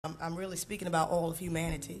I'm really speaking about all of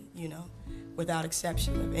humanity, without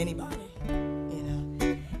exception of anybody.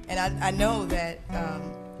 And I know that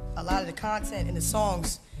a lot of the content in the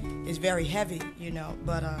songs is very heavy,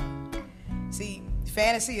 but see,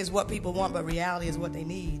 fantasy is what people want, but reality is what they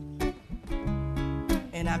need.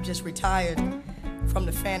 And I've just retired from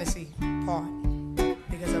the fantasy part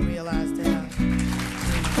because I realized that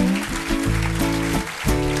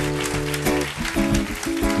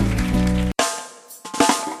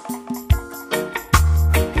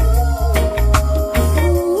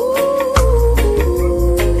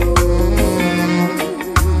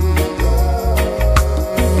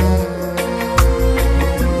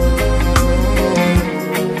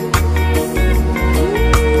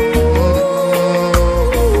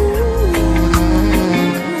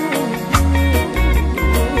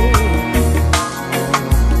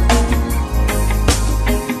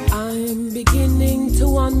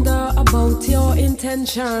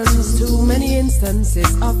too many instances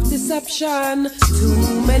of deception,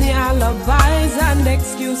 too many alibis and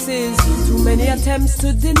excuses, too many attempts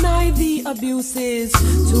to deny the abuses,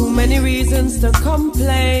 too many reasons to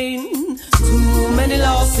complain, too many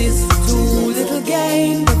losses, too little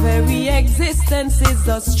gain. The very existence is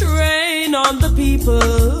a strain on the people.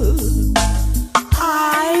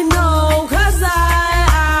 I know, 'cause I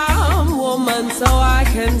am woman, so I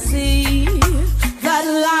can see that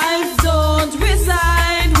life don't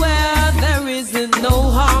reside where there isn't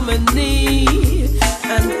no harmony.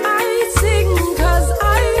 And I sing 'cause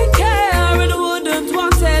I care and wouldn't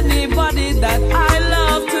want anybody that I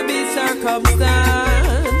love to be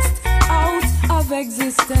circumstanced out of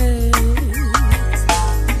existence.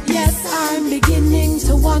 Yes, I'm beginning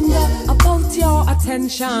to wonder about your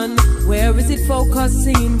attention. Where is it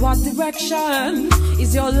focusing? In what direction?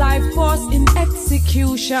 Is your life force in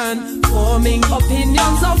execution? Forming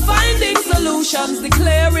opinions or finding solutions?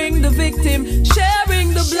 Declaring the victim,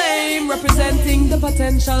 sharing the blame, representing the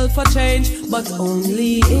potential for change, but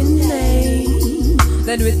only in name.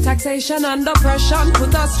 Then with taxation and oppression,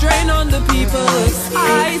 put a strain on the people.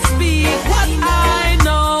 I speak what I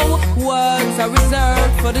know. Words are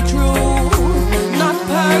reserved for the truth. Not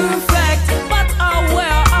perfect, but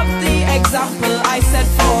aware of the example I set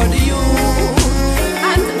for the youth.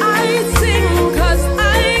 And I sing 'cause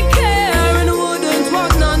I care and wouldn't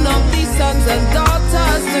want none of these sons and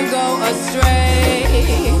daughters to go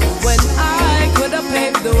astray when I could have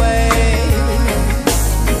paved the way.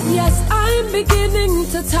 Yes, I'm beginning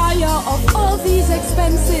to tire of all these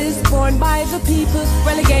expenses borne by the people,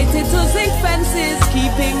 relegated to zinc fences,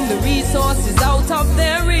 keeping the resources out of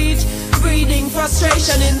their reach, breeding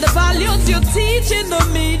frustration in the values you teach in the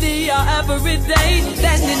media every day,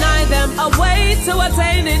 then deny them a way to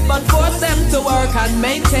attain it, but force them to work and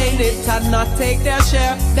maintain it and not take their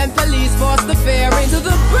share. Then police force the fear into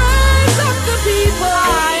the brains of the people.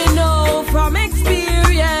 I know from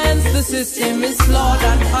experience the system is flawed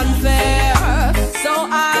and unfair, so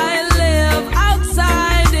I live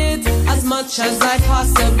outside it as much as I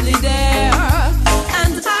possibly dare.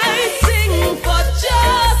 And I sing for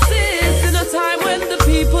justice in a time when the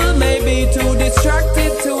people may be too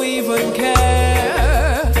distracted to even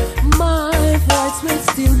care. My voice will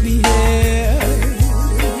still be heard.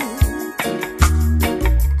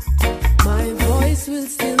 My voice will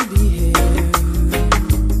still be heard.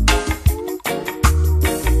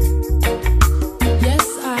 Yes,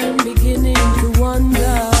 I'm beginning to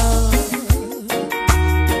wonder.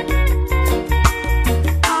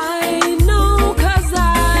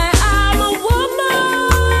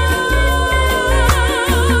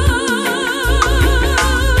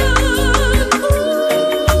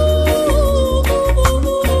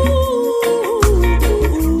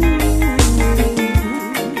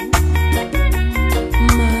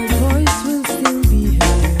 My voice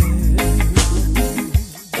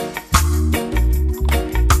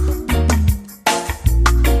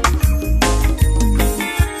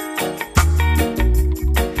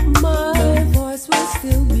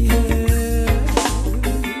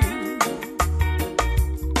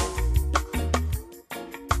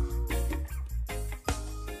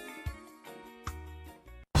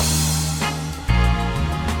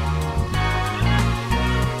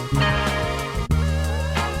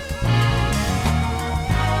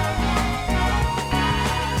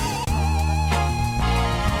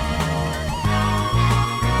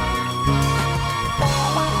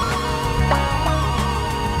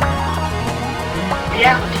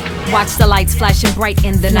Watch the lights flashing bright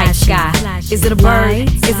in the night sky. Is it a bird?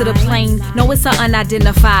 Is it a plane? No, it's an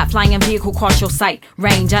unidentified flying vehicle caught your sight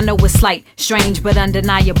range. I know it's slight, strange but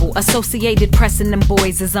undeniable. Associated Press and them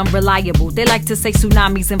boys is unreliable. They like to say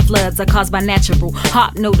tsunamis and floods are caused by natural.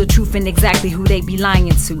 Hop know the truth and exactly who they be lying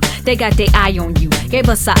to. They got their eye on you, gave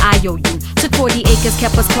us a IOU. Took 40 acres,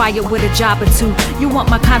 kept us quiet with a job or two. You want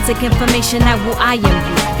my contact information, I will IM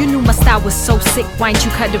you. You knew my style was so sick, why ain't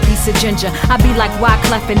you cut a piece of ginger? I be like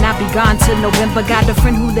Wyclef and I be gone till November. Got a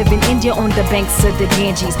friend who live in India on the banks of the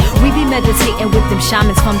Ganges. We be meditating with them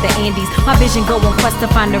shamans from the Andes. My vision go on quest to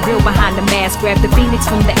find the real behind the mask. Grab the phoenix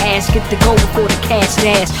from the ash, get the gold before the cash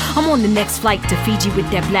dash. I'm on the next flight to Fiji with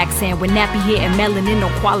that black sand. With nappy hair and melanin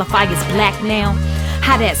don't qualify as black now.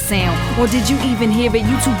 How that sound? Or did you even hear it?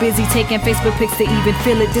 You too busy taking Facebook pics to even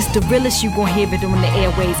feel it. This the realest, you gon' hear it on the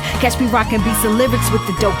airways. Catch me rocking beats and lyrics with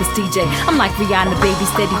the dopest DJ. I'm like Rihanna, baby,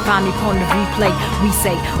 steady find me on the replay. We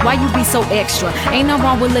say, why you be so extra? Ain't no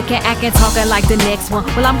wrong with looking, acting, talking like the next one.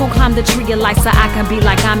 Well, I'm gon' climb the tree of life so I can be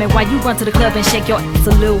like I'm in. While you run to the club and shake your ass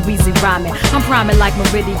a little Weezy rhyming. I'm priming like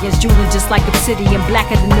meridians, jeweling just like obsidian.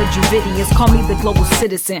 Blacker than the Dravidians, call me the global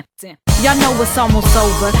citizen. Y'all know it's almost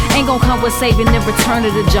over. Ain't gon' come with saving in return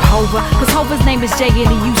of the Jehovah. Cause Hova's name is Jay and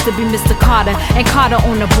he used to be Mr. Carter. And Carter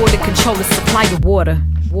on the border control the supply of water.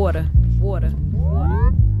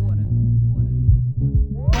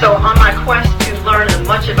 So on my quest to learn as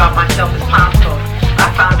much about myself as possible,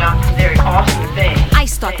 I found out some very awesome things. I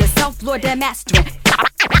start the self-lord and mastering.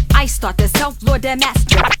 I start the self-lord and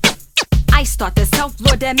mastering. I start the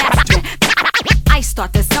self-lord and mastering. I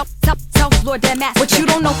start the self-lord and mastering. What you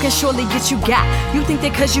don't know can surely get you got. You think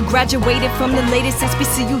that cause you graduated from the latest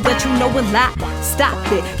HBCU that you know a lot? Stop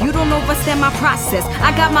it, you don't understand my process.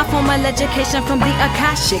 I got my formal education from the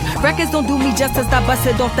Akashic. Records don't do me justice, I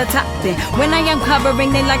busted off the top then. When I am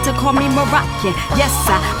covering, they like to call me Moroccan. Yes,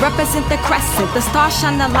 I represent the crescent. The stars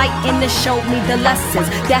shine the light and it showed me the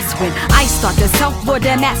lessons. That's when I start the self-lord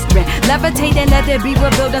and mastering. Levitating, let it be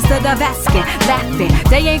revealed instead of asking. Laughing,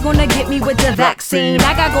 they ain't gonna get me with the vaccine.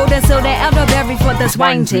 I got golden silver elderberry for the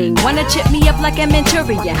swine team. Wanna chip me up like a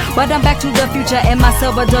Manchurian, but I'm back to the future in my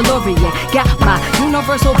silver DeLorean. Got my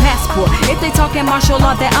universal passport. If they talking martial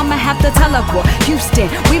law, then I'ma have to teleport. Houston,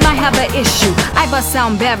 we might have an issue. I bust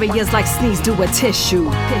sound barriers like sneeze do a tissue.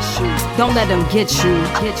 Don't let them get you.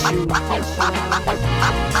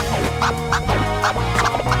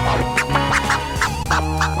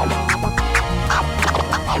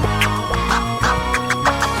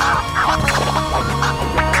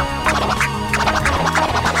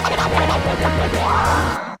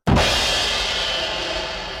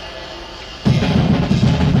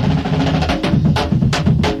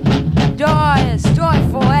 Joyous,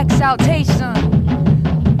 joyful exaltation.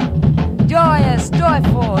 Joyous,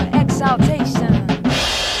 joyful exaltation.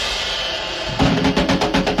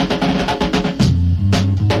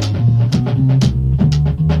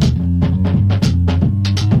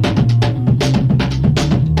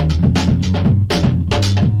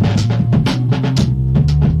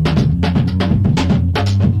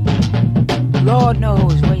 Lord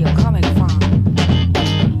knows where you're coming from.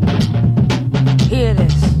 Hear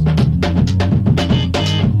this.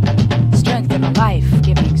 Strength in a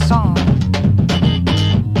life-giving song.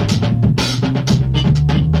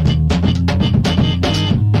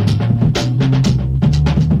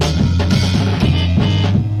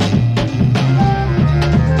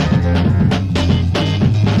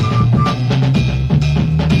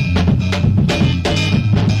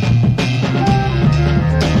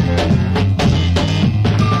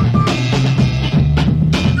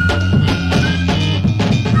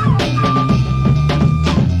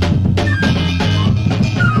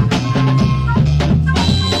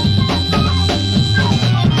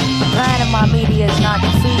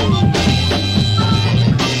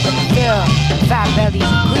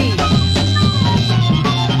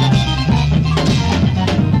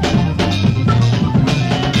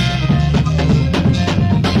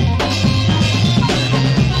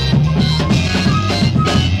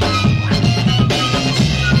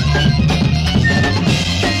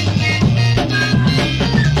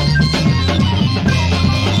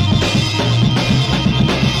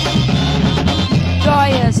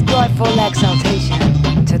 Joyful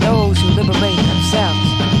exaltation to those who liberate themselves.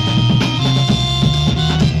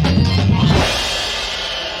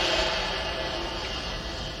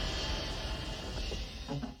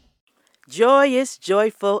 Joyous,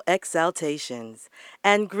 joyful exaltations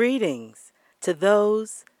and greetings to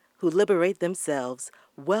those who liberate themselves.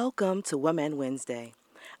 Welcome to Woman Wednesday.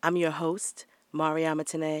 I'm your host, Mariama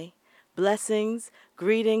Tene. Blessings,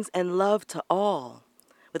 greetings, and love to all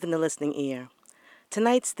within the listening ear.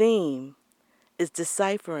 Tonight's theme is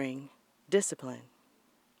Deciphering Discipline.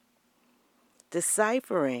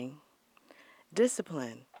 Deciphering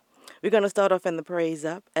Discipline. We're going to start off in the praise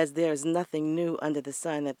up, as there is nothing new under the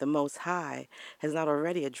sun that the Most High has not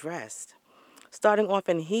already addressed. Starting off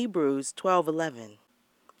in Hebrews 12:11.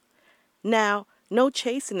 Now, no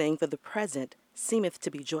chastening for the present seemeth to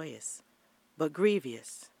be joyous, but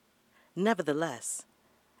grievous. Nevertheless,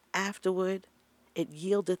 afterward it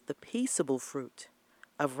yieldeth the peaceable fruit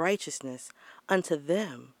of righteousness unto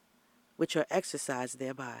them which are exercised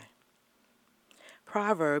thereby.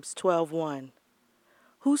 Proverbs 12:1.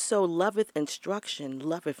 Whoso loveth instruction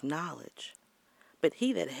loveth knowledge, but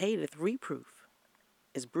he that hateth reproof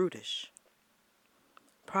is brutish.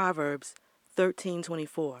 Proverbs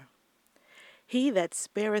 13:24. He that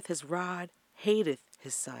spareth his rod hateth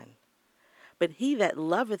his son, but he that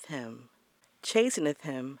loveth him chasteneth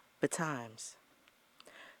him betimes.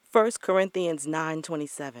 1 Corinthians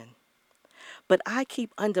 9:27. But I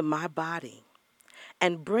keep under my body,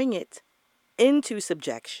 and bring it into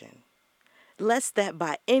subjection, lest that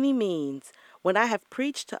by any means, when I have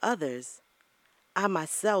preached to others, I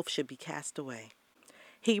myself should be cast away.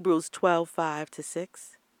 Hebrews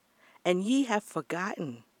 12:5-6. And ye have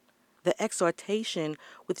forgotten the exhortation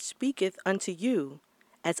which speaketh unto you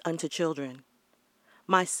as unto children.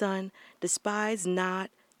 My son, despise not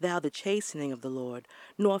thou the chastening of the Lord,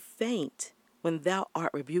 nor faint when thou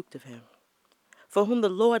art rebuked of him. For whom the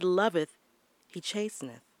Lord loveth, he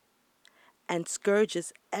chasteneth, and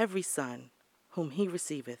scourgeth every son whom he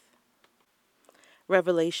receiveth.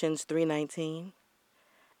 Revelations 3:19.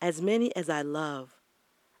 As many as I love,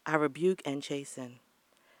 I rebuke and chasten.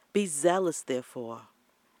 Be zealous, therefore,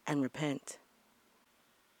 and repent.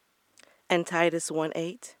 And Titus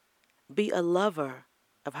 1:8. Be a lover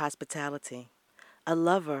of hospitality, a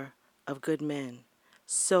lover of good men,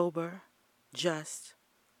 sober, just,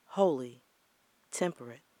 holy,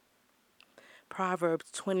 temperate.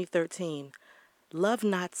 Proverbs 20:13. Love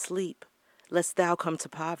not sleep, lest thou come to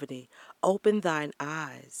poverty. Open thine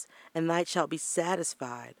eyes, and thou shalt be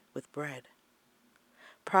satisfied with bread.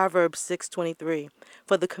 Proverbs 6:23.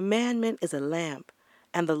 For the commandment is a lamp,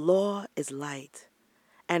 and the law is light,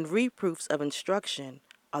 and reproofs of instruction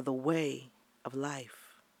are the way of life.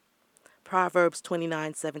 Proverbs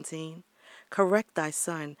 29:17. Correct thy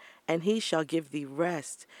son, and he shall give thee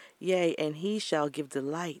rest, yea, and he shall give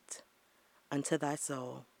delight unto thy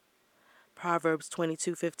soul. Proverbs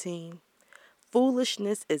 22:15.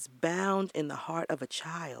 Foolishness is bound in the heart of a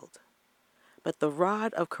child, but the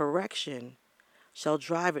rod of correction shall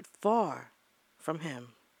drive it far from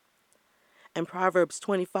him. And Proverbs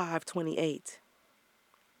 25:28.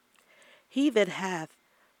 He that hath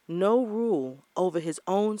no rule over his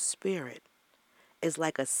own spirit is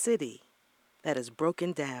like a city that is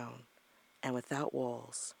broken down and without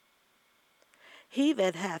walls. He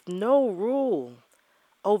that hath no rule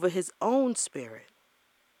over his own spirit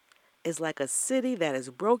is like a city that is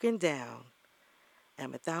broken down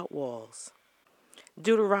and without walls.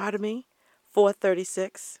 Deuteronomy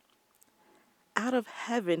 4:36. Out of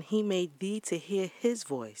heaven he made thee to hear his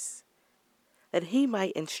voice, that he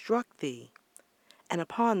might instruct thee, and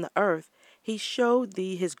upon the earth he showed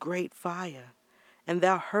thee his great fire, and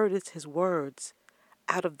thou heardest his words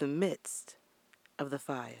out of the midst of the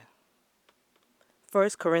fire.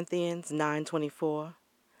 1 Corinthians 9:24.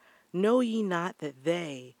 Know ye not that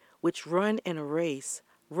they which run in a race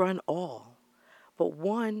run all, but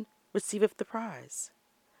one receiveth the prize?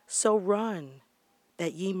 So run,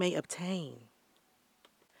 that ye may obtain.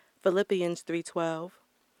 Philippians 3:12.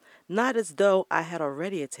 Not as though I had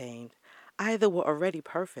already attained, either were already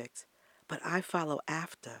perfect, but I follow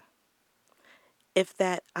after, if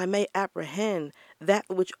that I may apprehend that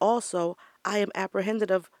which also I am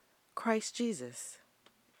apprehended of Christ Jesus.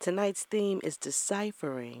 Tonight's theme is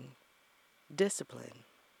Deciphering Discipline.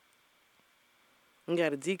 You got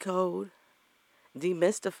to decode,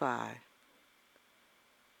 demystify,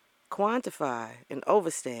 quantify, and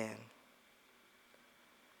overstand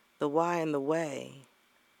the why and the way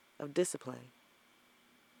of discipline.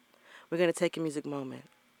 We're going to take a music moment.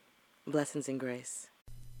 Blessings and grace.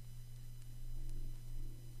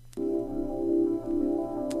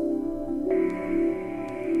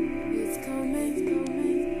 It's coming.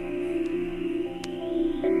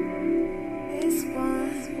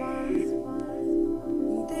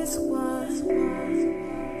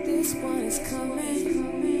 This one is coming.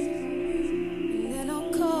 And then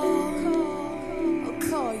I'll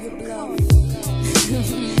call your bluff.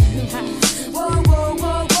 Whoa, whoa,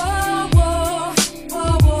 whoa, whoa, whoa.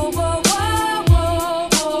 Whoa, whoa, whoa, whoa, whoa.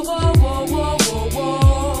 Whoa, whoa, whoa, whoa, whoa.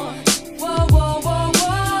 Whoa, whoa, whoa,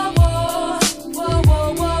 whoa, whoa. Whoa,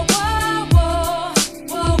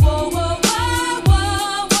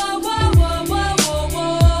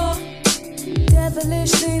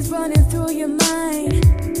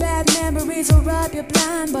 you're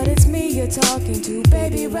blind, but it's me you're talking to,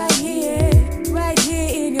 baby, right here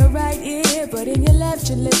in your right ear. But in your left,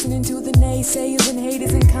 you're listening to the naysayers and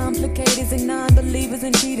haters and complicators and non-believers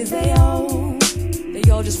and cheaters. They all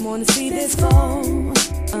just wanna see this fall.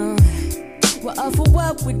 Well, up for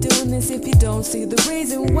what we're doing this if you don't see the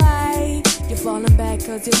reason why you're falling back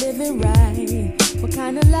cause you're living right. What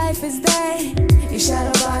kind of life is that? You're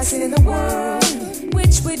shadowboxing in the world.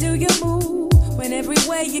 Which way do you move when every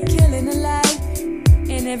way you're killing a life?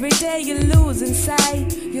 And every day you're losing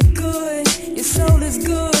sight. You're good, your soul is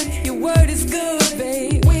good, your word is good,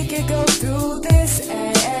 babe. We could go through this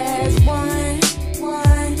as one.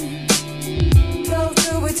 Go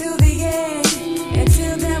through it to the end.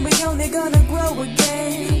 Until then we only gonna grow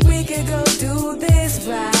again. We could go do this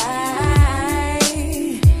right.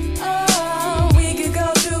 Oh, we could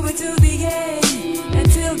go through it to the end.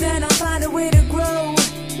 Until then I'll find a way to grow.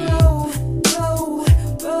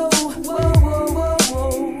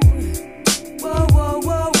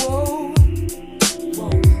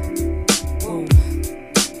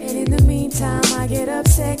 I get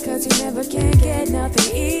upset cause you never can get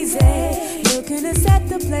nothing easy. Looking to set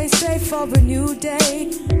the place straight for a new day.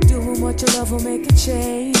 Doing what you love will make a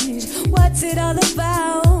change. What's it all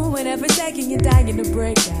about? When every second you're dying to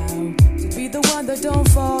break down. To be the one that don't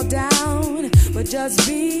fall down. But just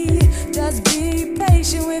be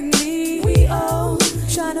patient with me. We all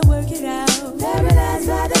trying to work it out. Paralyzed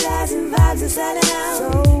by the lies and vibes are selling out.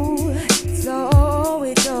 So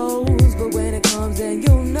it goes, but when it comes then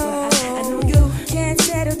you'll know. I know you can't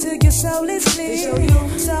settle till your soul is clear. Show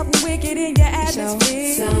you something wicked in your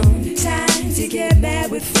atmosphere. Sometimes you get mad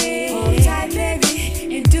with fear. Hold tight,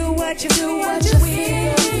 baby, and do what you feel.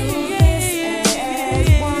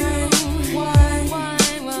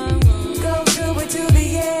 Go through it to the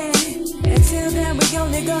end. Until then we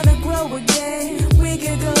only gonna grow again. We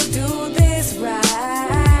can go do this right.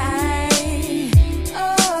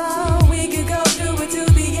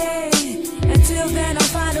 Until then I'll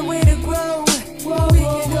find a way to grow. We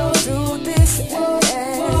can go through this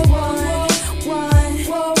as one.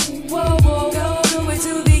 Go through it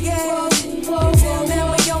to the end. Until then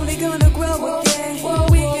we only gonna grow again.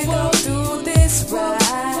 We can go through this right.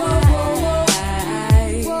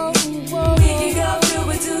 We can go through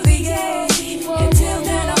it to the end. Until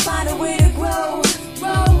then I'll find a way to grow.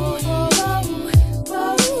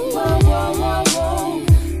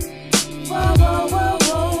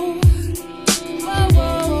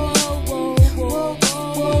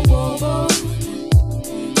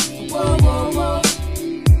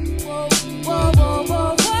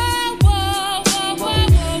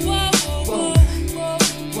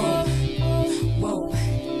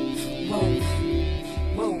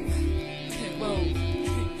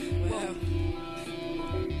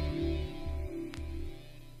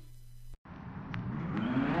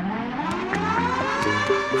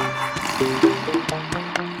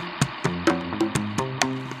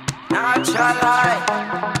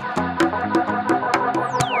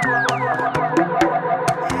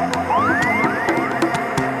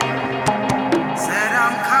 Said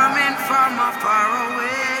I'm coming from afar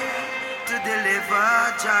away to deliver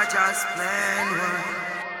Jaja's plan word.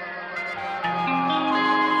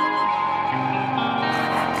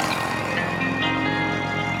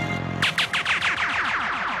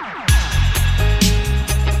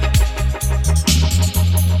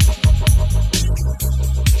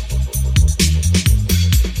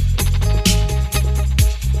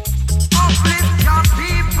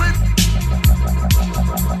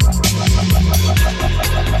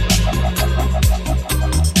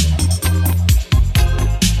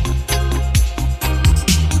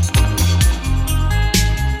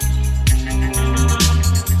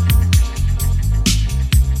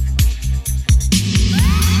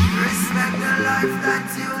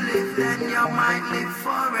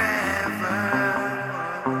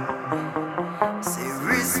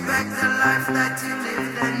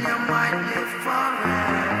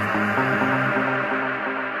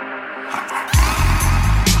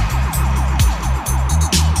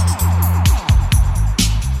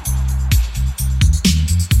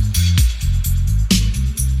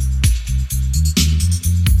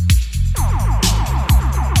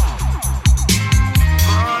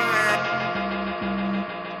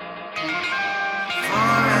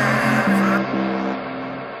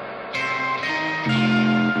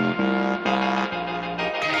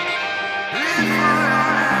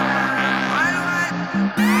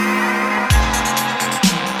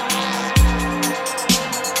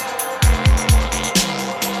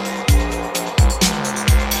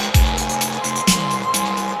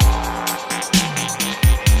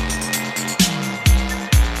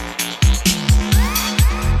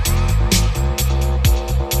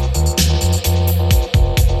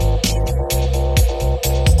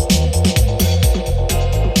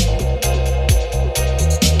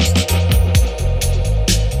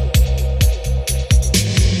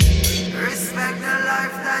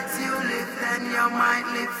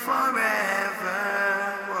 forever.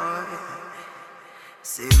 Boy.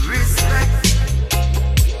 Say respect.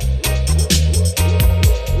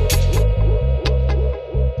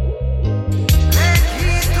 Take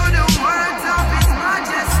heed to the words of His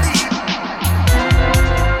Majesty.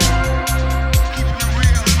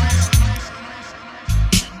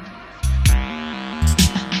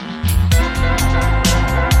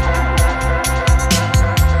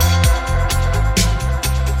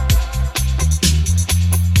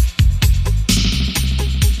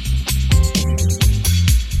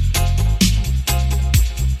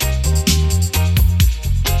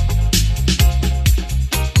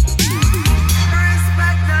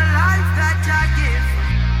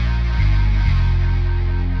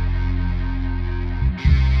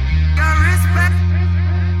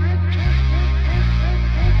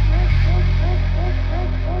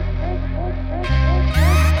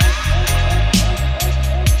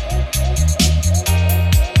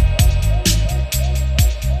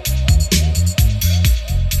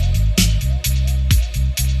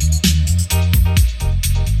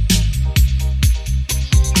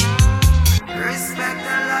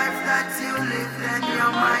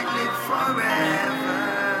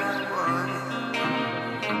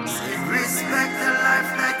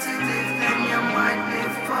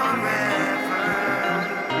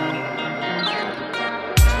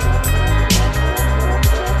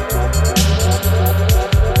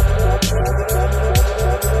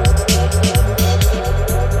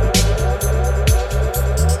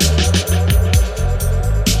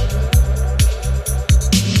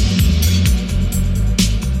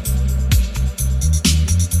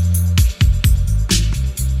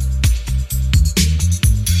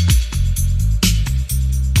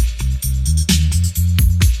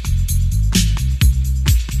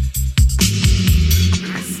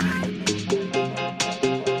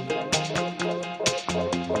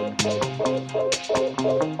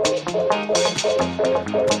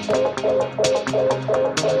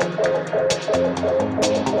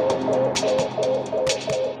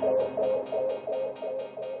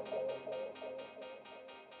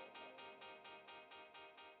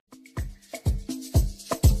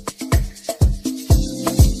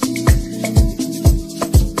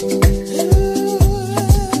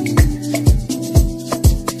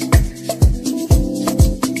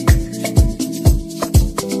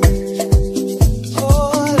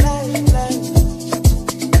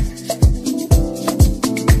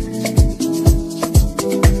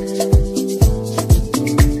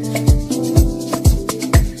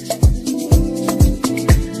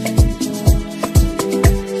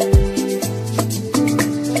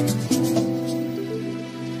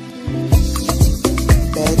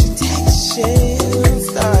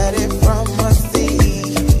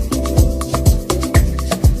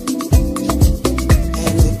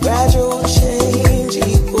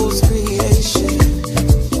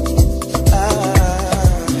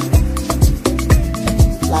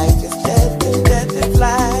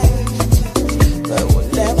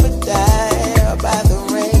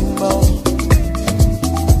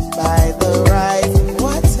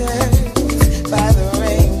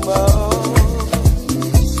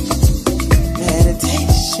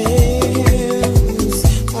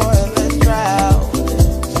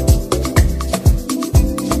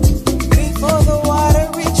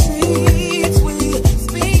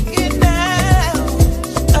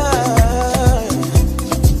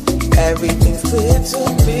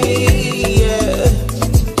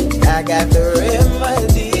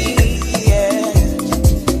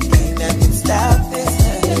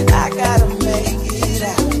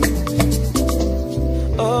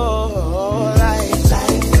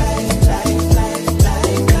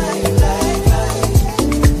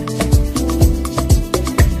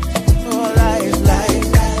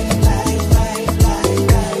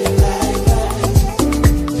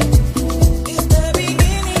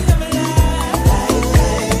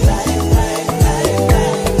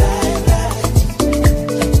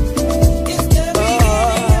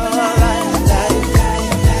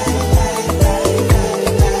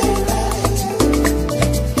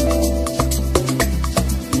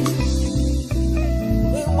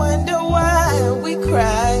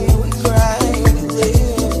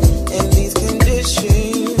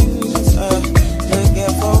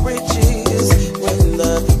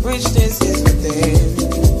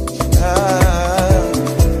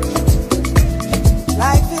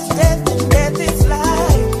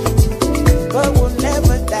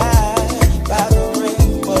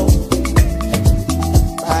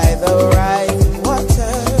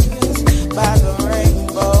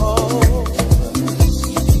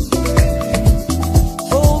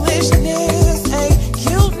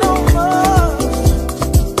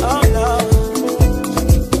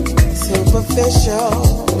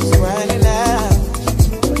 officials running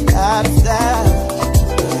out of style.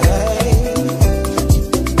 Hey,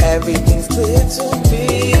 everything's clear to me.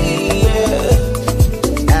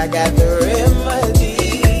 Yeah. I got the remedy.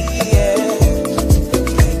 Yeah.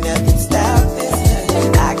 Ain't nothing stop this.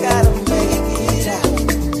 I gotta make it out.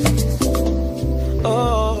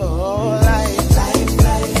 Oh, life, life,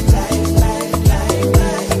 life, life, life, life,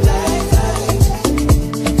 life, life, life.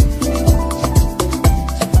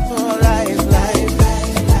 Oh, life, life,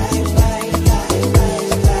 life, life, life, life,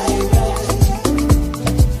 life, life, life.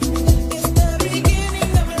 It's the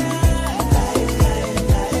beginning of life. Life,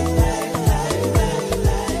 life, life, life, life, life,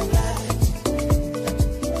 life, life. It's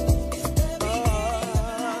the beginning of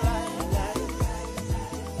life.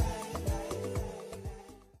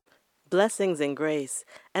 Blessings and grace,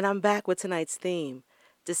 and I'm back with tonight's theme,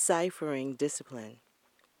 Deciphering Discipline.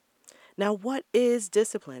 Now, what is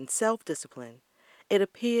discipline? Self-discipline. It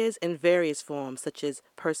appears in various forms such as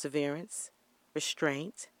perseverance,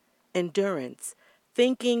 restraint, endurance,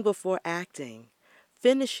 thinking before acting,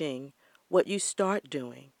 finishing what you start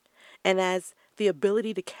doing, and as the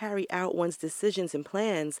ability to carry out one's decisions and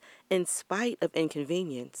plans in spite of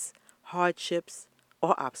inconvenience, hardships,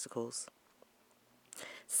 or obstacles.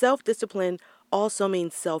 Self-discipline also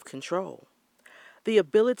means self-control, the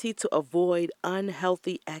ability to avoid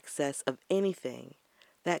unhealthy excess of anything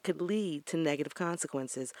that could lead to negative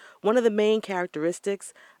consequences. One of the main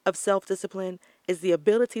characteristics of self-discipline is the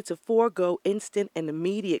ability to forego instant and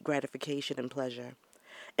immediate gratification and pleasure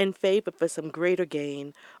in favor for some greater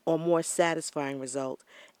gain or more satisfying result,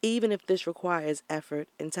 even if this requires effort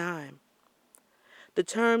and time. The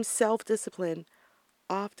term self-discipline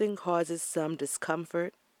often causes some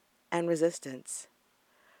discomfort and resistance.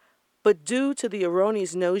 But due to the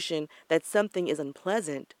erroneous notion that something is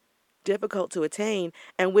unpleasant, difficult to attain,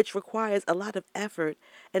 and which requires a lot of effort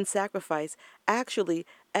and sacrifice, actually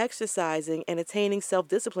exercising and attaining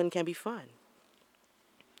self-discipline can be fun.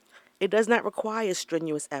 It does not require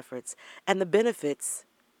strenuous efforts, and the benefits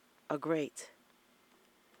are great.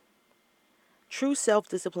 True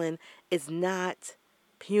self-discipline is not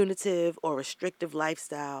punitive or restrictive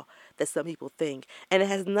lifestyle that some people think, and it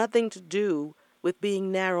has nothing to do with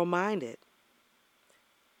being narrow-minded.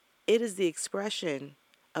 It is the expression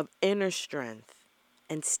of inner strength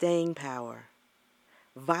and staying power,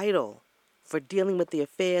 vital for dealing with the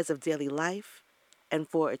affairs of daily life and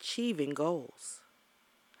for achieving goals.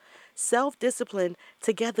 Self-discipline,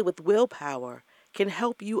 together with willpower, can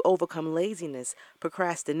help you overcome laziness,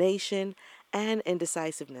 procrastination, and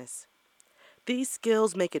indecisiveness. These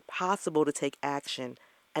skills make it possible to take action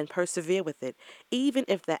and persevere with it, even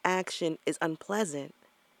if the action is unpleasant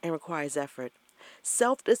and requires effort.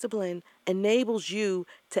 Self-discipline enables you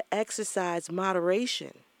to exercise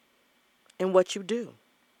moderation in what you do.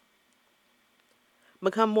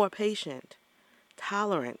 Become more patient,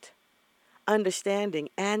 tolerant, understanding,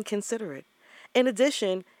 and considerate. In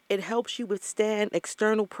addition, it helps you withstand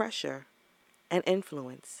external pressure and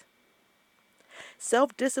influence.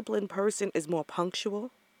 Self-disciplined person is more punctual.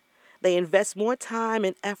 They invest more time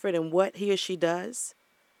and effort in what he or she does.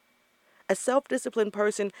 A self-disciplined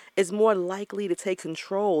person is more likely to take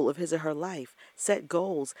control of his or her life, set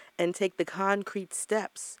goals, and take the concrete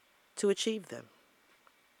steps to achieve them.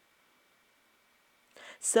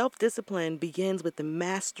 Self-discipline begins with the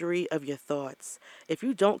mastery of your thoughts. If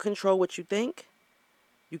you don't control what you think,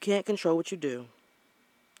 you can't control what you do.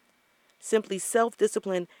 Simply,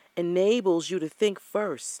 self-discipline enables you to think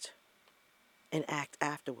first and act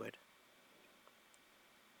afterward.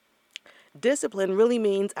 Discipline really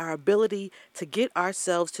means our ability to get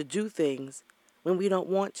ourselves to do things when we don't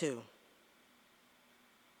want to.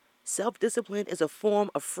 Self-discipline is a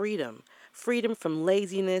form of freedom. Freedom from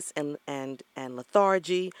laziness and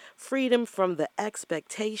lethargy. Freedom from the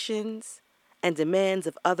expectations and demands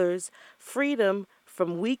of others. Freedom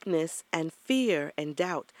from weakness and fear and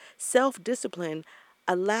doubt. Self-discipline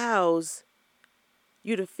allows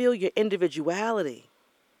you to feel your individuality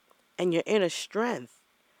and your inner strength,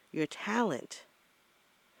 your talent.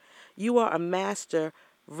 You are a master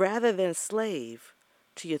rather than a slave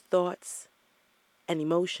to your thoughts and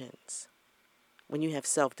emotions when you have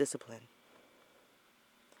self-discipline.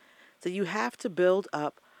 So you have to build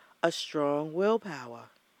up a strong willpower.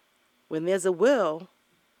 When there's a will,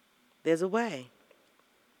 there's a way.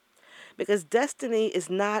 Because destiny is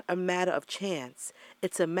not a matter of chance,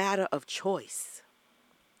 it's a matter of choice.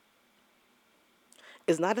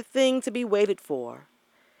 It's not a thing to be waited for.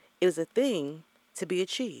 It is a thing to be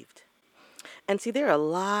achieved. And see, there are a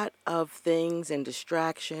lot of things and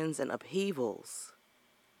distractions and upheavals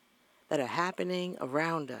that are happening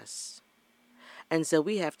around us. And so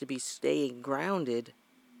we have to be staying grounded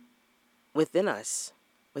within us,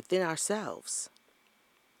 within ourselves.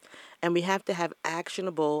 And we have to have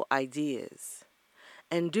actionable ideas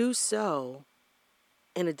and do so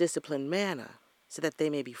in a disciplined manner so that they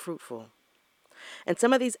may be fruitful. And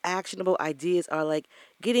some of these actionable ideas are like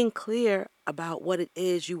getting clear about what it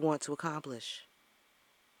is you want to accomplish.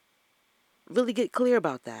 Really get clear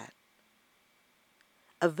about that.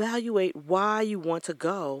 Evaluate why you want to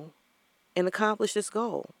go and accomplish this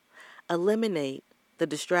goal. Eliminate the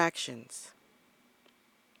distractions.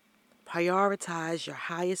 Prioritize your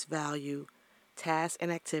highest value tasks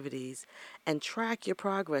and activities and track your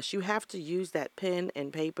progress. You have to use that pen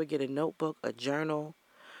and paper, get a notebook, a journal,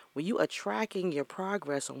 where you are tracking your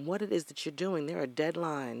progress on what it is that you're doing. There are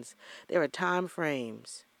deadlines. There are time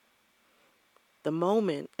frames. The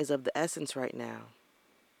moment is of the essence right now.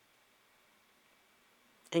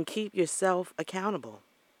 And keep yourself accountable.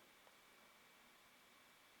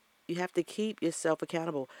 You have to keep yourself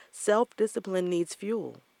accountable. Self-discipline needs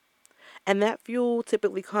fuel. And that fuel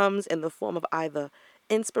typically comes in the form of either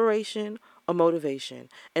inspiration or motivation.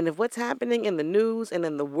 And if what's happening in the news and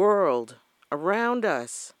in the world around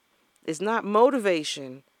us is not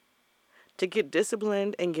motivation to get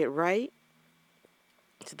disciplined and get right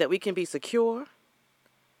so that we can be secure,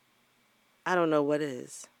 I don't know what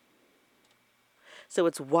is. So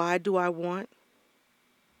it's why do I want?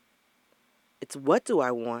 It's what do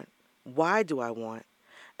I want? Why do I want?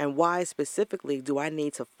 And why specifically do I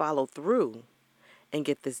need to follow through and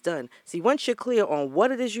get this done? See, once you're clear on what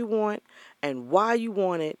it is you want and why you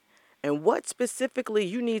want it and what specifically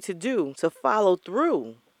you need to do to follow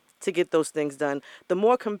through to get those things done, the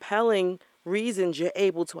more compelling reasons you're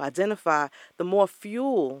able to identify, the more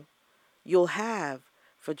fuel you'll have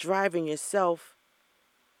for driving yourself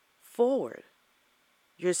forward,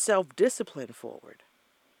 your self-discipline forward.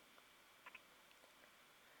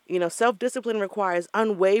 You know, self-discipline requires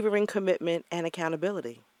unwavering commitment and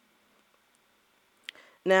accountability.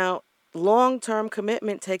 Now, long-term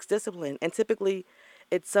commitment takes discipline, and typically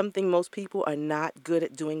it's something most people are not good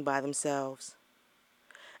at doing by themselves.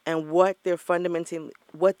 And what they're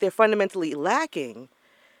fundamentally lacking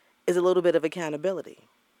is a little bit of accountability.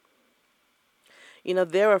 You know,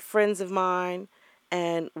 there are friends of mine,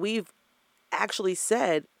 and we've actually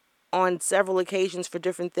said on several occasions for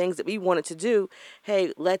different things that we wanted to do,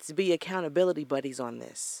 hey, let's be accountability buddies on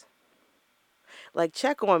this. Like,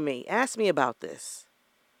 check on me. Ask me about this.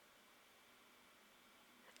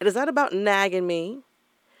 It is not about nagging me.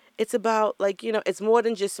 It's about, like, you know, it's more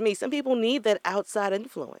than just me. Some people need that outside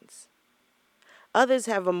influence. Others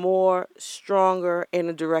have a more stronger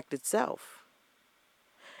inner directed self.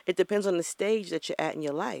 It depends on the stage that you're at in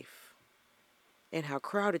your life and how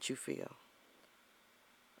crowded you feel.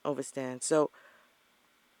 Overstand. So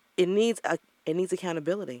it needs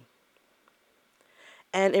accountability.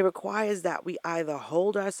 And it requires that we either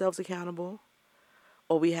hold ourselves accountable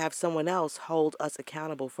or we have someone else hold us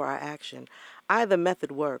accountable for our action. Either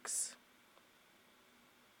method works.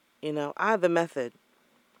 You know, either method.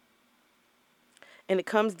 And it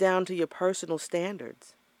comes down to your personal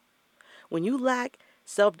standards. When you lack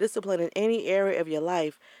self-discipline in any area of your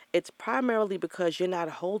life, it's primarily because you're not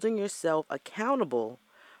holding yourself accountable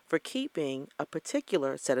for keeping a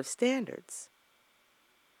particular set of standards.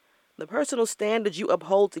 The personal standards you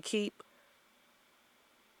uphold to keep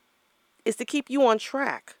is to keep you on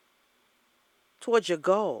track towards your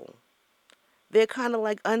goal. They're kind of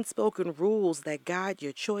like unspoken rules that guide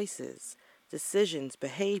your choices, decisions,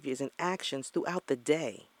 behaviors, and actions throughout the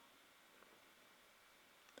day.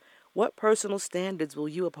 What personal standards will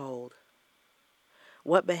you uphold?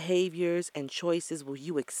 What behaviors and choices will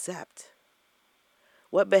you accept?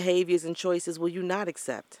 What behaviors and choices will you not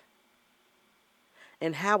accept?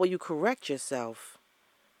 And how will you correct yourself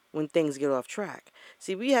when things get off track?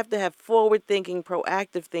 See, we have to have forward thinking,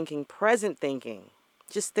 proactive thinking, present thinking,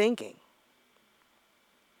 just thinking.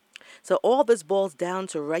 So all this boils down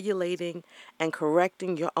to regulating and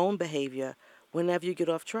correcting your own behavior whenever you get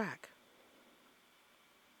off track.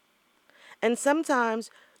 And sometimes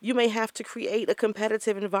you may have to create a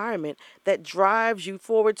competitive environment that drives you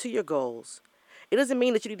forward to your goals. It doesn't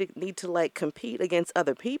mean that you need to like compete against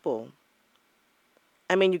other people.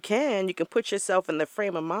 I mean, you can put yourself in the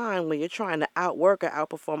frame of mind where you're trying to outwork or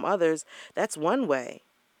outperform others. That's one way.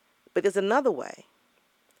 But there's another way.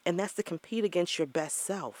 And that's to compete against your best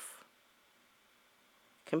self.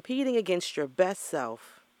 Competing against your best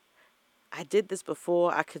self. I did this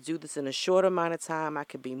before. I could do this in a short amount of time. I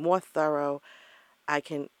could be more thorough. I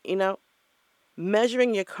can,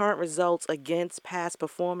 measuring your current results against past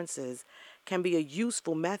performances can be a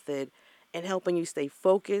useful method in helping you stay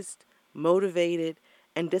focused, motivated,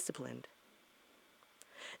 and disciplined.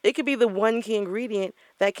 It could be the one key ingredient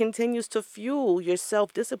that continues to fuel your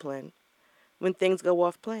self-discipline when things go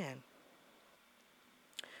off plan.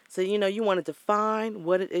 So, you want to define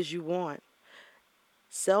what it is you want.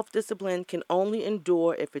 Self-discipline can only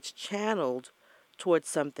endure if it's channeled towards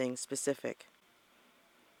something specific.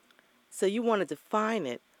 So you want to define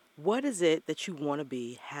it. What is it that you want to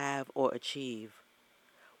be, have, or achieve?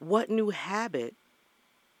 What new habit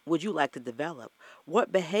would you like to develop?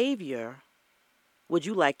 What behavior would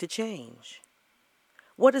you like to change?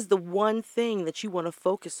 What is the one thing that you want to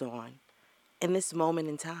focus on in this moment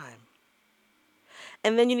in time?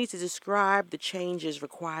 And then you need to describe the changes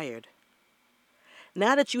required.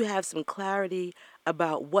 Now that you have some clarity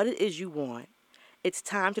about what it is you want, it's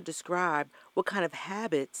time to describe what kind of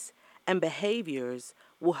habits and behaviors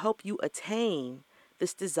will help you attain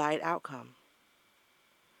this desired outcome.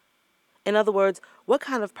 In other words, what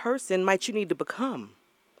kind of person might you need to become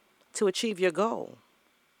to achieve your goal?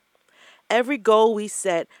 Every goal we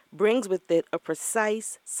set brings with it a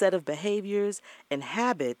precise set of behaviors and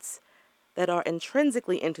habits that are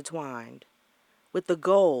intrinsically intertwined with the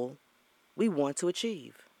goal we want to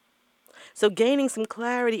achieve. So gaining some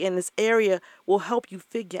clarity in this area will help you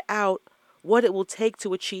figure out what it will take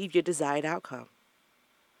to achieve your desired outcome.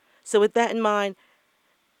 So with that in mind,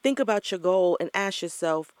 think about your goal and ask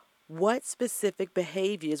yourself, what specific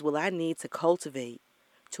behaviors will I need to cultivate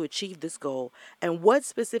to achieve this goal? And what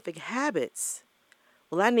specific habits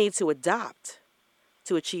will I need to adopt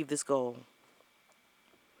to achieve this goal?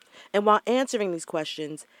 And while answering these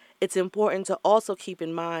questions, it's important to also keep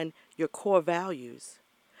in mind your core values.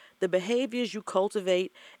 The behaviors you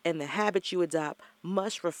cultivate and the habits you adopt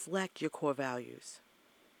must reflect your core values.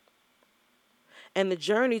 And the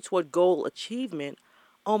journey toward goal achievement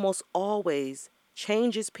almost always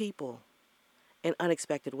changes people in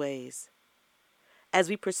unexpected ways. As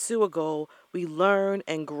we pursue a goal, we learn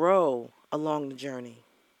and grow along the journey.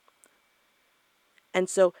 And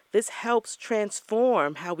so this helps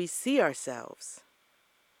transform how we see ourselves,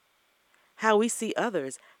 how we see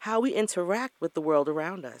others, how we interact with the world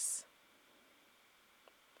around us.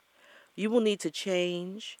 You will need to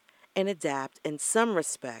change and adapt in some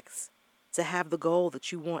respects to have the goal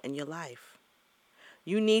that you want in your life.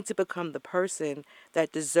 You need to become the person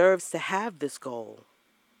that deserves to have this goal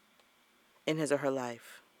in his or her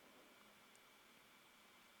life.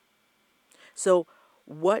 So,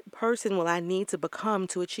 what person will I need to become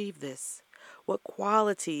to achieve this? What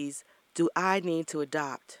qualities do I need to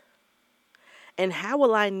adopt? And how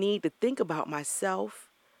will I need to think about myself,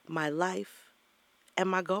 my life, and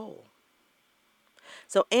my goal?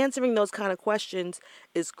 So answering those kind of questions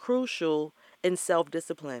is crucial in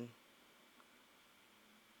self-discipline.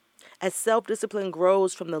 As self-discipline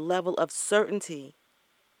grows from the level of certainty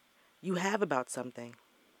you have about something.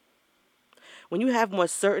 When you have more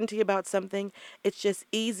certainty about something, it's just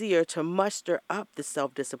easier to muster up the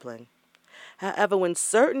self-discipline. However, when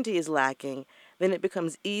certainty is lacking, then it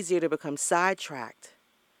becomes easier to become sidetracked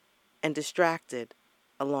and distracted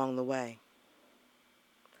along the way.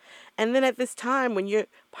 And then at this time, when you're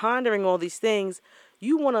pondering all these things,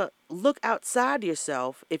 you want to look outside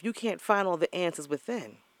yourself if you can't find all the answers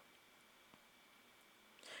within.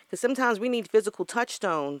 Because sometimes we need physical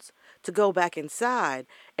touchstones to go back inside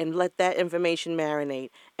and let that information marinate,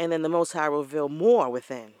 and then the Most High will reveal more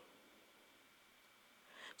within.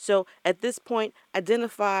 So at this point,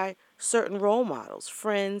 identify certain role models,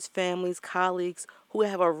 friends, families, colleagues who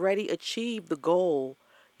have already achieved the goal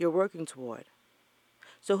you're working toward.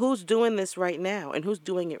 So who's doing this right now and who's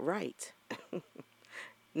doing it right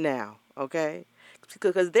now, okay?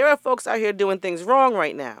 Because there are folks out here doing things wrong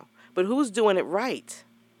right now, but who's doing it right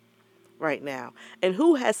now? And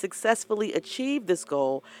who has successfully achieved this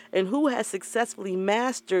goal, and who has successfully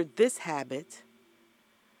mastered this habit,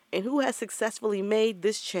 and who has successfully made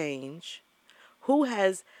this change? Who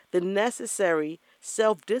has the necessary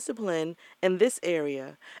self-discipline in this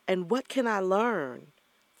area? And what can I learn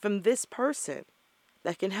from this person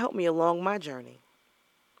that can help me along my journey?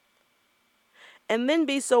 And then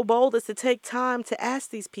be so bold as to take time to ask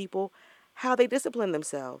these people how they discipline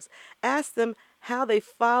themselves. Ask them how they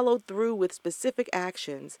followed through with specific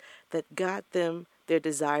actions that got them their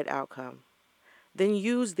desired outcome. Then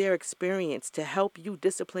use their experience to help you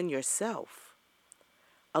discipline yourself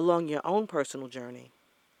along your own personal journey.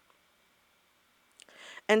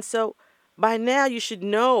 And so by now you should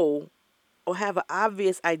know or have an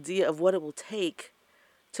obvious idea of what it will take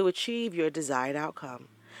to achieve your desired outcome.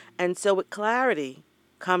 And so with clarity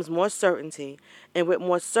comes more certainty, and with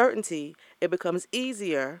more certainty, it becomes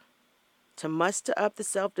easier to muster up the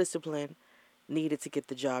self-discipline needed to get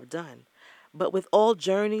the job done. But with all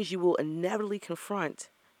journeys, you will inevitably confront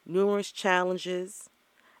numerous challenges,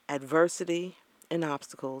 adversity, and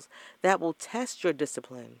obstacles that will test your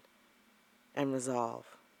discipline and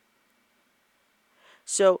resolve.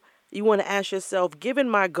 So you want to ask yourself, given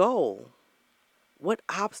my goal, what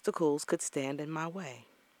obstacles could stand in my way?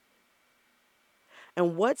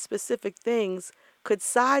 And what specific things could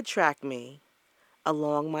sidetrack me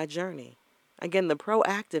along my journey? Again, the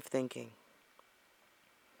proactive thinking.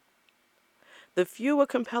 The fewer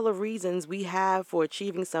compelling reasons we have for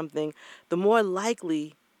achieving something, the more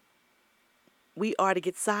likely we are to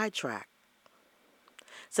get sidetracked.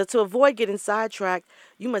 So to avoid getting sidetracked,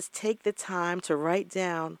 you must take the time to write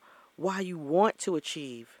down why you want to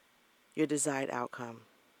achieve your desired outcome.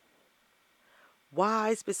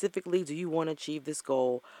 Why specifically do you want to achieve this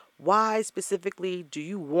goal? Why specifically do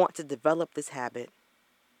you want to develop this habit?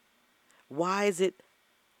 Why is it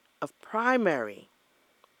of primary,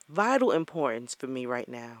 vital importance for me right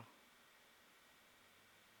now?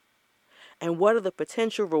 And what are the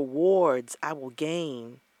potential rewards I will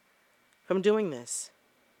gain from doing this?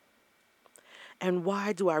 And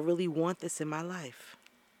why do I really want this in my life?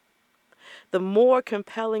 The more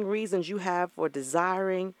compelling reasons you have for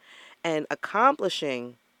desiring and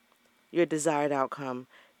accomplishing your desired outcome,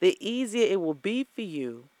 the easier it will be for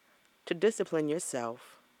you to discipline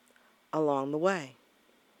yourself along the way.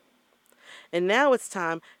 And now it's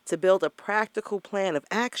time to build a practical plan of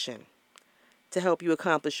action to help you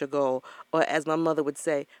accomplish your goal, or as my mother would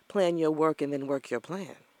say, plan your work and then work your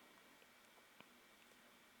plan.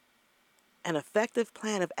 An effective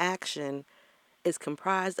plan of action is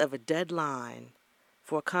comprised of a deadline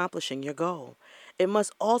for accomplishing your goal. It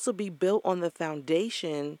must also be built on the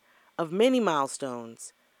foundation of many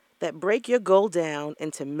milestones that break your goal down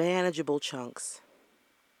into manageable chunks.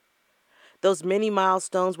 Those many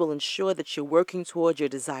milestones will ensure that you're working towards your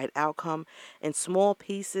desired outcome in small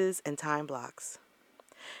pieces and time blocks.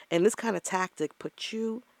 And this kind of tactic puts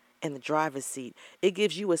you in the driver's seat. It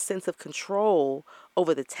gives you a sense of control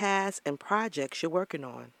over the tasks and projects you're working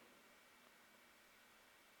on.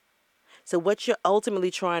 So what you're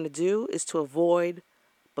ultimately trying to do is to avoid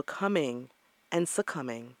becoming and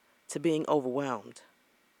succumbing to being overwhelmed.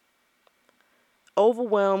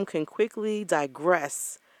 Overwhelm can quickly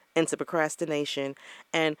digress into procrastination,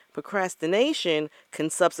 and procrastination can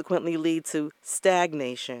subsequently lead to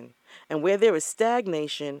stagnation. And where there is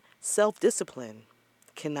stagnation, self-discipline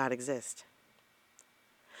cannot exist.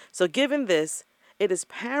 So given this, it is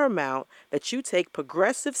paramount that you take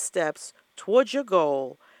progressive steps towards your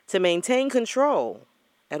goal to maintain control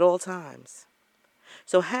at all times.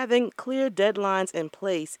 So having clear deadlines in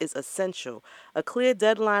place is essential. A clear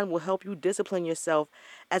deadline will help you discipline yourself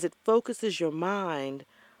as it focuses your mind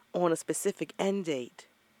on a specific end date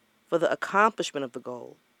for the accomplishment of the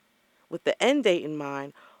goal. With the end date in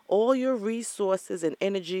mind, all your resources and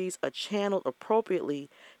energies are channeled appropriately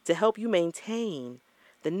to help you maintain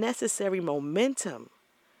the necessary momentum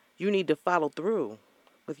you need to follow through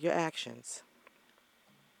with your actions.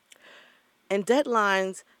 And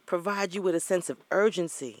deadlines provide you with a sense of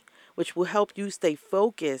urgency, which will help you stay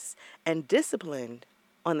focused and disciplined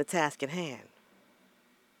on the task at hand.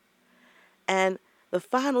 And the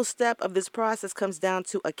final step of this process comes down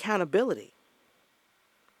to accountability.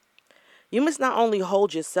 You must not only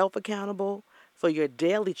hold yourself accountable for your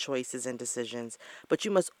daily choices and decisions, but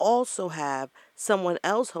you must also have someone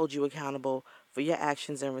else hold you accountable for your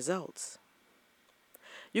actions and results.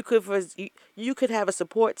 You could have a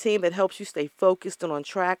support team that helps you stay focused and on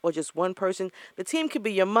track, or just one person. The team could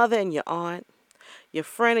be your mother and your aunt, your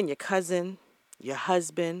friend and your cousin, your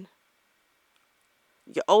husband,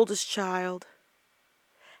 your oldest child.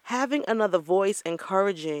 Having another voice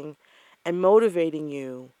encouraging and motivating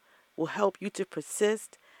you will help you to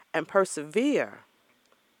persist and persevere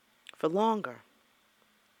for longer.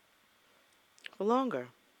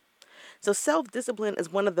 So self-discipline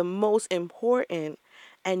is one of the most important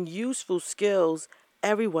and useful skills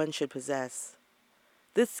everyone should possess.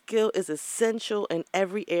 This skill is essential in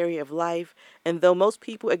every area of life, and though most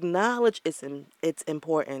people acknowledge its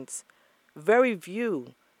importance, very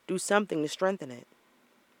few do something to strengthen it.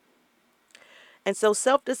 And so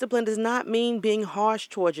self-discipline does not mean being harsh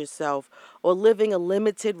towards yourself or living a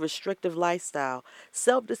limited, restrictive lifestyle.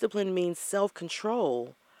 Self-discipline means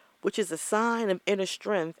self-control, which is a sign of inner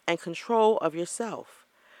strength and control of yourself,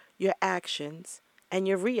 your actions, and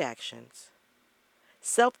your reactions.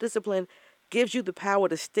 Self-discipline gives you the power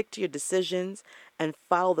to stick to your decisions and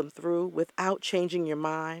follow them through without changing your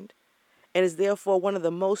mind, and is therefore one of the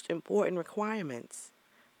most important requirements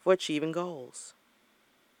for achieving goals.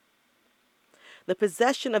 The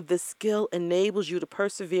possession of this skill enables you to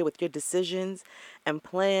persevere with your decisions and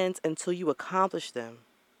plans until you accomplish them.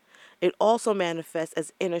 It also manifests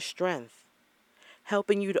as inner strength,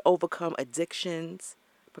 helping you to overcome addictions,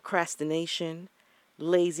 procrastination,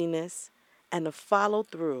 laziness, and to follow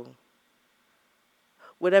through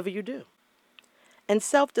whatever you do. And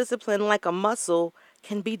self-discipline, like a muscle,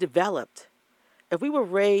 can be developed. If we were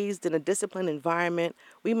raised in a disciplined environment,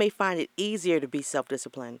 we may find it easier to be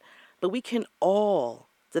self-disciplined, but we can all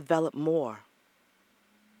develop more.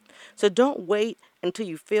 So don't wait until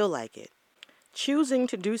you feel like it. Choosing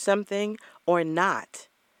to do something or not,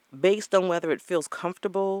 based on whether it feels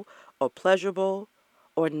comfortable or pleasurable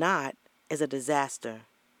or not, is a disaster.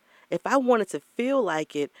 If I wanted to feel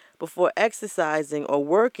like it before exercising or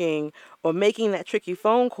working or making that tricky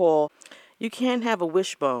phone call, you can't have a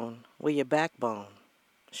wishbone where your backbone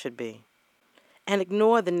should be. And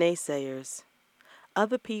ignore the naysayers.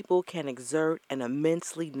 Other people can exert an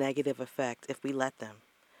immensely negative effect if we let them.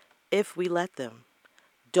 If we let them.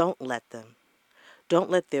 Don't let them. Don't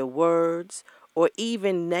let their words or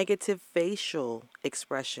even negative facial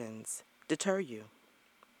expressions deter you.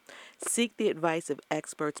 Seek the advice of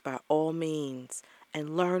experts by all means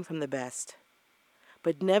and learn from the best.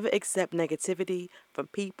 But never accept negativity from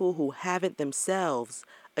people who haven't themselves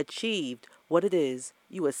achieved what it is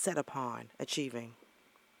you are set upon achieving.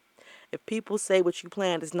 If people say what you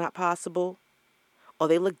planned is not possible, or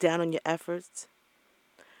they look down on your efforts,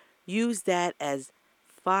 use that as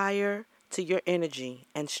fire to your energy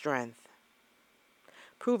and strength.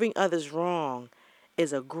 Proving others wrong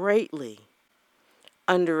is a greatly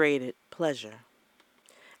underrated pleasure.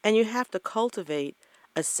 And you have to cultivate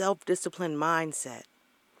a self-disciplined mindset.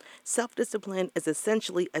 Self-discipline is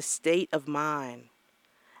essentially a state of mind.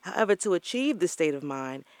 However, to achieve this state of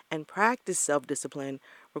mind and practice self-discipline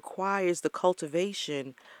requires the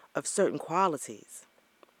cultivation of certain qualities.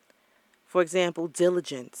 For example,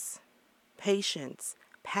 diligence, patience,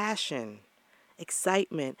 passion,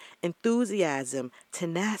 excitement, enthusiasm,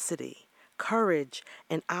 tenacity, courage,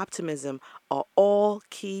 and optimism are all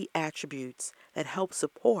key attributes that help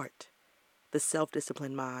support the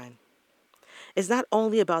self-disciplined mind. It's not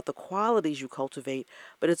only about the qualities you cultivate,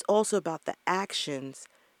 but it's also about the actions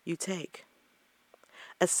you take.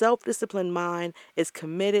 A self-disciplined mind is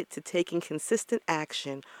committed to taking consistent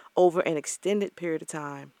action over an extended period of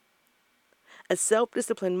time. A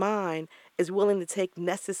self-disciplined mind is willing to take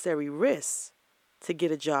necessary risks to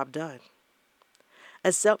get a job done.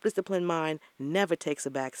 A self-disciplined mind never takes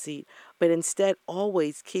a back seat, but instead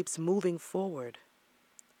always keeps moving forward.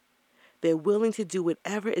 They're willing to do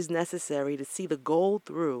whatever is necessary to see the goal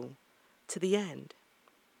through to the end.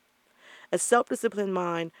 A self-disciplined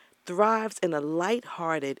mind thrives in a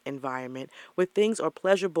light-hearted environment where things are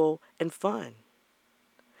pleasurable and fun.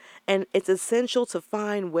 And it's essential to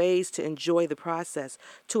find ways to enjoy the process,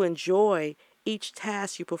 to enjoy each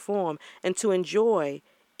task you perform, and to enjoy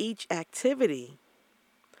each activity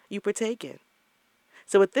you partake in.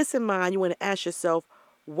 So with this in mind, you want to ask yourself,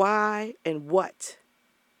 why and what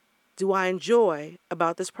do I enjoy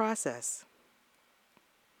about this process?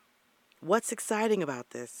 What's exciting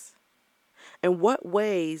about this? In what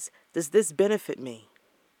ways does this benefit me?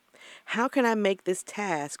 How can I make this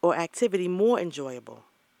task or activity more enjoyable?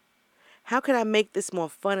 How can I make this more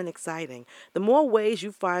fun and exciting? The more ways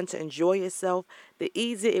you find to enjoy yourself, the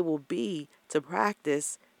easier it will be to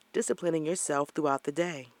practice disciplining yourself throughout the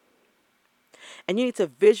day. And you need to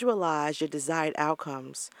visualize your desired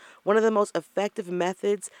outcomes. One of the most effective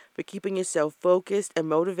methods for keeping yourself focused and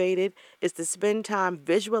motivated is to spend time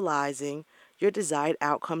visualizing your desired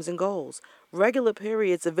outcomes and goals. Regular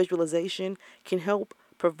periods of visualization can help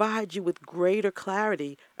provide you with greater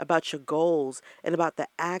clarity about your goals and about the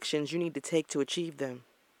actions you need to take to achieve them.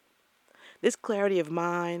 This clarity of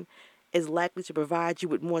mind is likely to provide you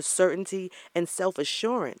with more certainty and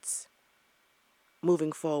self-assurance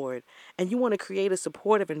moving forward. And you want to create a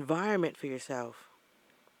supportive environment for yourself.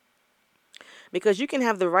 Because you can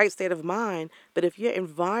have the right state of mind, but if your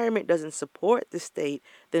environment doesn't support the state,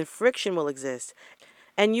 then friction will exist.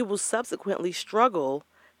 And you will subsequently struggle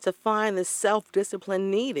to find the self-discipline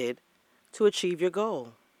needed to achieve your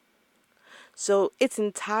goal. So it's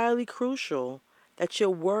entirely crucial that your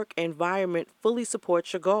work environment fully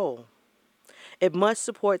supports your goal. It must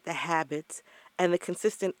support the habits and the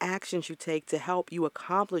consistent actions you take to help you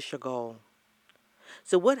accomplish your goal.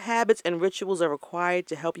 So what habits and rituals are required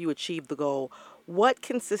to help you achieve the goal? What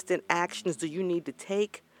consistent actions do you need to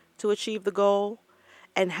take to achieve the goal?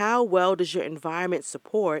 And how well does your environment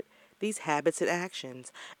support these habits and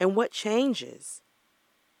actions? And what changes?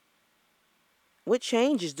 What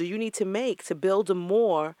changes do you need to make to build a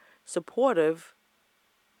more supportive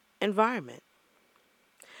environment.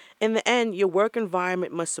 In the end, your work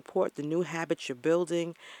environment must support the new habits you're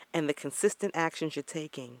building and the consistent actions you're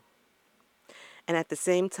taking. And at the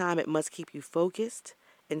same time, it must keep you focused,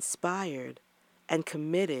 inspired, and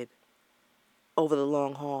committed over the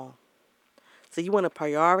long haul. So you want to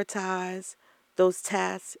prioritize those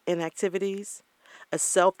tasks and activities. A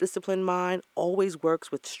self-disciplined mind always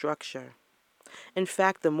works with structure. In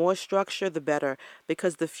fact, the more structure, the better,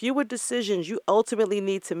 because the fewer decisions you ultimately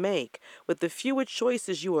need to make, with the fewer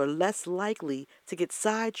choices, you are less likely to get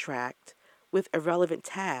sidetracked with irrelevant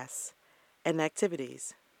tasks and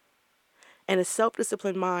activities. And a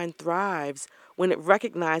self-disciplined mind thrives when it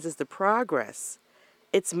recognizes the progress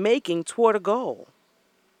it's making toward a goal.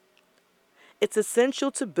 It's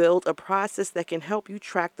essential to build a process that can help you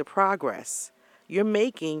track the progress you're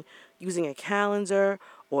making using a calendar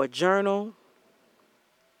or a journal.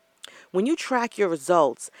 When you track your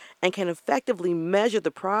results and can effectively measure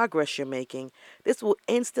the progress you're making, this will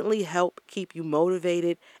instantly help keep you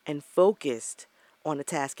motivated and focused on the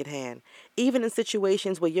task at hand. Even in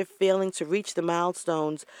situations where you're failing to reach the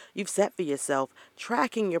milestones you've set for yourself,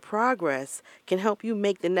 tracking your progress can help you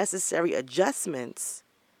make the necessary adjustments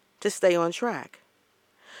to stay on track.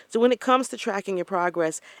 So when it comes to tracking your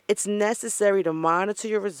progress, it's necessary to monitor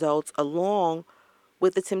your results along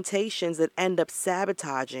with the temptations that end up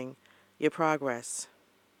sabotaging your progress.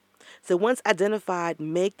 So once identified,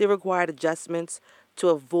 make the required adjustments to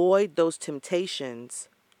avoid those temptations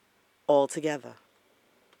altogether.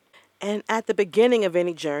 And at the beginning of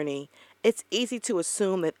any journey, it's easy to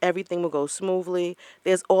assume that everything will go smoothly.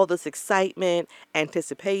 There's all this excitement,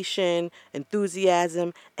 anticipation,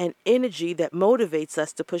 enthusiasm, and energy that motivates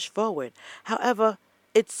us to push forward. However,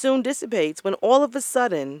 it soon dissipates when all of a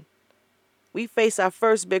sudden we face our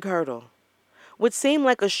first big hurdle. What seemed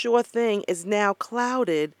like a sure thing is now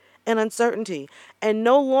clouded in uncertainty, and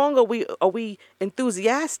no longer are we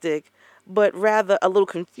enthusiastic, but rather a little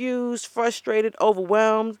confused, frustrated,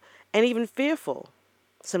 overwhelmed, and even fearful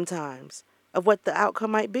sometimes of what the outcome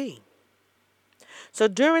might be. So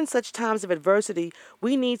during such times of adversity,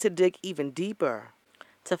 we need to dig even deeper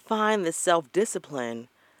to find the self-discipline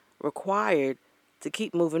required to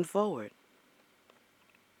keep moving forward.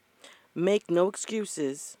 Make no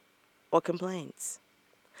excuses or complaints.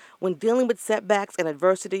 When dealing with setbacks and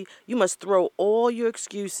adversity, you must throw all your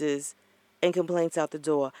excuses and complaints out the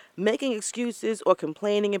door. Making excuses or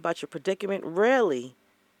complaining about your predicament rarely,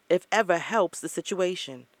 if ever, helps the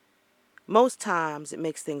situation. Most times it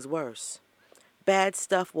makes things worse. Bad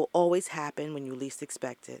stuff will always happen when you least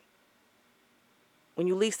expect it. When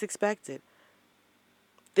you least expect it,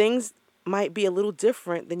 things might be a little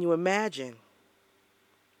different than you imagine.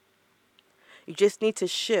 You just need to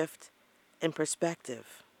shift in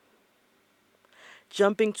perspective.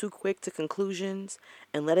 Jumping too quick to conclusions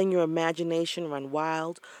and letting your imagination run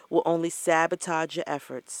wild will only sabotage your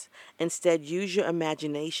efforts. Instead, use your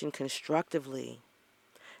imagination constructively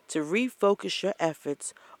to refocus your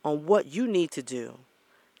efforts on what you need to do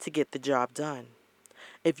to get the job done.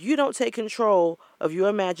 If you don't take control of your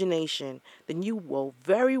imagination, then you will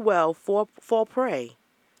very well fall prey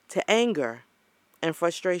to anger and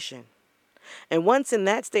frustration. And once in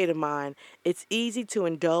that state of mind, it's easy to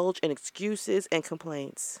indulge in excuses and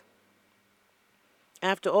complaints.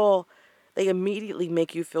 After all, they immediately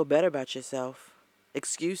make you feel better about yourself.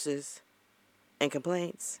 Excuses and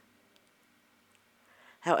complaints.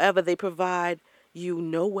 However, they provide you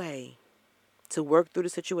no way to work through the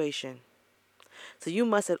situation. So you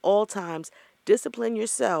must at all times discipline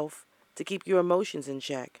yourself to keep your emotions in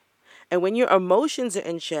check. And when your emotions are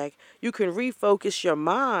in check, you can refocus your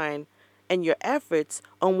mind and your efforts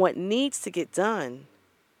on what needs to get done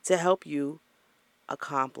to help you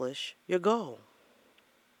accomplish your goal.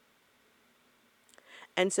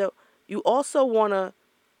 And so you also want to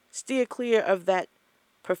steer clear of that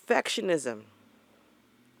perfectionism.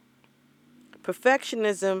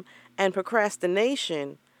 Perfectionism and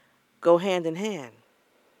procrastination go hand in hand.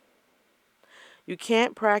 You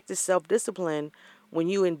can't practice self-discipline when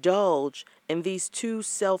you indulge in these two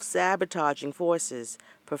self-sabotaging forces,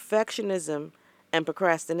 perfectionism and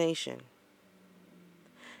procrastination.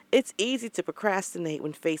 It's easy to procrastinate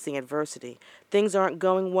when facing adversity. Things aren't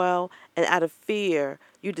going well, and out of fear,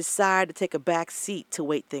 you decide to take a back seat to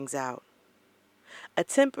wait things out. A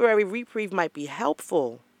temporary reprieve might be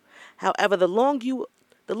helpful. However, the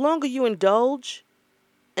longer you indulge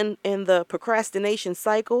in the procrastination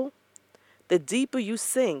cycle, the deeper you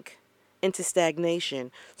sink into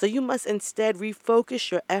stagnation. So you must instead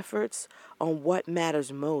refocus your efforts on what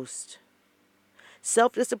matters most.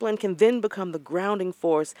 Self-discipline can then become the grounding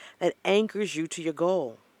force that anchors you to your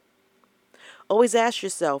goal. Always ask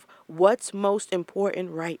yourself, what's most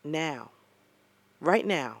important right now? Right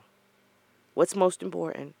now. What's most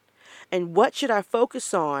important? And what should I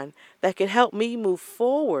focus on that can help me move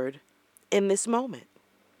forward in this moment?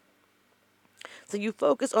 So you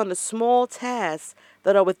focus on the small tasks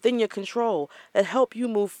that are within your control that help you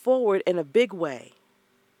move forward in a big way.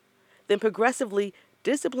 Then progressively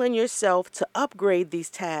discipline yourself to upgrade these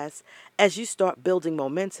tasks as you start building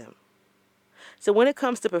momentum. So when it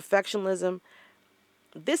comes to perfectionism,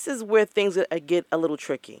 this is where things get a little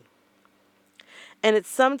tricky. And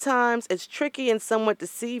sometimes it's tricky and somewhat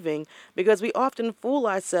deceiving because we often fool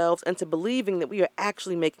ourselves into believing that we are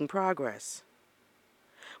actually making progress.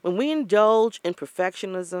 When we indulge in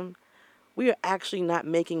perfectionism, we are actually not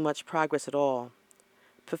making much progress at all.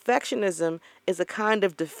 Perfectionism is a kind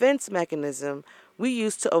of defense mechanism we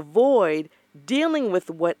use to avoid dealing with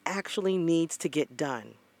what actually needs to get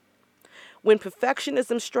done. When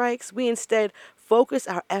perfectionism strikes, we instead focus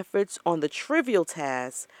our efforts on the trivial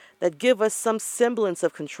tasks that give us some semblance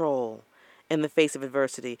of control in the face of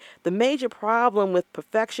adversity. The major problem with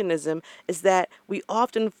perfectionism is that we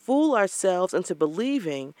often fool ourselves into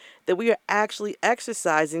believing that we are actually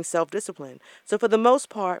exercising self-discipline. So for the most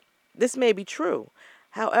part, this may be true.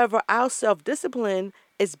 However, our self-discipline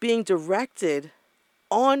is being directed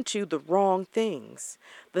onto the wrong things,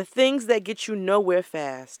 the things that get you nowhere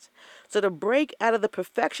fast. So to break out of the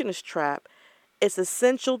perfectionist trap, it's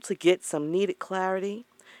essential to get some needed clarity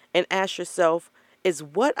and ask yourself, is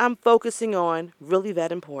what I'm focusing on really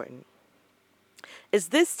that important? Is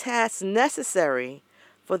this task necessary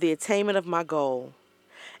for the attainment of my goal?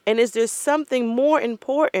 And is there something more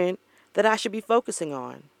important that I should be focusing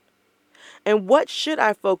on? And what should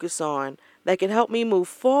I focus on that can help me move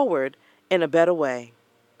forward in a better way?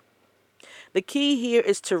 The key here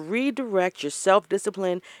is to redirect your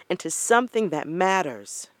self-discipline into something that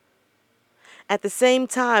matters. At the same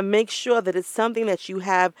time, make sure that it's something that you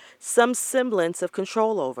have some semblance of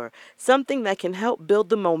control over, something that can help build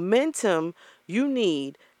the momentum you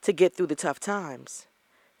need to get through the tough times.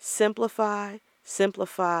 Simplify,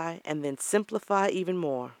 simplify, and then simplify even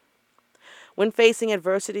more. When facing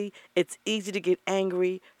adversity, it's easy to get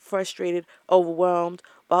angry, frustrated, overwhelmed.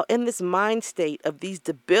 While in this mind state of these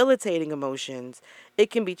debilitating emotions, it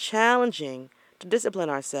can be challenging to discipline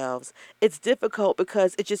ourselves. It's difficult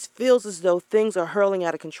because it just feels as though things are hurling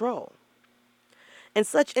out of control. In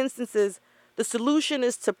such instances, the solution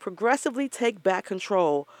is to progressively take back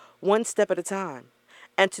control one step at a time.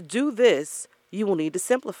 And to do this, you will need to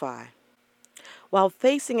simplify. While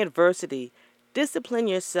facing adversity, discipline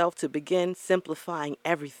yourself to begin simplifying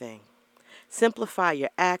everything. Simplify your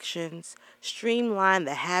actions, streamline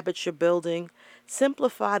the habits you're building,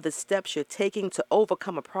 simplify the steps you're taking to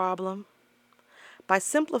overcome a problem. By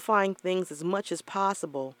simplifying things as much as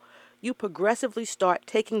possible, you progressively start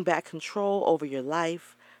taking back control over your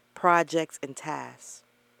life, projects, and tasks.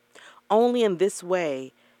 Only in this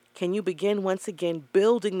way can you begin once again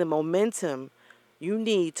building the momentum you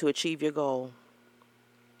need to achieve your goal.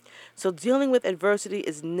 So dealing with adversity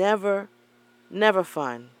is never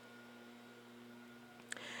fun.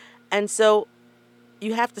 And so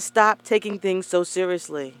you have to stop taking things so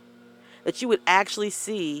seriously that you would actually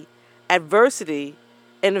see adversity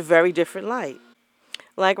in a very different light.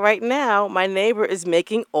 Like right now, my neighbor is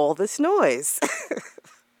making all this noise.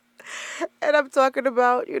 And I'm talking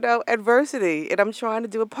about, adversity. And I'm trying to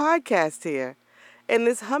do a podcast here. And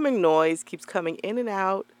this humming noise keeps coming in and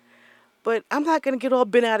out. But I'm not going to get all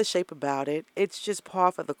bent out of shape about it. It's just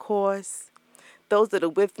par for the course. Those that are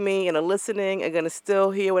with me and are listening are going to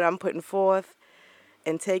still hear what I'm putting forth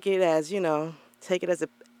and take it as, take it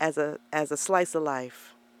as a slice of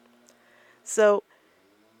life. So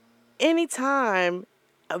anytime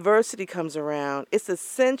adversity comes around, it's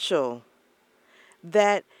essential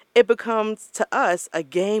that it becomes to us a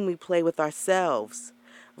game we play with ourselves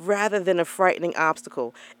rather than a frightening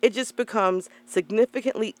obstacle. It just becomes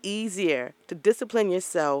significantly easier to discipline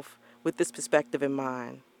yourself with this perspective in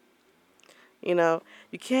mind.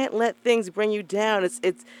 You can't let things bring you down.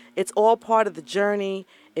 It's all part of the journey.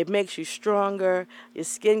 It makes you stronger. Your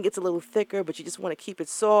skin gets a little thicker, but you just want to keep it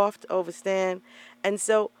soft, overstand. And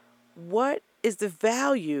so, what is the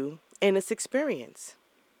value in this experience?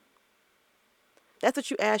 That's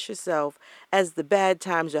what you ask yourself as the bad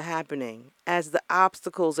times are happening, as the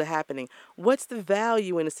obstacles are happening. What's the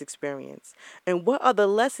value in this experience? And what are the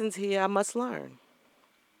lessons here I must learn?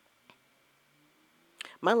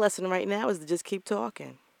 My lesson right now is to just keep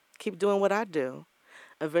talking, keep doing what I do.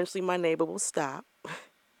 Eventually my neighbor will stop,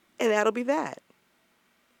 and that'll be that.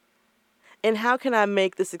 And how can I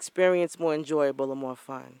make this experience more enjoyable and more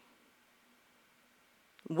fun?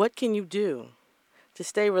 What can you do? to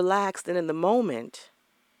stay relaxed and in the moment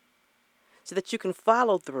so that you can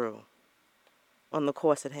follow through on the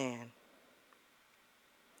course at hand.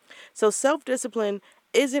 So self-discipline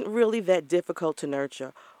isn't really that difficult to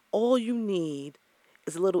nurture. All you need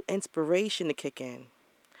is a little inspiration to kick in.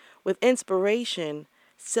 With inspiration,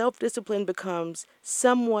 self-discipline becomes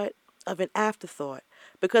somewhat of an afterthought,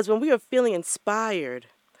 because when we are feeling inspired,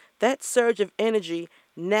 that surge of energy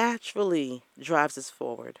naturally drives us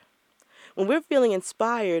forward. When we're feeling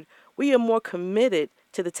inspired, we are more committed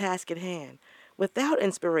to the task at hand. Without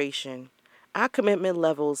inspiration, our commitment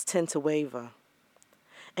levels tend to waver,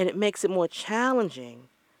 and it makes it more challenging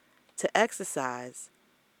to exercise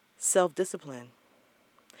self-discipline.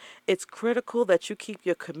 It's critical that you keep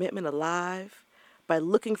your commitment alive by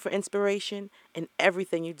looking for inspiration in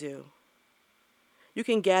everything you do. You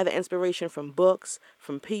can gather inspiration from books,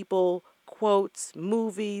 from people, quotes,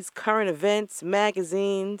 movies, current events,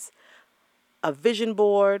 magazines, a vision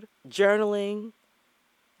board, journaling,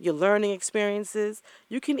 your learning experiences.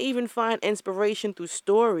 You can even find inspiration through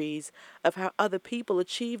stories of how other people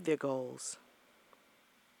achieved their goals.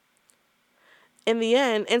 In the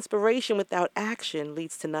end, inspiration without action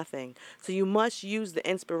leads to nothing. So you must use the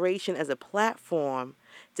inspiration as a platform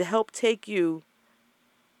to help take you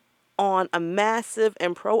on a massive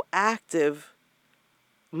and proactive,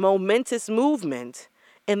 momentous movement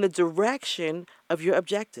in the direction of your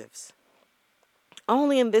objectives.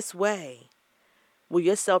 Only in this way will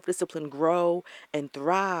your self-discipline grow and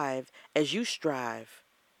thrive as you strive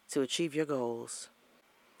to achieve your goals.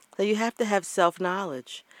 So you have to have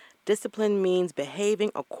self-knowledge. Discipline means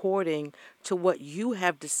behaving according to what you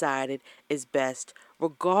have decided is best,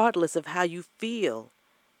 regardless of how you feel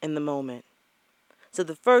in the moment. So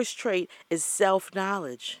the first trait is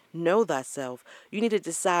self-knowledge. Know thyself. You need to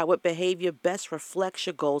decide what behavior best reflects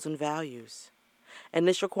your goals and values. And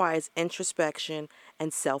this requires introspection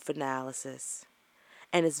and self-analysis.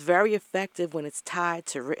 And it's very effective when it's tied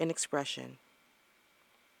to written expression.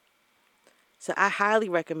 So I highly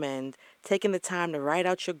recommend taking the time to write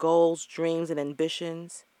out your goals, dreams, and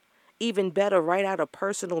ambitions. Even better, write out a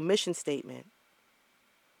personal mission statement.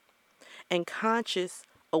 And conscious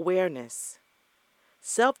awareness.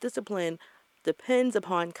 Self-discipline depends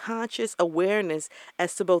upon conscious awareness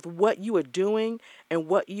as to both what you are doing and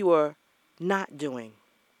what you are not doing.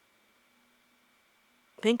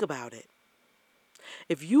 Think about it.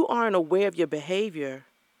 If you aren't aware of your behavior,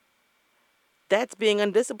 that's being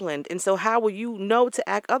undisciplined. And so how will you know to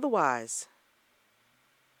act otherwise?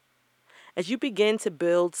 As you begin to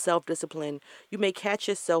build self-discipline, you may catch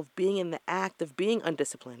yourself being in the act of being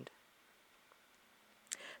undisciplined.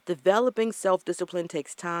 Developing self-discipline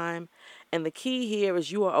takes time, and the key here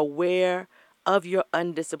is you are aware of your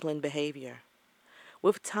undisciplined behavior.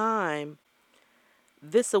 With time,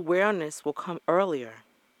 this awareness will come earlier,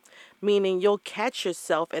 meaning you'll catch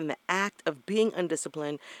yourself in the act of being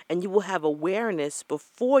undisciplined, and you will have awareness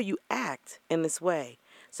before you act in this way.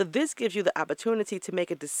 So this gives you the opportunity to make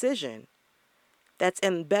a decision that's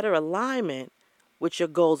in better alignment with your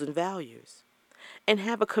goals and values. And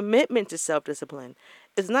have a commitment to self-discipline.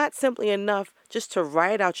 It's not simply enough just to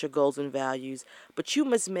write out your goals and values, but you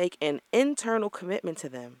must make an internal commitment to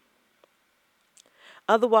them.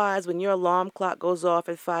 Otherwise, when your alarm clock goes off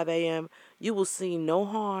at 5 a.m., you will see no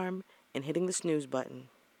harm in hitting the snooze button.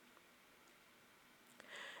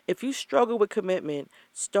 If you struggle with commitment,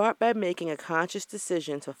 start by making a conscious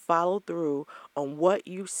decision to follow through on what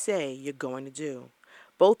you say you're going to do,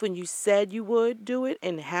 both when you said you would do it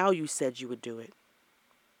and how you said you would do it.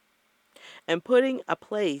 And putting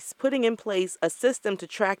in place a system to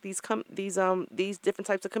track these different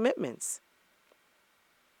types of commitments.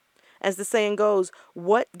 As the saying goes,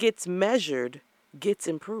 what gets measured gets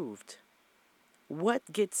improved. What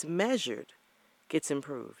gets measured gets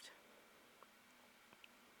improved.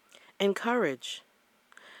 Encourage.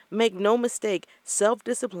 Make no mistake,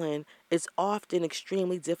 self-discipline is often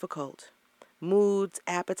extremely difficult. Moods,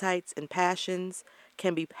 appetites, and passions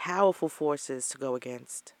can be powerful forces to go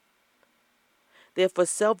against. Therefore,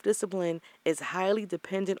 self-discipline is highly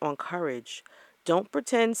dependent on courage. Don't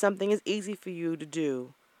pretend something is easy for you to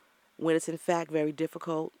do when it's in fact very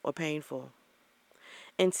difficult or painful.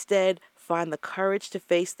 Instead, find the courage to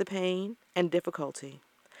face the pain and difficulty.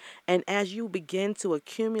 And as you begin to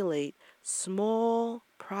accumulate small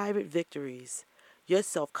private victories, your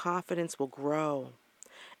self-confidence will grow.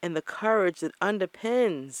 And the courage that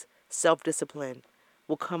underpins self-discipline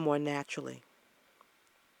will come more naturally.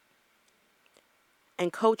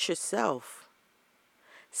 And coach yourself.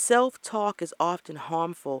 Self-talk is often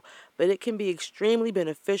harmful, but it can be extremely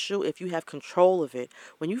beneficial if you have control of it.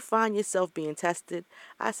 When you find yourself being tested,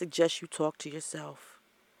 I suggest you talk to yourself.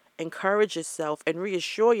 Encourage yourself and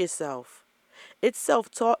reassure yourself. It's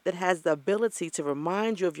self-talk that has the ability to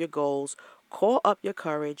remind you of your goals, call up your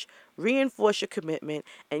courage, reinforce your commitment,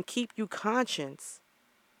 and keep you conscious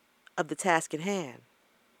of the task at hand.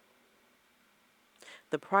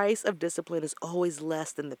 The price of discipline is always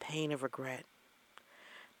less than the pain of regret.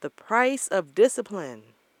 The price of discipline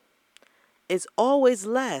is always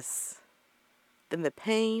less than the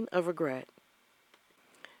pain of regret.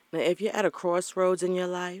 Now, if you're at a crossroads in your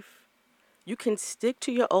life, you can stick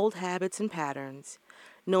to your old habits and patterns,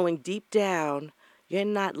 knowing deep down you're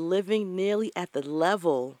not living nearly at the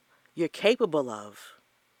level you're capable of.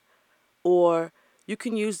 Or you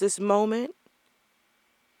can use this moment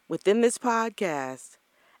within this podcast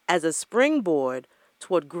as a springboard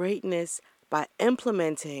toward greatness by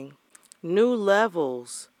implementing new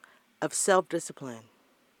levels of self-discipline.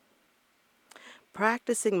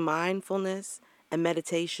 Practicing mindfulness and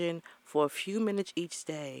meditation for a few minutes each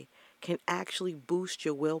day can actually boost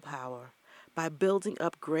your willpower by building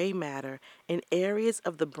up gray matter in areas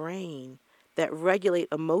of the brain that regulate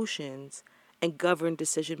emotions and govern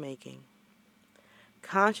decision-making.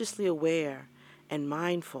 Consciously aware and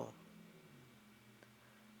mindful.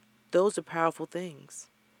 Those are powerful things.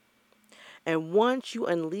 And once you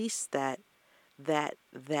unleash that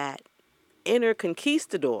inner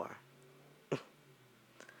conquistador,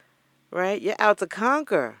 right? You're out to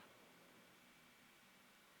conquer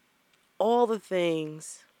all the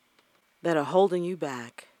things that are holding you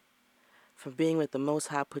back from being what the Most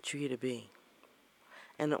High put you here to be.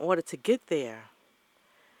 And in order to get there,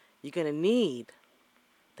 you're going to need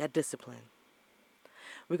that discipline.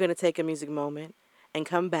 We're going to take a music moment and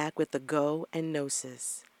come back with the Go and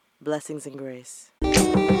Gnosis. Blessings and grace.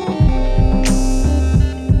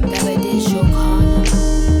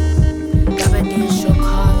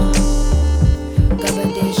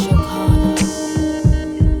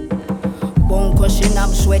 Bone crushing, I'm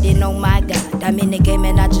sweating, oh my God. I'm in the game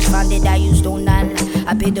and I just found it, I used don't lie.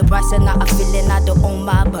 I paid the price and now I'm feeling I don't own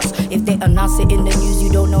my bus. If they announce it in the news,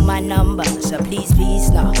 you don't know my number. So please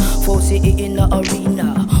now, force it in the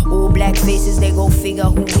arena. All black faces, they go figure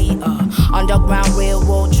who we are. Underground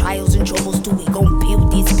railroad trials and troubles too. We gon'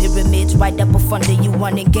 build these pyramids right up under you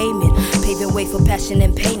running gaming. Paving way for passion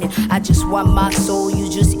and painting. I just want my soul, you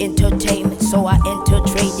just entertainment. So I enter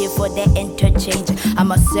traded for that interchange.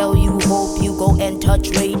 I'ma sell you hope, you go enter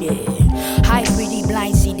traded. High pretty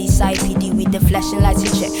blind CD side PD with the flashing lights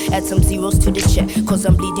in check. Add some zeros to the check, cause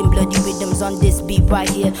I'm bleeding bloody rhythms on this beat right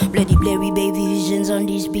here. Bloody blurry baby visions on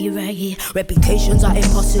this beat right here. Replications are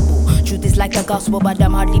impossible. Truth is like the gospel, but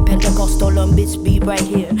I'm hardly Pentecostal on this beat right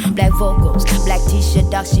here. Black vocals, black t-shirt,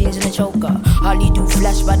 dark jeans and a choker. Hardly do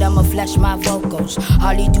flash, but I'ma flash my vocals.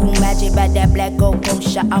 Hardly do magic, but that black gold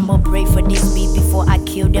kosher. I'ma pray for this beat before I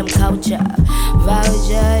kill them culture.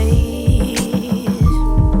 Voucher.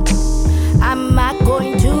 I'm not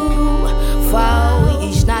going to fall,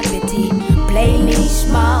 it's not pity. Play me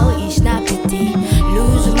small, it's not pity.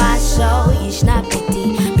 Lose my soul, it's not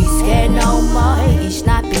pity. Be scared no more, it's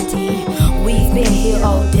not pity. We've been here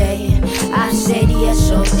all day, I said yes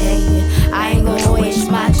all day. I ain't gonna waste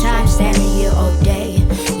my time standing here all day.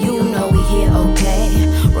 You know we here okay.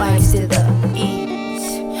 Rhymes to the east.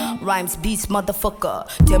 Rhymes beast, motherfucker.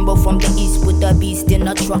 Timber from the east with the beast in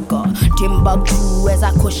a trucker. Timbuktu as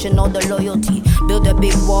I cushion all the loyalty. Build a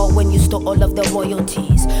big wall when you stole all of the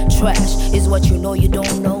royalties. Trash is what you know you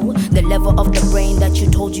don't know. The level of the brain that you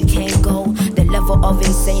told you can't go. The level of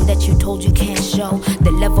insane that you told you can't show.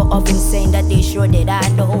 The level of insane that they sure that I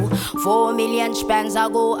know. 4 million spans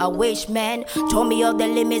ago, a wish man told me of the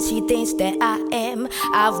limits he thinks that I am.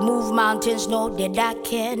 I've moved mountains, know that I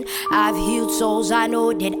can. I've healed souls, I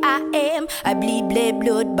know that I am. I bleed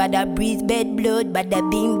blood, but I breathe bed blood. But I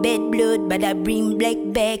beam bed blood, but I bring black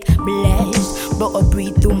back. Blessed, brought a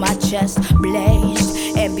breathe through my chest.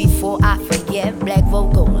 Blessed, and before I forget, black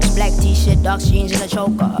vocals, black t-shirt, dark jeans and a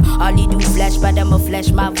choker. Hardly do flash, but I'ma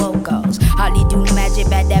flash my vocals. Hardly do magic,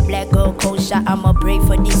 but that black girl kosher. I'ma pray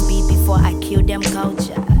for this beat before I kill them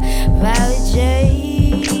culture. Vouchers,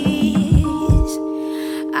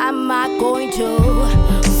 I'm not going to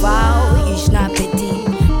fall, it's not pity.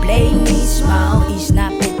 Play me small, it's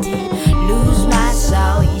not pity. Lose my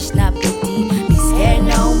soul, it's not pity. Be scared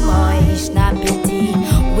no more, it's not pity.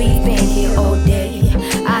 We've been here all day,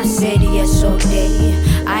 I said yes all day.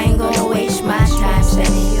 I ain't gonna waste my time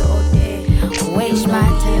standing here all day. Waste my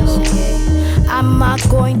time, okay? I'm not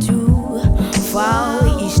going to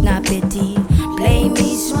fall, it's not pity. Play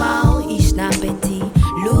me small, it's not pity.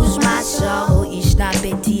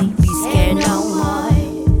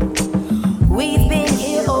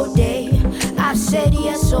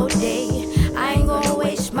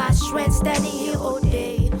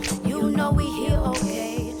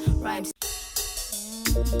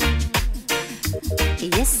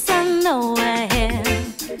 Yes, I know I am.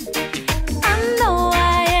 I know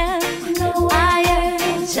I am. I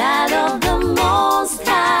am a child of the Most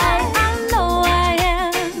High. I know I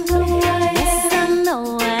am. Yes, I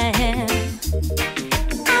know I am.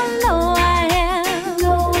 I know I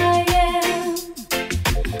am.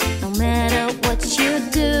 No matter what you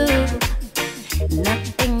do,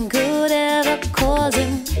 nothing could ever cause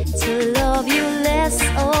him to love you less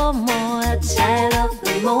or more. A child of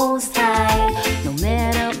the Most High. No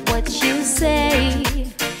matter what you say,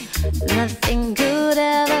 nothing could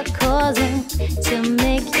ever cause him to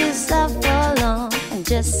make you suffer long. And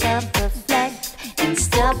just self-reflect and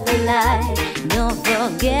stop the lie. Don't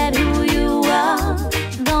forget who you are.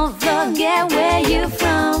 Don't forget where you're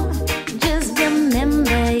from. Just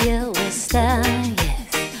remember you're a star.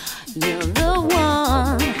 Yes, you're the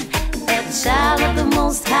one. That child of the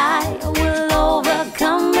Most High will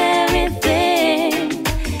overcome everything.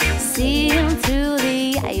 See him through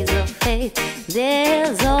the eyes of faith.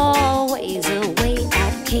 There's always a way.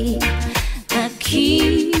 I keep my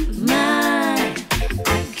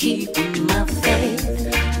faith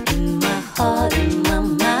in my heart and my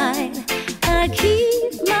mind. I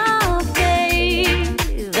keep my faith.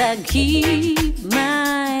 I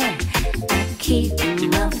keep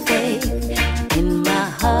my faith in my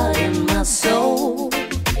heart and my soul.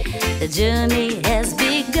 The journey has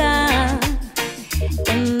begun,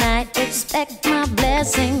 and I expect my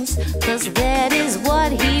blessings, 'cause that is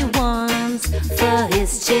what he wants for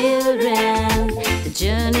his children. The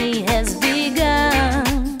journey has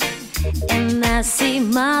begun, and I see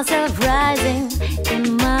myself rising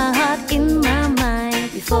in my heart, in my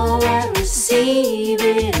mind, before I receive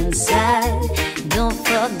it inside. Don't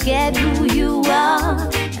forget who you are,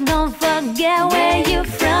 don't forget where you're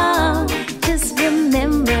from. Just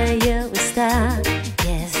remember you're a star.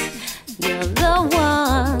 Yes, you're the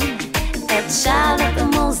one. A child of the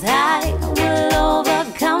Most High will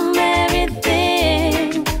overcome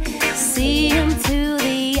everything. See him through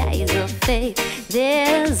the eyes of faith.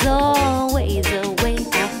 There's always a way.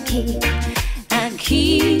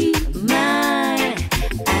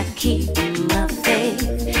 I keep my faith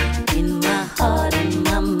in my heart and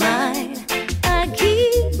my mind. I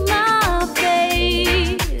keep my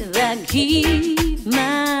faith. I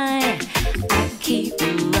keep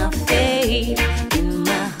my faith in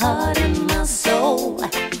my heart and my soul. I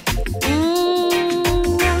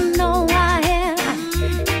know I am.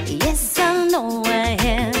 Yes, I know I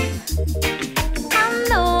am. I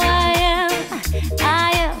know I am. I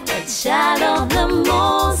am a child of the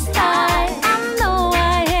Most High. I know I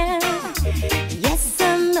am. Yes, I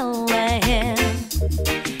know I am.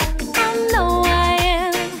 I know I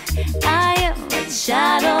am. I am a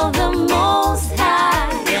child of the Most High.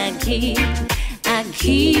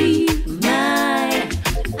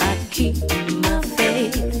 I keep my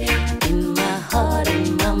faith in my heart and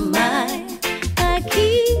my mind. I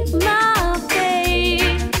keep my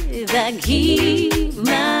faith. I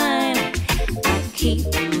keep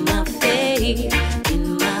my faith in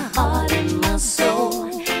my heart and my soul.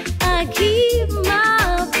 I keep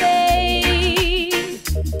my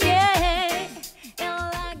faith. Yeah,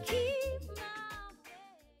 I keep my faith.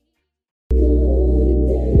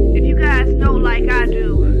 If you guys know like I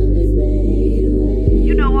do,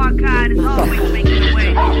 you know our God is always making a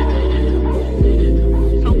way.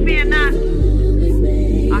 So fear not,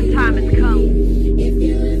 our time has come.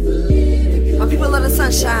 My people love the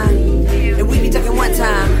sunshine, and we be ducking one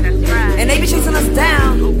time. That's right. And they be chasing us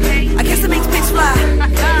down. Okay. I guess it makes pigs fly.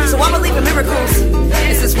 So I believe in miracles.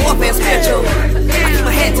 This is warfare spiritual. I keep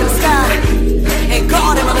my head to the sky, and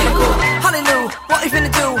God in my lyrical. Hallelujah, what we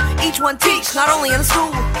finna do? Each one teach, not only in the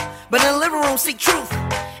school, but in the living room, seek truth.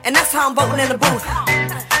 And that's how I'm voting in the booth.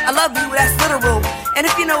 I love you, that's literal. And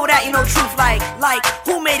if you know that, you know truth. Like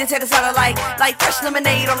who made it tater salad? Like fresh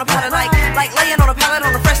lemonade on a pallet. Like laying on a pallet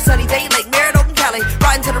on a fresh sunny day. Like Merritt, Oakland, Cali.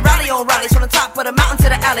 Riding to the rally on rallies from the top of the mountain to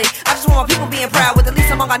the alley. I just want my people being proud with the least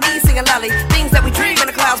among our knees singing loudly. Things that we dream in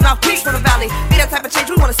the clouds, mouthpiece from the valley. Be that type of change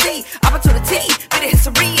we wanna see. Opportunity, be the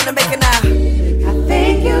history in the making now. I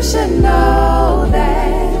think you should know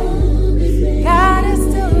that God is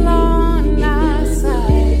still on our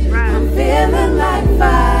side. I'm feeling like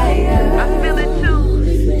fire. I feel it too.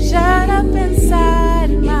 Shut up inside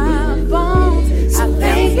my bones. I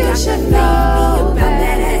think you should know that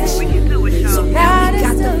We can do it, y'all. God is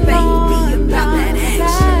still on our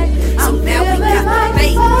side. I'm feeling like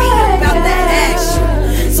fire.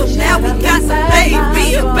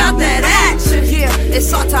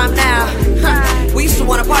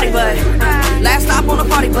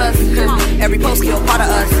 Every post kill part of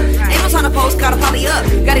us. Ain't no time to post, gotta poly up.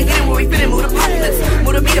 Gotta get in where we fit in, move the populace.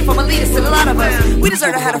 Move the meter from a leader, still a lot of us. We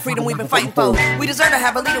deserve to have the freedom we've been fighting for. We deserve to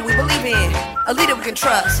have a leader we believe in. A leader we can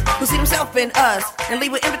trust, who see himself in us, and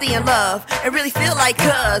lead with empathy and love, and really feel like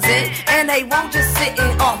cousin. And they won't just sit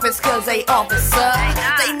in office cause they officer.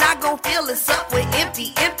 They not gon' fill us up with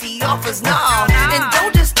empty offers, no. And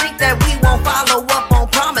don't just think that we won't follow up on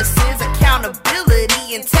promises,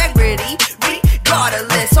 accountability, integrity,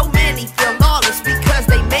 regardless. So many feel lawless because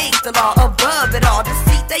they make the law above it all. The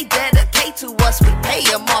seat they dedicate to us, we pay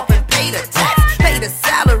them off and pay the tax, pay the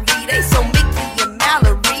salary. They so Mickey and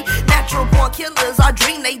Mallory, natural born killers. Our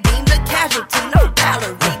dream they deem the casualty. No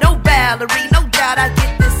Valerie, no doubt I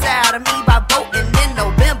get this out of me by voting in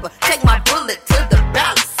November. Take my bullet to the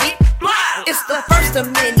ballot seat. It's the first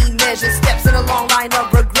of many measures, steps in a long line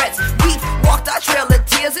of regrets. We walked our trail of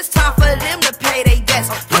tears. It's time for them to pay their debts.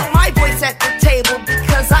 Put my voice at the table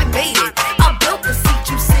because I made it. I built the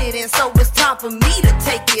seat you sit in, so it's time for me to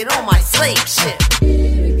take it on my slave ship.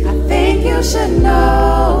 I think you should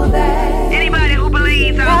know that Anybody who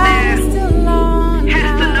believes out there has to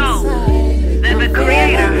know that the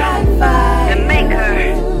Creator, the Maker,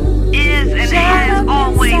 is and has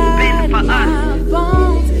always been for us.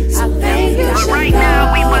 But right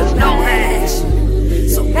now we must know that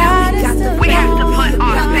So now we got the we have to put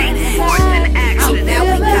our faith forth in action. now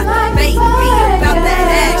we got the faith, be about that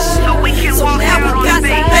action. So we can So walk now out we got on the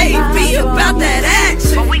faith. faith, be about that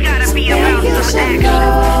action. But we gotta be about some action.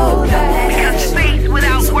 Because faith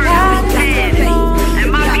without works is dead.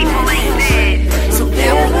 And my people ain't dead. So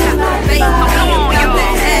now we got the faith, So come be on, about y'all.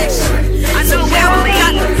 that action. I So know we now we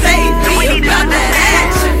got the believe faith, that we be need to about that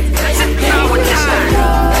action. This is our time.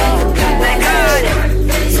 That God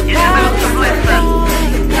is about to bless us.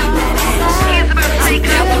 He is about to take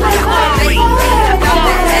us from glory to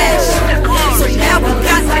glory. So now we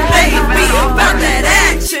got the faith, be about that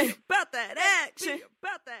action. About that action.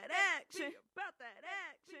 About that action. About that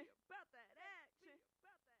action. About that action.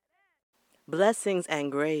 Blessings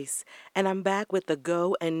and grace, and I'm back with the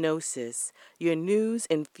Go and Gnosis, your news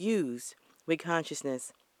infused with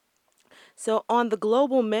consciousness. So on the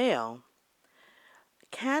Global Mail,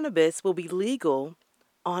 cannabis will be legal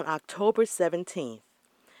on October 17th.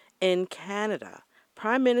 In Canada,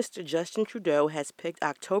 Prime Minister Justin Trudeau has picked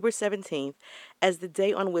October 17th as the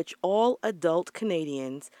day on which all adult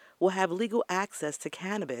Canadians will have legal access to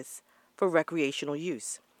cannabis for recreational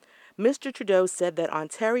use. Mr. Trudeau said that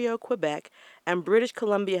Ontario, Quebec, and British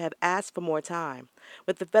Columbia have asked for more time,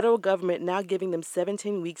 with the federal government now giving them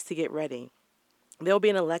 17 weeks to get ready. There will be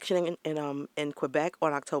an election in Quebec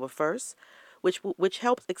on October 1st, which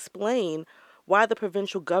helps explain why the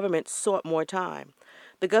provincial government sought more time.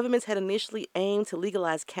 The government had initially aimed to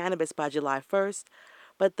legalize cannabis by July 1st,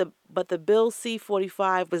 but the Bill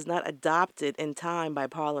C-45 was not adopted in time by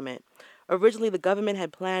Parliament. Originally, the government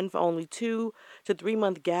had planned for only 2 to 3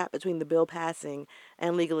 month gap between the bill passing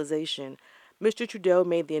and legalization. Mr. Trudeau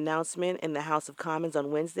made the announcement in the House of Commons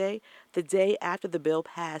on Wednesday, the day after the bill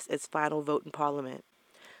passed its final vote in Parliament.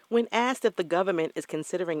 When asked if the government is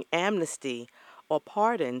considering amnesty or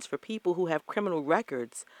pardons for people who have criminal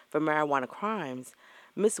records for marijuana crimes,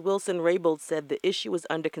 Ms. Wilson-Raybould said the issue was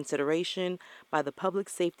under consideration by the Public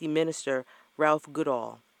Safety Minister, Ralph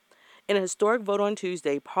Goodall. In a historic vote on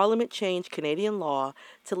Tuesday, Parliament changed Canadian law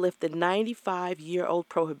to lift the 95-year-old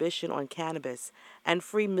prohibition on cannabis and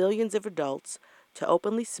free millions of adults to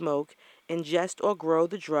openly smoke, ingest, or grow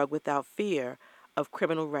the drug without fear of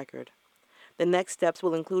criminal record. The next steps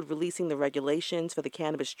will include releasing the regulations for the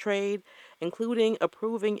cannabis trade, including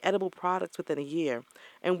approving edible products within a year,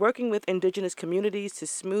 and working with Indigenous communities to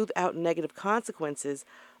smooth out negative consequences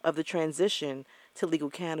of the transition to legal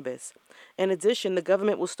cannabis. In addition, the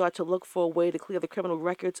government will start to look for a way to clear the criminal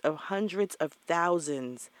records of hundreds of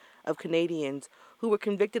thousands of Canadians who were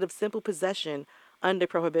convicted of simple possession under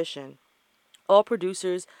prohibition. All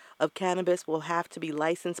producers of cannabis will have to be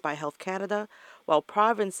licensed by Health Canada, while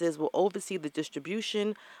provinces will oversee the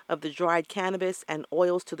distribution of the dried cannabis and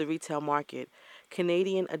oils to the retail market.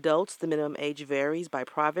 Canadian adults, the minimum age varies by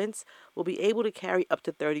province, will be able to carry up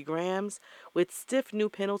to 30 grams, with stiff new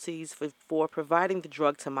penalties for providing the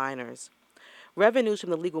drug to minors. Revenues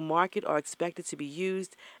from the legal market are expected to be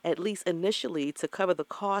used, at least initially, to cover the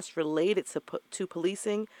costs related to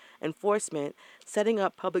policing, enforcement, setting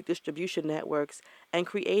up public distribution networks, and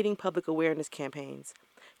creating public awareness campaigns.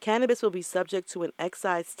 Cannabis will be subject to an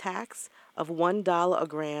excise tax of $1 a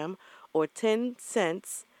gram, or 10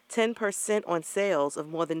 cents, 10% on sales of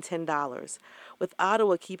more than $10, with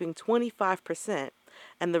Ottawa keeping 25%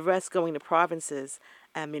 and the rest going to provinces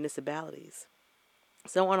and municipalities.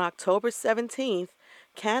 So on October 17th,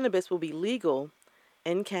 cannabis will be legal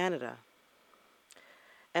in Canada.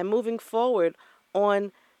 And moving forward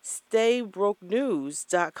on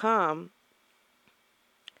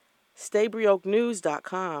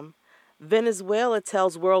StayBrokeNews.com, Venezuela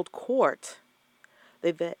tells World Court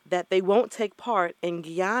that they won't take part in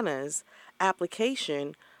Guyana's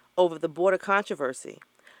application over the border controversy.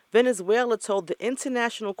 Venezuela told the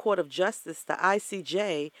International Court of Justice, the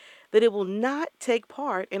ICJ, that it will not take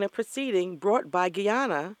part in a proceeding brought by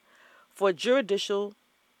Guyana for judicial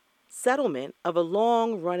settlement of a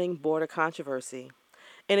long-running border controversy.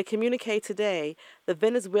 In a communique today, the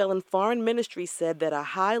Venezuelan Foreign Ministry said that a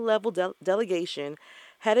high-level delegation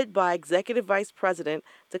headed by Executive Vice President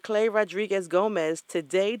Declare Rodriguez Gomez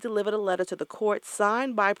today delivered a letter to the court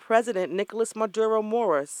signed by President Nicolas Maduro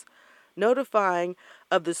Moros, notifying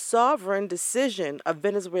of the sovereign decision of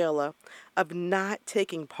Venezuela of not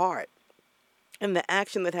taking part in the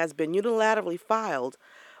action that has been unilaterally filed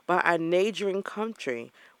by our neighboring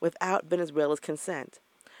country without Venezuela's consent.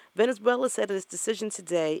 Venezuela said in its decision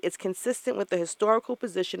today it's consistent with the historical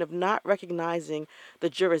position of not recognizing the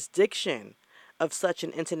jurisdiction of such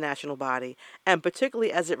an international body, and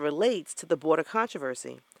particularly as it relates to the border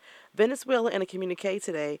controversy. Venezuela, in a communique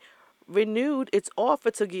today, renewed its offer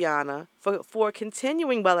to Guyana for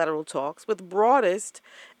continuing bilateral talks with broadest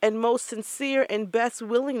and most sincere and best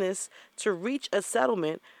willingness to reach a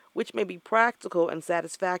settlement which may be practical and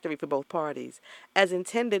satisfactory for both parties, as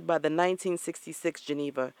intended by the 1966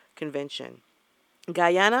 Geneva Convention.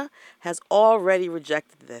 Guyana has already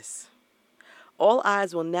rejected this. All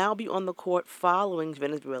eyes will now be on the court following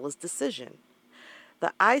Venezuela's decision.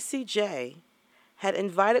 The ICJ had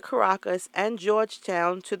invited Caracas and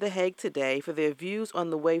Georgetown to The Hague today for their views on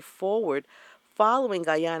the way forward following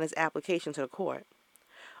Guyana's application to the court.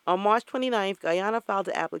 On March 29th, Guyana filed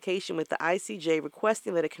an application with the ICJ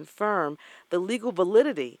requesting that it confirm the legal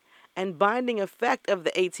validity and binding effect of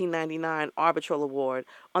the 1899 arbitral award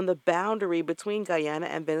on the boundary between Guyana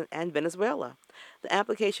and Venezuela. The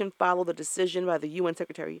application followed the decision by the UN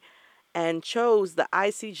Secretary and chose the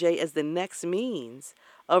ICJ as the next means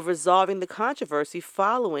of resolving the controversy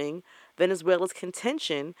following Venezuela's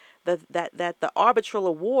contention that the arbitral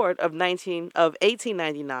award of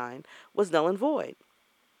 1899 was null and void.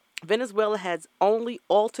 Venezuela has only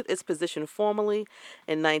altered its position formally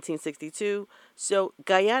in 1962, so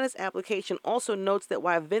Guyana's application also notes that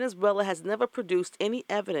while Venezuela has never produced any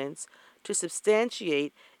evidence to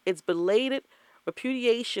substantiate its belated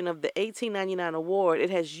repudiation of the 1899 award,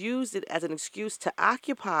 it has used it as an excuse to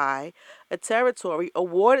occupy a territory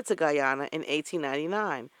awarded to Guyana in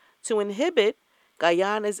 1899, to inhibit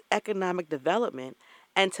Guyana's economic development,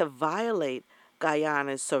 and to violate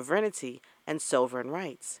Guyana's sovereignty and sovereign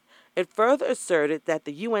rights. It further asserted that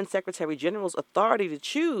the UN Secretary General's authority to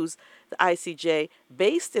choose the ICJ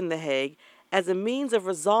based in The Hague as a means of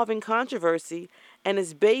resolving controversy and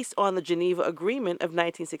is based on the Geneva Agreement of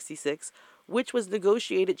 1966, which was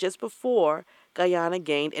negotiated just before Guyana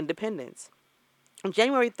gained independence. On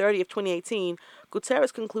January 30th, 2018,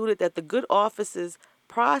 Guterres concluded that the good offices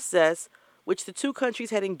process, which the two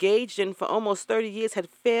countries had engaged in for almost 30 years, had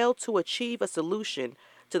failed to achieve a solution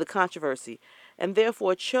to the controversy, and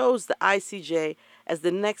therefore chose the ICJ as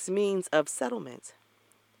the next means of settlement.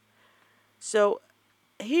 So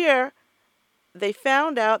here they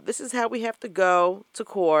found out this is how we have to go to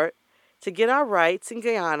court to get our rights in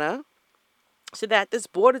Guyana so that this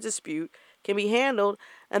border dispute can be handled,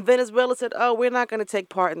 and Venezuela said, oh, we're not going to take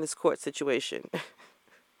part in this court situation.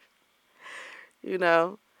 You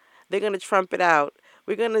know, they're going to trump it out.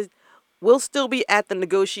 We'll still be at the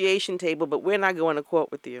negotiation table, but we're not going to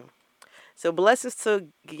court with you. So blessings to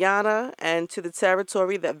Guyana and to the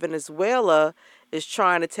territory that Venezuela is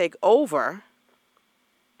trying to take over.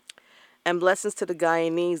 And blessings to the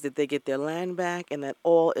Guyanese that they get their land back and that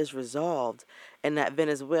all is resolved and that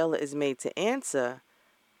Venezuela is made to answer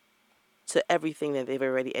to everything that they've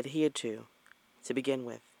already adhered to begin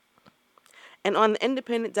with. And on the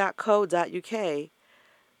independent.co.uk,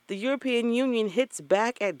 the European Union hits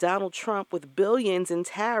back at Donald Trump with billions in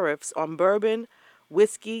tariffs on bourbon,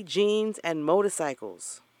 whiskey, jeans, and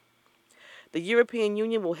motorcycles. The European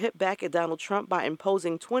Union will hit back at Donald Trump by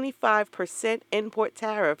imposing 25% import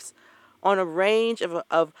tariffs on a range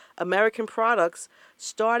of American products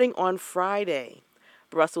starting on Friday,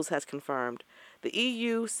 Brussels has confirmed. The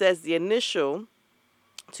EU says the initial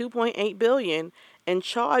 $2.8 billion in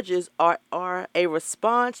charges are a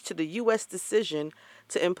response to the U.S. decision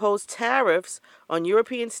to impose tariffs on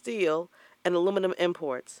European steel and aluminum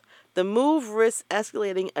imports. The move risks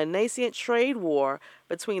escalating a nascent trade war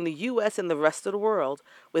between the U.S. and the rest of the world,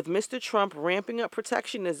 with Mr. Trump ramping up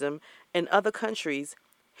protectionism and other countries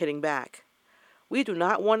hitting back. We do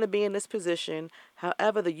not want to be in this position.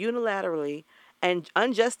 However, the unilaterally and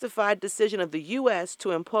unjustified decision of the U.S.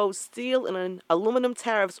 to impose steel and aluminum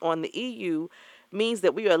tariffs on the EU means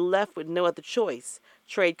that we are left with no other choice,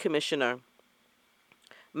 Trade Commissioner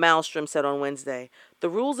Malmstrom said on Wednesday. The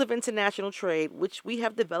rules of international trade, which we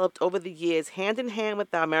have developed over the years hand in hand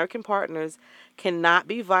with our American partners, cannot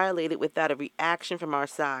be violated without a reaction from our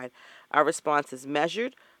side. Our response is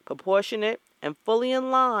measured, proportionate, and fully in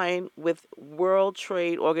line with World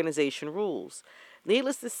Trade Organization rules.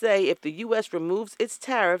 Needless to say, if the U.S. removes its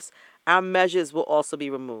tariffs, our measures will also be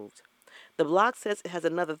removed. The bloc says it has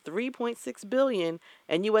another $3.6 billion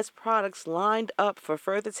in U.S. products lined up for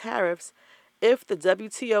further tariffs if the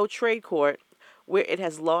WTO trade court, where it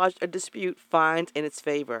has lodged a dispute, finds in its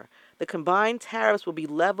favor. The combined tariffs will be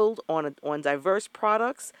leveled on diverse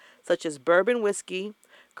products such as bourbon whiskey,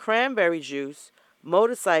 cranberry juice,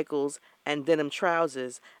 motorcycles, and denim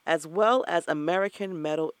trousers, as well as American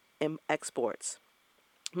metal exports.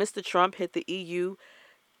 Mr. Trump hit the EU,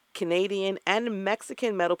 Canadian, and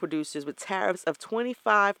Mexican metal producers with tariffs of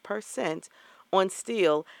 25% on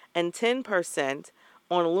steel and 10%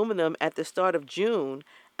 on aluminum at the start of June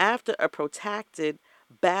after a protracted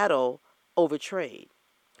battle over trade.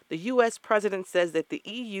 The U.S. president says that the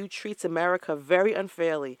EU treats America very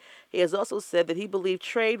unfairly. He has also said that he believes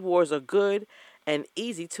trade wars are good and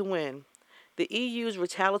easy to win. The EU's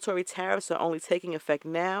retaliatory tariffs are only taking effect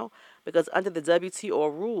now because under the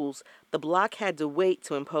WTO rules, the bloc had to wait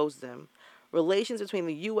to impose them. Relations between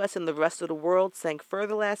the U.S. and the rest of the world sank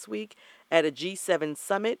further last week at a G7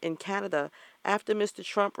 summit in Canada after Mr.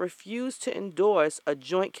 Trump refused to endorse a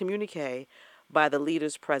joint communique by the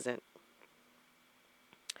leaders present.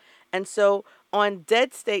 And so on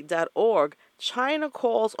deadstate.org, China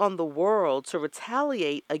calls on the world to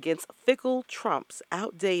retaliate against fickle Trump's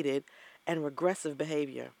outdated and regressive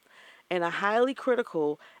behavior. In a highly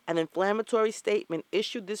critical and inflammatory statement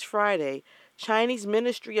issued this Friday, Chinese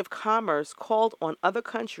Ministry of Commerce called on other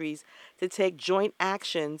countries to take joint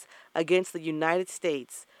actions against the United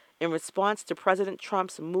States in response to President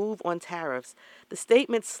Trump's move on tariffs. The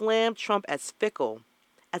statement slammed Trump as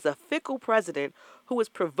a fickle president who is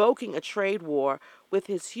provoking a trade war with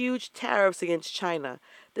his huge tariffs against China.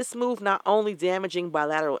 This move not only damaging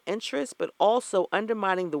bilateral interests, but also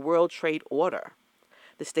undermining the World Trade Order,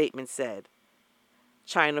 the statement said.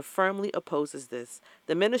 China firmly opposes this.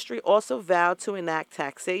 The ministry also vowed to enact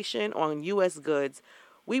taxation on U.S. goods.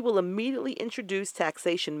 We will immediately introduce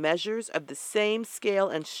taxation measures of the same scale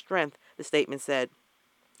and strength, the statement said.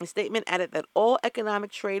 The statement added that all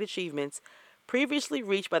economic trade achievements previously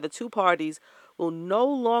reached by the two parties will no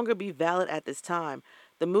longer be valid at this time.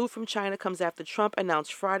 The move from China comes after Trump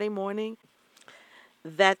announced Friday morning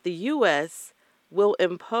that the U.S. will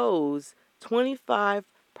impose 25%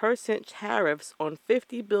 tariffs on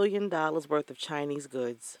 $50 billion worth of Chinese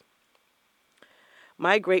goods.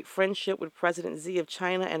 My great friendship with President Xi of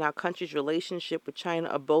China and our country's relationship with China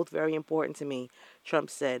are both very important to me, Trump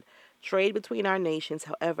said. Trade between our nations,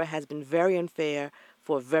 however, has been very unfair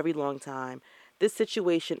for a very long time. This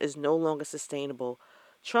situation is no longer sustainable.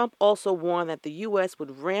 Trump also warned that the U.S.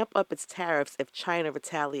 would ramp up its tariffs if China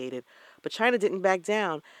retaliated, but China didn't back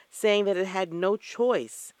down, saying that it had no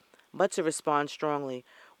choice but to respond strongly.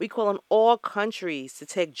 We call on all countries to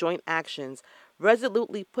take joint actions,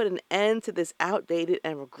 resolutely put an end to this outdated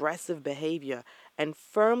and regressive behavior, and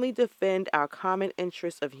firmly defend our common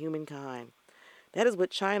interests of humankind. That is what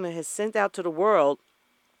China has sent out to the world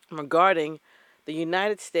regarding the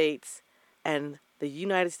United States and the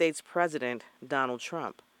United States President, Donald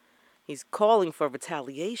Trump. He's calling for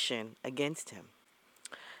retaliation against him.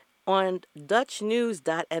 On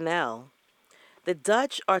DutchNews.nl, the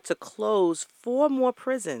Dutch are to close 4 more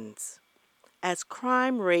prisons as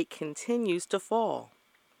crime rate continues to fall.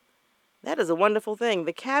 That is a wonderful thing.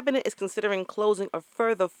 The cabinet is considering closing a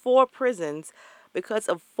further 4 prisons because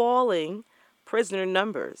of falling prisoner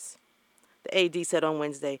numbers, the AD said on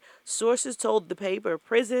Wednesday. Sources told the paper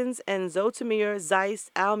prisons in Zoetermeer, Zeist,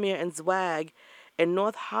 Almere, and Zwag in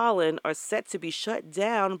North Holland are set to be shut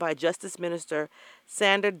down by Justice Minister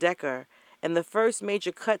Sander Dekker in the first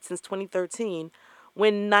major cut since 2013,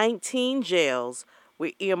 when 19 jails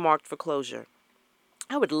were earmarked for closure.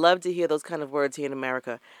 I would love to hear those kind of words here in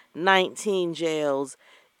America. 19 jails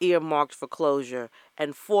earmarked for closure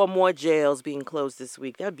and 4 more jails being closed this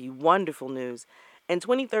week. That would be wonderful news. In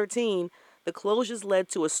 2013, the closures led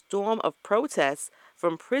to a storm of protests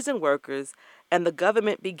from prison workers, and the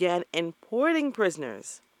government began importing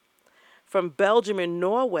prisoners. from Belgium and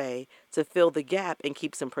Norway to fill the gap and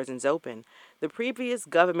keep some prisons open. The previous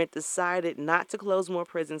government decided not to close more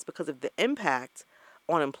prisons because of the impact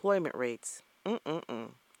on employment rates.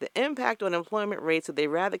 The impact on employment rates, so they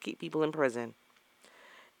rather keep people in prison.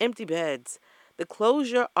 Empty beds. The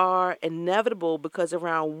closure are inevitable because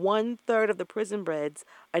around 1/3 of the prison beds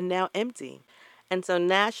are now empty. And so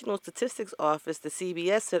National Statistics Office, the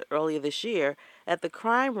CBS, said earlier this year that the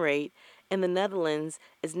crime rate in the Netherlands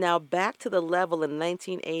is now back to the level in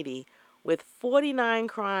 1980, with 49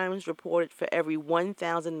 crimes reported for every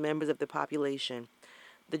 1,000 members of the population.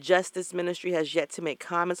 The Justice Ministry has yet to make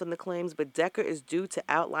comments on the claims, but Decker is due to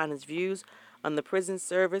outline his views on the prison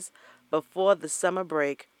service before the summer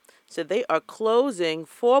break. So they are closing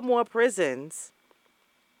 4 more prisons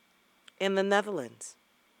in the Netherlands,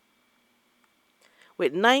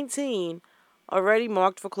 with 19 already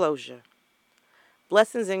marked for closure.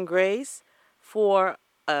 Blessings and grace for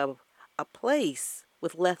a place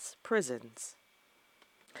with less prisons.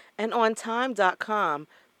 And on Time.com,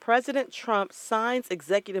 President Trump signs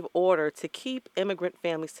executive order to keep immigrant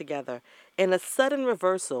families together. In a sudden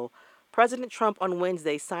reversal, President Trump on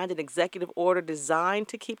Wednesday signed an executive order designed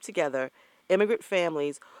to keep together immigrant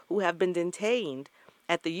families who have been detained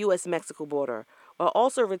at the U.S.-Mexico border, while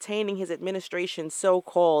also retaining his administration's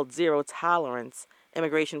so-called zero-tolerance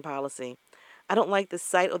immigration policy. I don't like the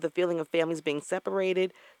sight or the feeling of families being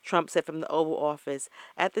separated, Trump said from the Oval Office.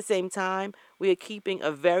 At the same time, we are keeping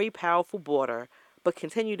a very powerful border, but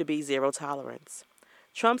continue to be zero tolerance.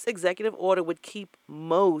 Trump's executive order would keep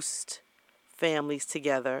most families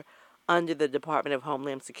together under the Department of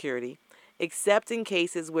Homeland Security, except in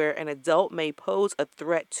cases where an adult may pose a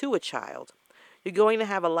threat to a child. You're going to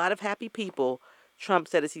have a lot of happy people, Trump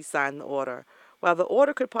said as he signed the order. While the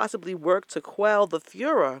order could possibly work to quell the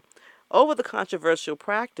furor over the controversial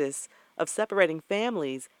practice of separating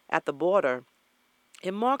families at the border,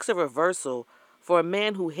 it marks a reversal for a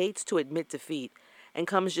man who hates to admit defeat and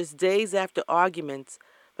comes just days after arguments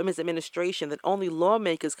from his administration that only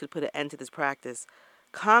lawmakers could put an end to this practice.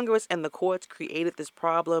 Congress and the courts created this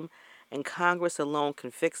problem, and Congress alone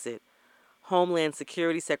can fix it, Homeland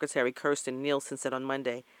Security Secretary Kirstjen Nielsen said on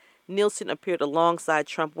Monday. Nielsen appeared alongside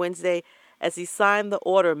Trump Wednesday as he signed the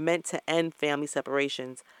order meant to end family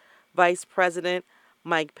separations. Vice President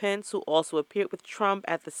Mike Pence, who also appeared with Trump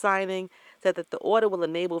at the signing, said that the order will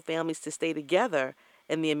enable families to stay together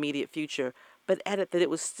in the immediate future, but added that it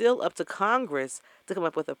was still up to Congress to come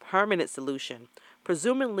up with a permanent solution.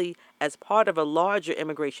 Presumably as part of a larger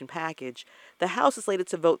immigration package, the House is slated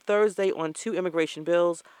to vote Thursday on 2 immigration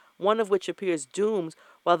bills, one of which appears doomed,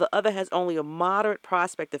 while the other has only a moderate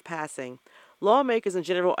prospect of passing. Lawmakers in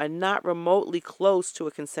general are not remotely close to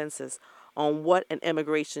a consensus on what an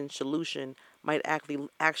immigration solution might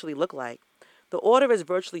actually look like. The order is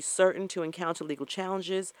virtually certain to encounter legal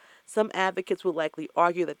challenges. Some advocates will likely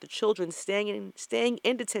argue that the children staying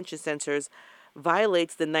in detention centers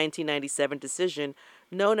violates the 1997 decision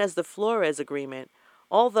known as the Flores Agreement.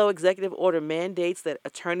 Although executive order mandates that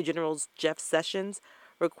Attorney General Jeff Sessions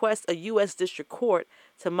request a U.S. District Court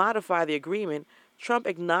to modify the agreement, Trump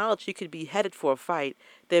acknowledged he could be headed for a fight.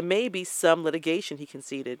 There may be some litigation, he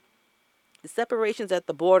conceded. The separations at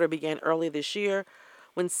the border began earlier this year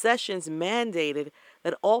when Sessions mandated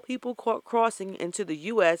that all people caught crossing into the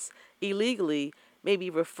U.S. illegally may be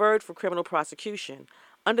referred for criminal prosecution.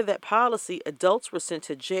 Under that policy, adults were sent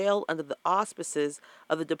to jail under the auspices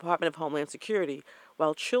of the Department of Homeland Security,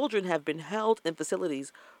 while children have been held in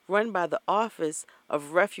facilities run by the Office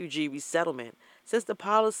of Refugee Resettlement. Since the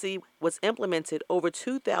policy was implemented, over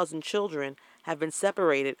 2,000 children have been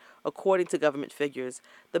separated, according to government figures.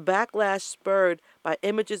 The backlash spurred by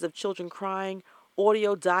images of children crying,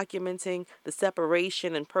 audio documenting the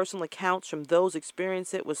separation, and personal accounts from those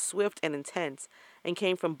experiencing it was swift and intense and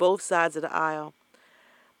came from both sides of the aisle,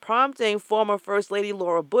 prompting former First Lady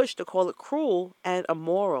Laura Bush to call it cruel and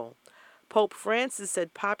immoral. Pope Francis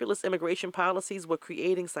said populist immigration policies were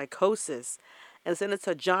creating psychosis, and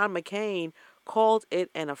Senator John McCain called it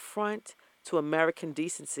an affront to American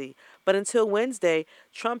decency. But until Wednesday,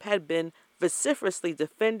 Trump had been vociferously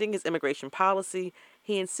defending his immigration policy.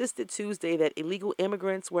 He insisted Tuesday that illegal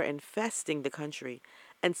immigrants were infesting the country,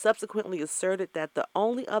 and subsequently asserted that the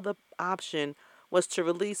only other option was to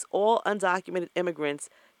release all undocumented immigrants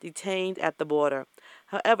detained at the border.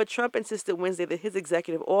 However, Trump insisted Wednesday that his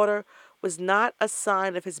executive order was not a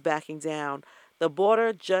sign of his backing down. The border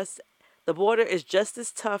is just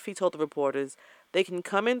as tough, he told the reporters. They can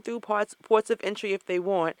come in through ports of entry if they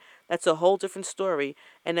want. That's a whole different story,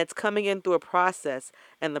 and that's coming in through a process,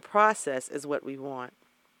 and the process is what we want.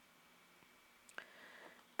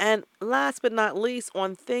 And last but not least,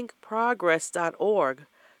 on thinkprogress.org,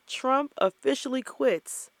 Trump officially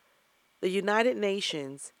quits the United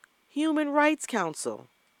Nations Human Rights Council.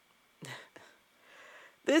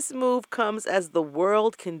 This move comes as the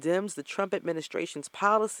world condemns the Trump administration's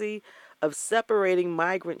policy of separating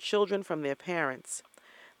migrant children from their parents.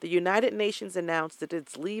 The United Nations announced that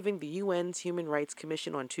it's leaving the UN's Human Rights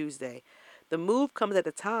Commission on Tuesday. The move comes at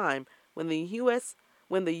a time when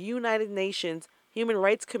the United Nations Human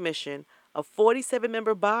Rights Commission, a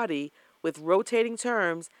 47-member body with rotating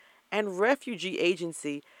terms, and refugee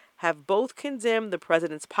agency have both condemned the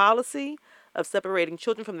president's policy of separating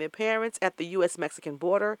children from their parents at the U.S.-Mexican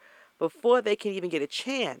border before they can even get a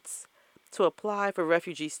chance to apply for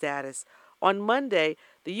refugee status. On Monday,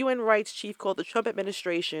 the UN rights chief called the Trump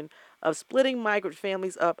administration of splitting migrant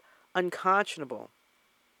families up unconscionable.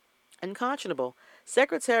 Unconscionable.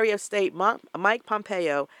 Secretary of State Mike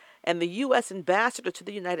Pompeo and the U.S. ambassador to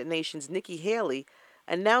the United Nations, Nikki Haley,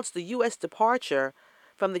 announced the U.S. departure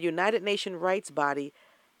from the United Nations rights body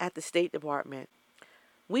at the State Department.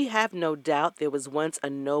 We have no doubt there was once a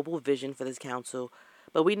noble vision for this council,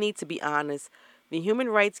 but we need to be honest. The Human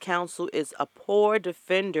Rights Council is a poor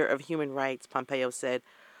defender of human rights, Pompeo said.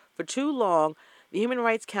 For too long, the Human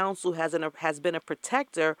Rights Council has been a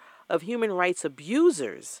protector of human rights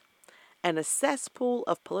abusers and a cesspool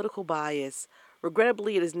of political bias.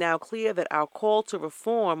 Regrettably, it is now clear that our call to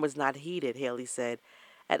reform was not heeded, Haley said.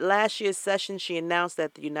 At last year's session, she announced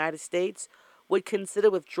that the United States would consider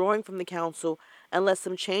withdrawing from the council unless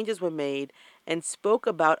some changes were made, and spoke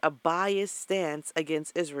about a biased stance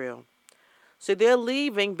against Israel. So they're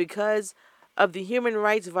leaving because of the human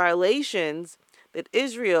rights violations that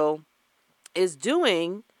Israel is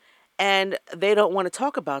doing, and they don't want to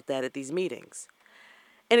talk about that at these meetings.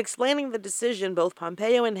 In explaining the decision, both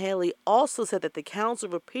Pompeo and Haley also said that the council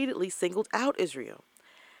repeatedly singled out Israel.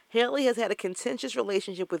 Haley has had a contentious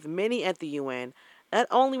relationship with many at the UN, not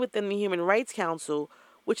only within the Human Rights Council,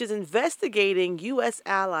 which is investigating U.S.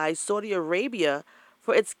 allies Saudi Arabia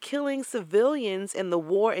for its killing civilians in the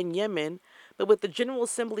war in Yemen, but with the General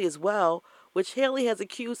Assembly as well, which Haley has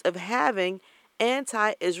accused of having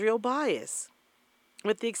anti-Israel bias.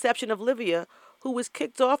 With the exception of Libya, who was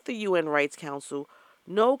kicked off the UN Rights Council,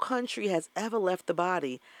 no country has ever left the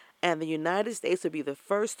body, and the United States would be the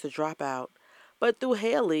first to drop out. But through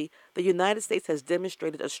Haley, the United States has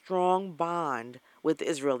demonstrated a strong bond with the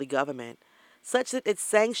Israeli government, such that it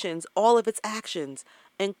sanctions all of its actions,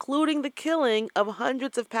 including the killing of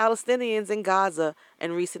hundreds of Palestinians in Gaza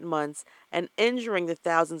in recent months and injuring the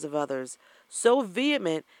thousands of others. So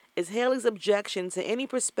vehement is Haley's objection to any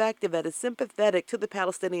perspective that is sympathetic to the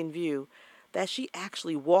Palestinian view that she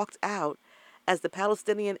actually walked out as the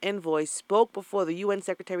Palestinian envoy spoke before the UN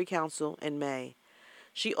Secretary Council in May.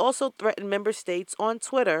 She also threatened member states on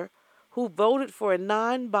Twitter who voted for a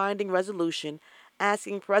non-binding resolution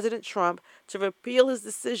asking President Trump to repeal his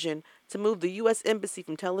decision to move the U.S. Embassy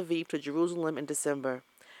from Tel Aviv to Jerusalem in December.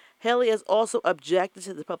 Haley has also objected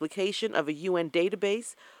to the publication of a UN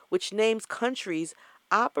database which names countries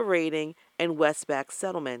operating in West Bank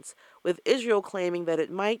settlements, with Israel claiming that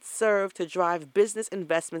it might serve to drive business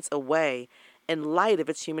investments away in light of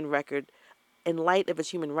its human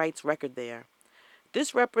rights record there.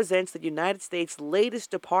 This represents the United States'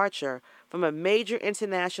 latest departure from a major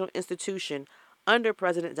international institution under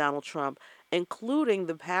President Donald Trump, including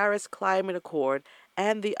the Paris Climate Accord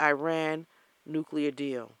and the Iran nuclear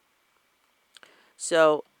deal.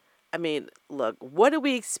 So, look, what do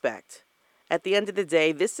we expect? At the end of the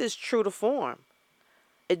day, this is true to form.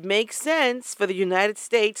 It makes sense for the United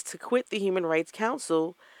States to quit the Human Rights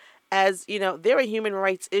Council as, there are human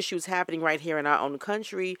rights issues happening right here in our own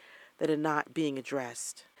country that are not being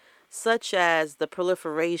addressed, such as the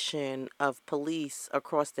proliferation of police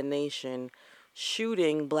across the nation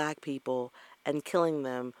shooting black people and killing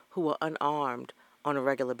them who are unarmed on a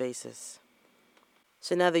regular basis.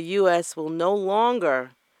 So now the U.S. will no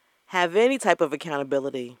longer have any type of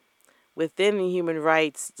accountability within the human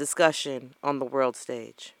rights discussion on the world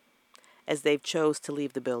stage, as they've chose to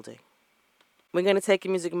leave the building. We're going to take a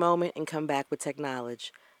music moment and come back with Tech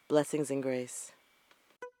Knowledge. Blessings and grace.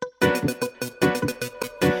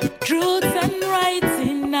 Truth and rights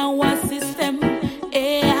in our system,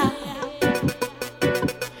 yeah.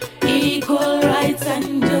 Equal rights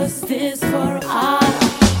and justice for all.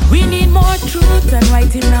 We need more truth and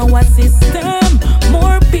right in our system.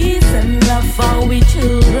 More peace and love for we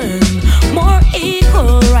children. More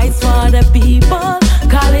equal rights for the people.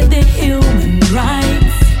 Call it the human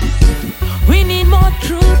rights. We need more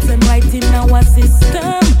truth and right in our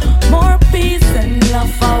system. More peace and love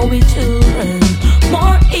for we children.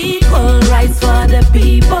 More equal rights for the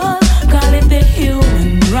people.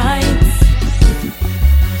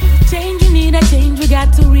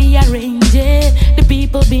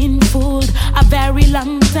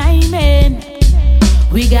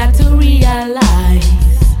 to realize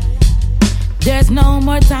there's no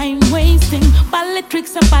more time wasting.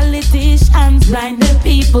 Politics and politicians blind the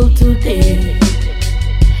people today,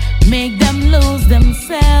 make them lose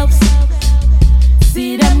themselves,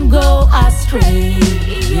 see them go astray.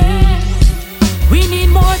 We need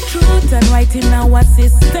more truth and right in our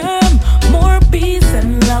system, more peace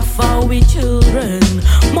and love for we children,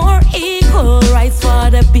 more equal rights for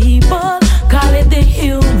the people, call it the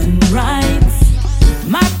human rights.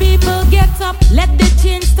 My people get up, let the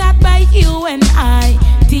change start by you and I.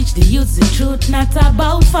 Teach the youth the truth, not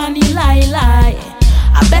about funny lie.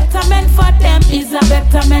 A better man for them is a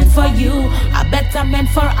better man for you, a better man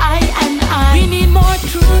for I and I. We need more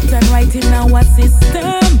truth and right in our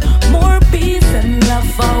system, more peace and love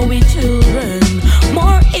for we children,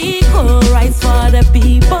 more equal rights for the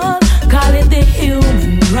people, call it the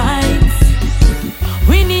human rights.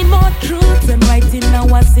 We need more truth and right in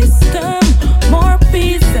our system, more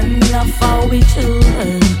peace and love for we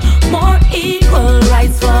children, more equal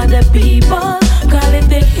rights for the people, call it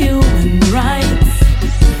the human rights.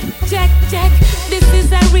 Check, this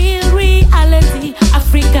is a real reality.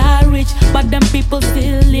 Africa rich, but them people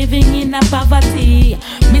still living in a poverty.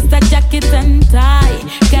 Mr. Jacket and tie,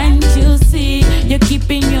 can't you see? You're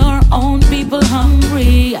keeping your own people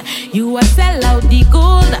hungry. You are sell out the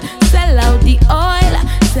gold, sell out the oil,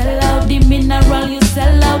 sell out the mineral, you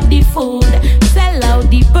sell out the food, sell out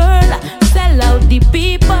the pearl, sell out the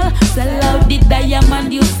people, sell out the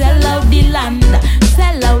diamond, you sell out the land,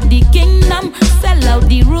 sell out the kingdom, sell out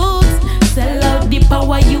the roots, sell out the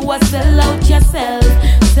power, you are sell out yourself,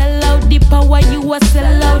 sell out the power, you are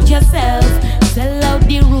sell out yourself, sell out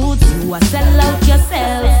the roots, you are sell out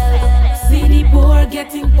yourself. See the poor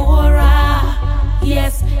getting poorer,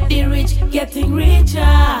 yes, the rich getting richer.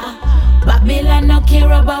 Babylon no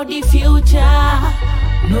care about the future.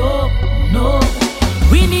 No.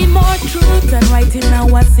 We need more truth and right in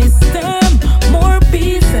our system, more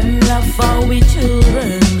peace and love for we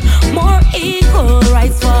children, more equal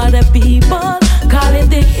rights for the people, call it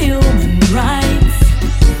the human rights.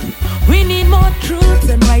 We need more truth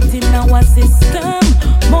and right in our system,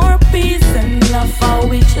 more peace and love for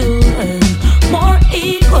we children, more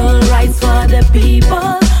equal rights for the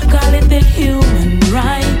people, call it the human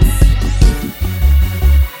rights.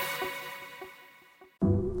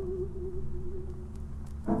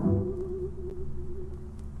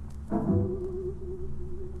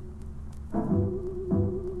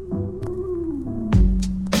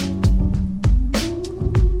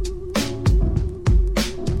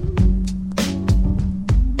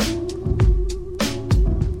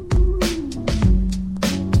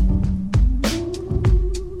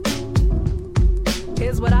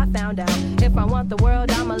 If I want the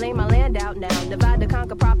world, I'ma lay my land out now. Divide to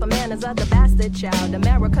conquer proper manners of the bastard child.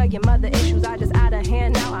 America, your mother issues are just out of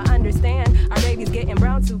hand. Now I understand our babies getting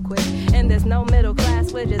brown too quick. And there's no middle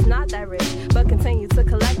class, we're just not that rich, but continue to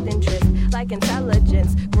collect interest like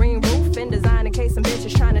intelligence. Green roof and design in case some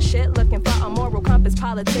bitches trying to shit. Looking for a moral compass,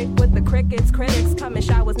 politic with the crickets. Critics come in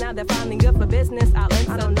showers, now they're finally good for business. I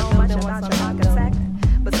don't know much about your architect,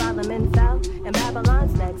 but Solomon fell and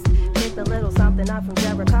Babylon's next. Pick a little something up from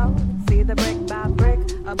Jericho. See the brick by brick,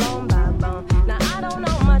 a bone by bone. Now I don't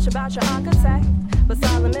know much about your architect, but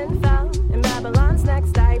Solomon fell and Babylon's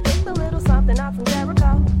next. I picked a little something up from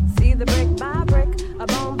Jericho. See the brick by brick, a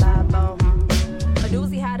bone by bone. A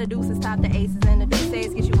doozy how the deuces top the aces, and the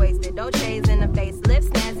deuces get you wasted. Dolce's in the face, lips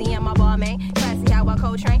snazzy and my ball man. Classy how I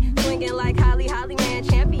co-train, swinging like Holly man.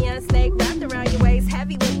 Champion snake wrapped around your waist,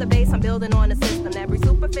 heavy with the bass. I'm building on a system. Every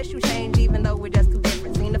superficial change, even though we're just too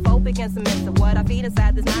different. Xenophobic and submissive. What I feed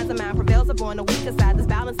inside this mind's a mind prevails upon the weaker side. There's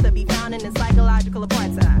balance to be found in this psychological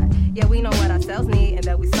apartheid. Yeah, we know what ourselves need and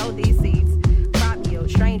that we sow these seeds. Crop yield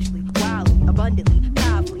strangely, wildly, abundantly,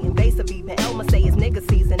 powerfully, invasive even. Elma say it's nigga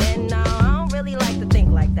season. And no, I don't really like to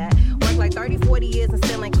think like that. Work like 30, 40 years and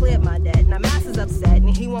still ain't cleared my debt. Now Master's upset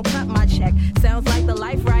and he won't cut my check. Sounds like the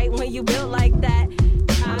life right when you build like that.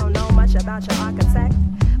 I don't know much about your architect,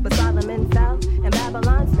 but Solomon fell and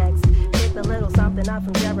Babylon's next. Pick a little something up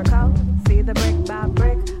from Jericho. See the brick by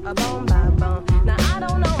brick, a bone by bone. Now I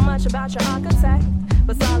don't know much about your architect,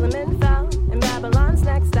 but Solomon fell and Babylon's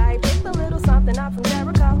next. I picked a little something up from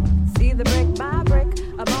Jericho. See the brick by brick,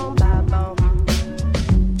 a bone by bone.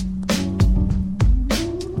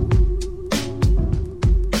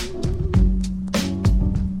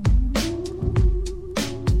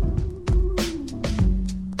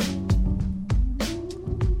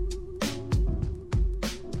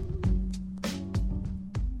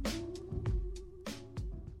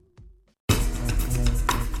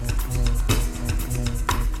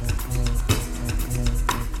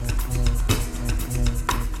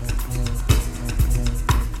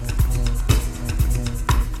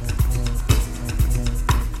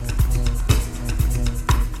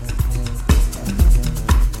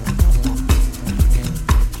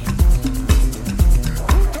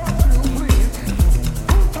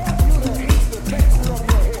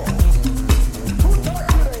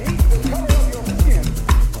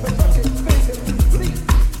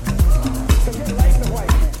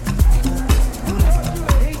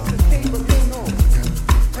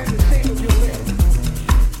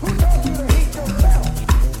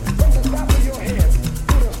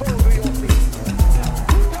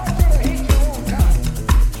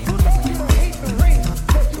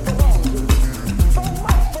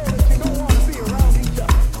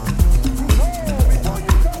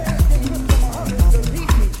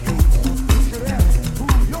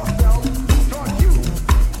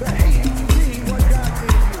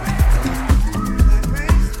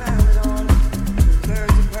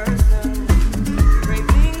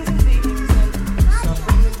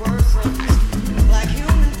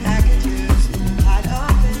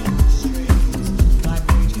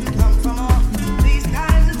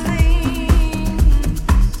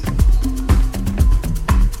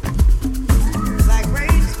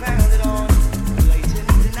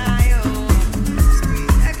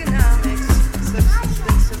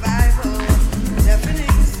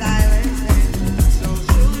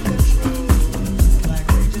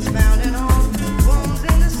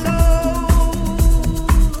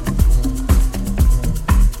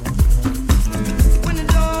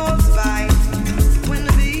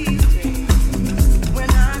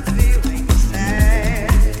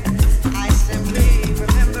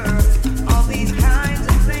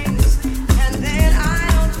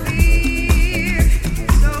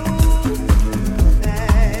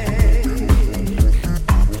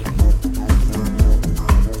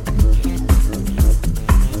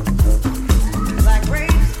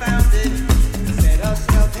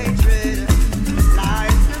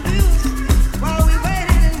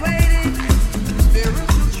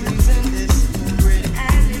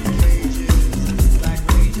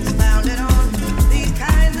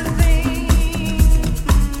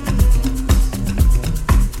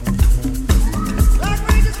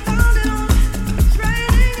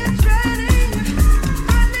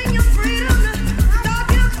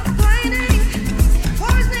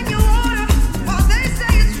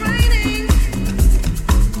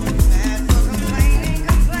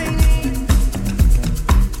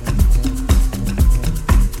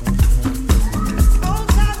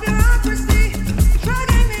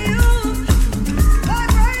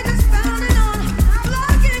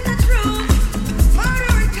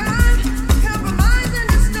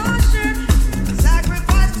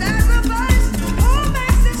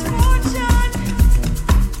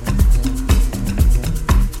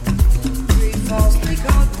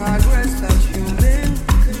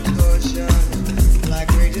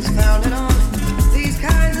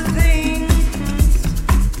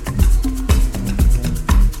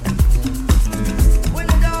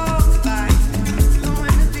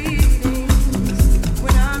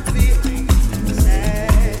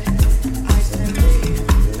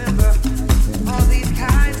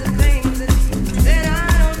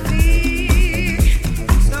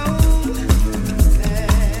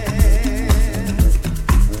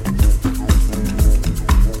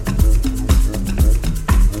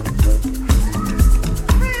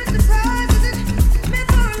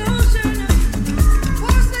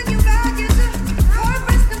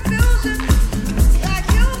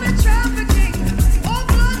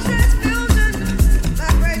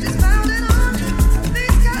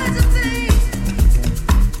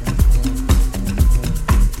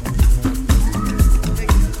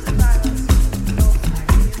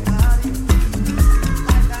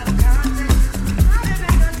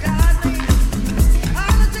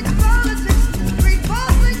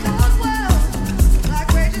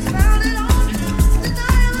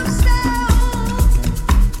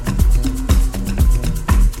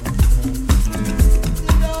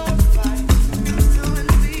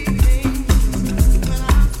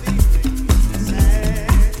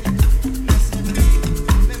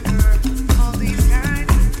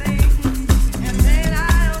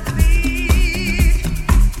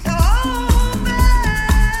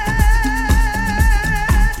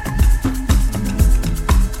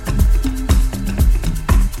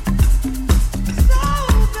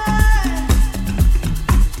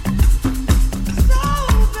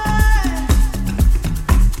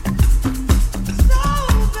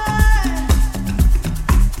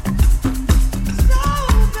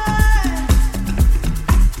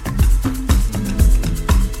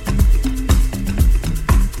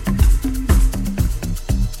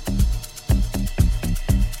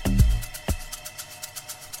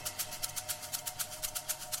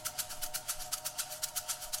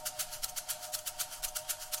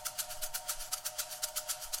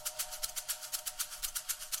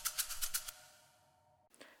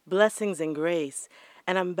 Blessings and grace,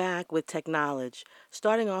 and I'm back with tech knowledge,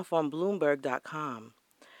 starting off on Bloomberg.com.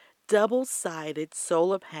 Double-sided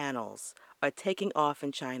solar panels are taking off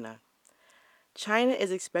in China. China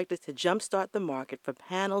is expected to jumpstart the market for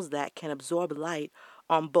panels that can absorb light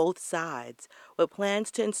on both sides, with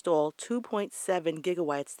plans to install 2.7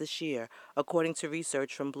 gigawatts this year, according to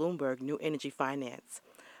research from Bloomberg New Energy Finance.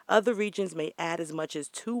 Other regions may add as much as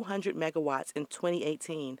 200 megawatts in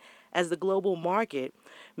 2018, as the global market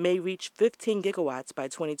may reach 15 gigawatts by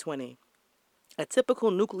 2020. A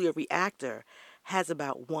typical nuclear reactor has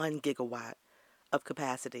about 1 gigawatt of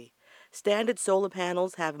capacity. Standard solar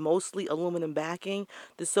panels have mostly aluminum backing.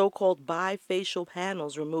 The so-called bifacial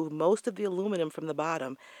panels remove most of the aluminum from the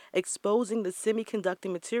bottom, exposing the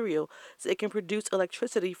semiconducting material so it can produce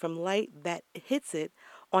electricity from light that hits it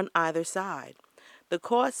on either side.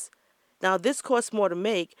 This costs more to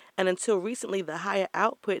make, and until recently, the higher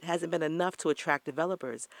output hasn't been enough to attract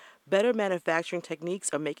developers. Better manufacturing techniques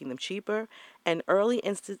are making them cheaper, and early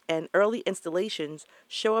installations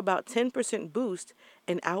show about 10% boost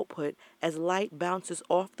in output as light bounces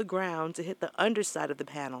off the ground to hit the underside of the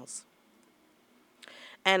panels.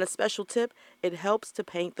 And a special tip, it helps to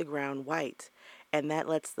paint the ground white, and that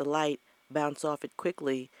lets the light bounce off it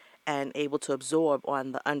quickly and able to absorb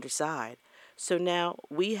on the underside. So now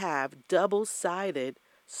we have double-sided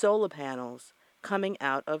solar panels coming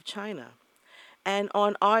out of China. And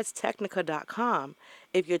on artstechnica.com,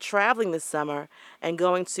 if you're traveling this summer and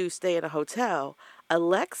going to stay in a hotel,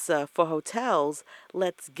 Alexa for hotels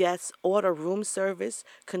lets guests order room service,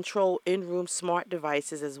 control in-room smart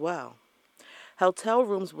devices as well. Hotel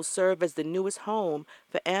rooms will serve as the newest home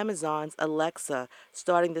for Amazon's Alexa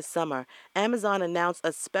starting this summer. Amazon announced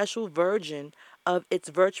a special version of its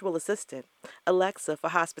virtual assistant, Alexa for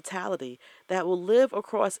Hospitality, that will live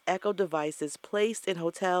across Echo devices placed in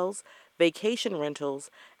hotels, vacation rentals,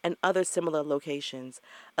 and other similar locations.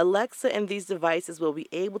 Alexa and these devices will be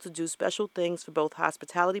able to do special things for both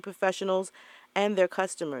hospitality professionals and their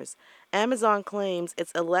customers. Amazon claims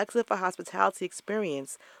its Alexa for Hospitality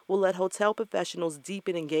experience will let hotel professionals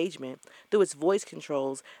deepen engagement through its voice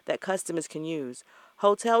controls that customers can use.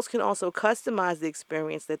 Hotels can also customize the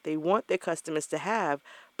experience that they want their customers to have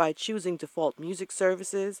by choosing default music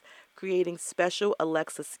services, creating special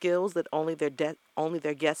Alexa skills that only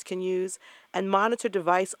their guests can use, and monitor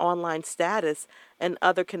device online status and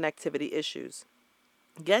other connectivity issues.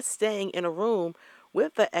 Guests staying in a room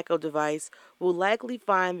with the Echo device will likely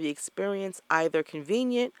find the experience either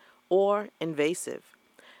convenient or invasive.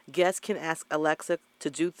 Guests can ask Alexa to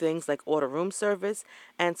do things like order room service,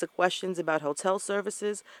 answer questions about hotel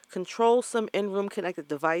services, control some in-room connected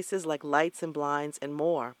devices like lights and blinds, and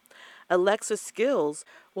more. Alexa skills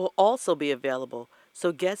will also be available,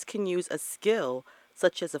 so guests can use a skill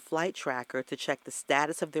such as a flight tracker to check the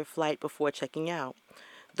status of their flight before checking out.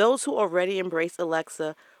 Those who already embrace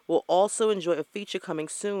Alexa will also enjoy a feature coming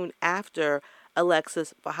soon after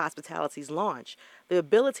Alexa's for Hospitality's launch: the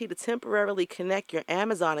ability to temporarily connect your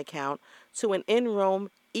Amazon account to an in-room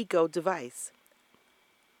Echo device.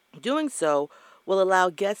 Doing so will allow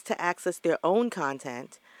guests to access their own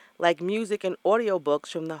content, like music and audiobooks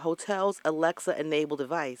from the hotel's Alexa-enabled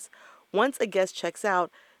device. Once a guest checks out,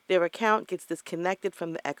 their account gets disconnected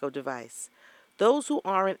from the Echo device. Those who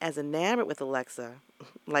aren't as enamored with Alexa,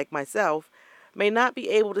 like myself, may not be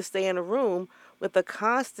able to stay in a room with a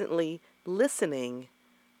constantly listening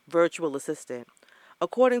virtual assistant.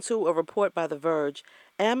 According to a report by The Verge,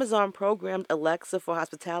 Amazon programmed Alexa for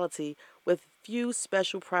Hospitality with few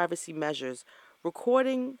special privacy measures.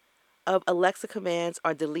 Recording of Alexa commands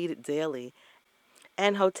are deleted daily,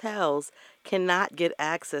 and hotels cannot get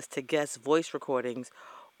access to guest voice recordings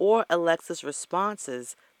or Alexa's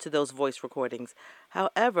responses to those voice recordings.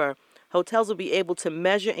 However, hotels will be able to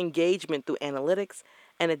measure engagement through analytics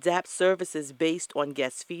and adapt services based on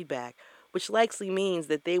guest feedback, which likely means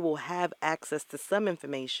that they will have access to some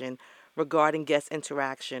information regarding guest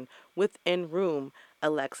interaction with in-room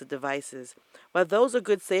Alexa devices. While those are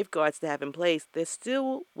good safeguards to have in place, there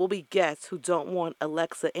still will be guests who don't want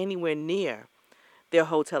Alexa anywhere near their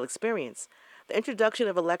hotel experience. The introduction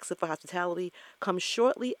of Alexa for Hospitality comes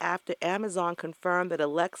shortly after Amazon confirmed that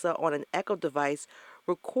Alexa on an Echo device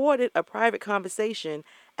recorded a private conversation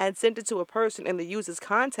and sent it to a person in the user's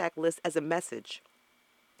contact list as a message.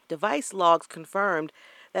 Device logs confirmed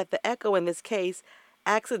that the Echo in this case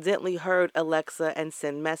accidentally heard Alexa and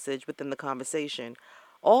sent message within the conversation.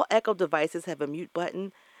 All Echo devices have a mute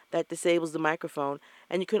button that disables the microphone,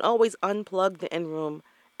 and you can always unplug the in-room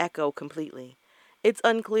Echo completely. It's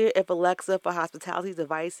unclear if Alexa for Hospitality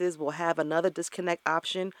devices will have another disconnect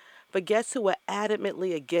option for guests who are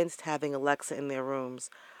adamantly against having Alexa in their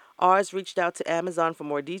rooms. Ours reached out to Amazon for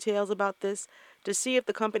more details about this to see if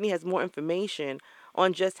the company has more information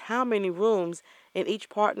on just how many rooms in each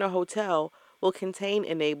partner hotel will contain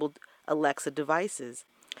enabled Alexa devices.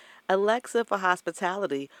 Alexa for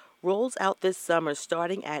Hospitality rolls out this summer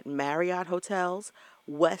starting at Marriott Hotels,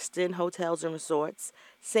 Westin Hotels and Resorts,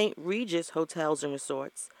 St. Regis Hotels and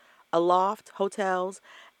Resorts, Aloft Hotels,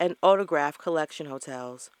 and Autograph Collection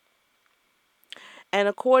Hotels. And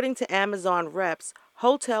according to Amazon reps,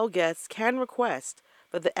 hotel guests can request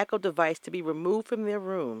for the Echo device to be removed from their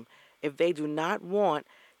room if they do not want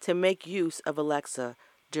to make use of Alexa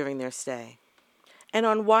during their stay. And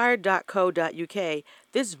on wired.co.uk,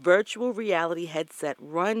 this virtual reality headset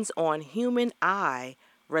runs on human eye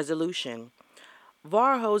resolution.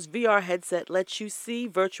 Varho's VR headset lets you see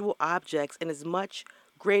virtual objects in as much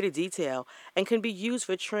greater detail and can be used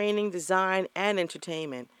for training, design, and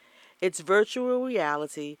entertainment. It's virtual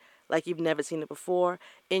reality like you've never seen it before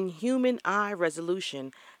in human eye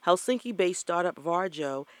resolution. Helsinki-based startup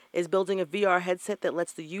Varjo is building a VR headset that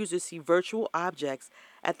lets the user see virtual objects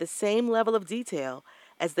at the same level of detail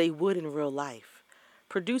as they would in real life,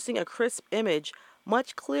 producing a crisp image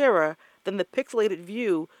much clearer than the pixelated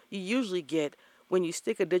view you usually get when you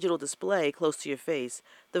stick a digital display close to your face.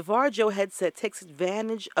 The Varjo headset takes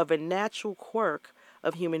advantage of a natural quirk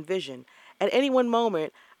of human vision. At any one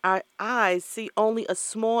moment, our eyes see only a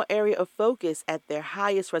small area of focus at their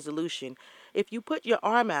highest resolution. If you put your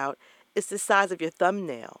arm out, it's the size of your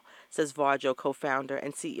thumbnail, says Varjo co-founder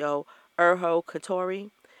and CEO Urho Katori.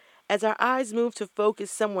 As our eyes move to focus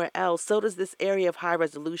somewhere else, so does this area of high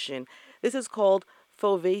resolution. This is called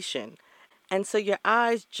fovation. And so your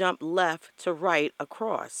eyes jump left to right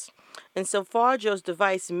across. And so Varjo's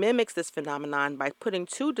device mimics this phenomenon by putting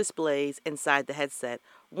two displays inside the headset.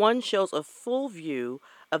 One shows a full view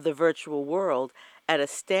of the virtual world at a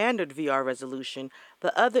standard VR resolution.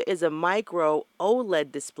 The other is a micro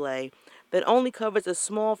OLED display that only covers a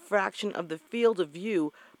small fraction of the field of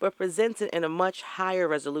view but presents it in a much higher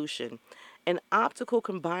resolution. An optical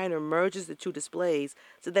combiner merges the two displays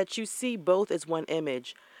so that you see both as one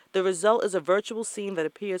image. The result is a virtual scene that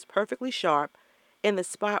appears perfectly sharp in the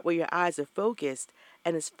spot where your eyes are focused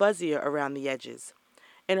and is fuzzier around the edges.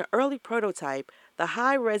 In an early prototype, the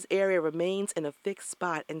high-res area remains in a fixed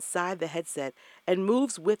spot inside the headset and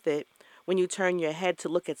moves with it when you turn your head to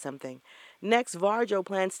look at something. Next, Varjo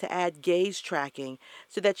plans to add gaze tracking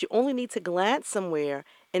so that you only need to glance somewhere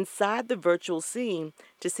inside the virtual scene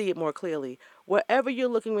to see it more clearly. Wherever you're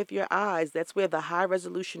looking with your eyes, that's where the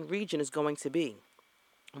high-resolution region is going to be.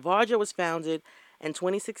 Varjo was founded in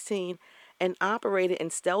 2016 and operated in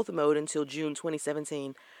stealth mode until June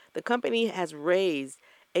 2017. The company has raised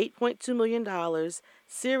 $8.2 million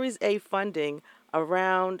Series A funding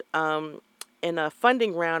in a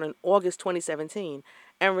funding round in August 2017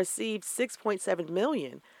 and received $6.7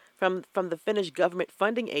 million from the Finnish government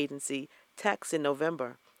funding agency TEX in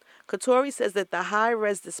November. Katori says that the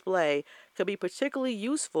high-res display could be particularly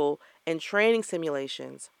useful in training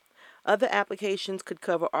simulations. Other applications could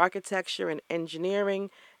cover architecture and engineering,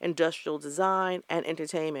 industrial design, and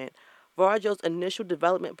entertainment. Varjo's initial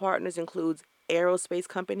development partners include aerospace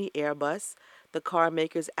company Airbus, the car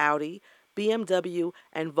makers Audi, BMW,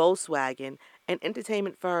 and Volkswagen, and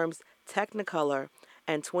entertainment firms Technicolor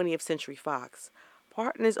and 20th Century Fox.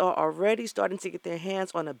 Partners are already starting to get their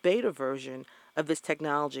hands on a beta version of this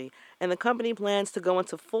technology, and the company plans to go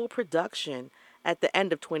into full production at the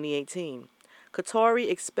end of 2018. Katori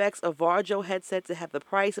expects a Varjo headset to have the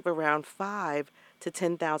price of around $5,000 to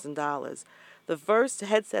 $10,000. The first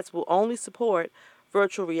headsets will only support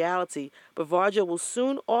virtual reality, but Varjo will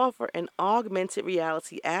soon offer an augmented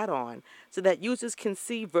reality add-on so that users can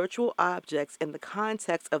see virtual objects in the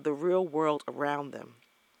context of the real world around them.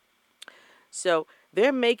 So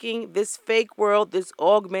they're making this fake world, this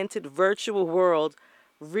augmented virtual world,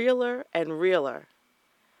 realer and realer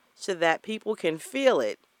so that people can feel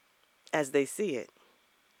it as they see it.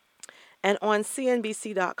 And on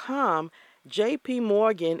CNBC.com, JP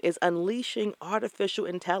Morgan is unleashing artificial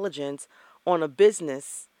intelligence on a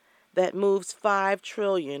business that moves $5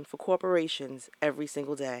 trillion for corporations every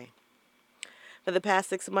single day. For the past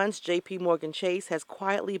 6 months, JP Morgan Chase has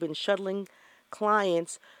quietly been shuttling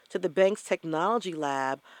clients to the bank's technology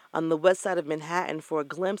lab on the west side of Manhattan for a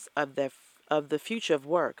glimpse of the future of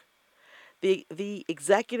work. The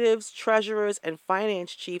executives, treasurers, and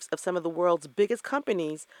finance chiefs of some of the world's biggest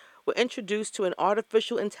companies were introduced to an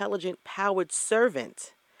artificial intelligence-powered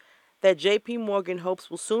servant that JP Morgan hopes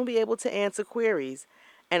will soon be able to answer queries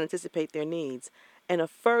and anticipate their needs, and a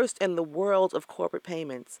first in the world of corporate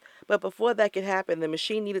payments. But before that could happen, the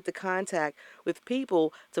machine needed to contact with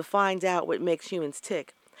people to find out what makes humans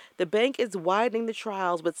tick. The bank is widening the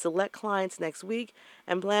trials with select clients next week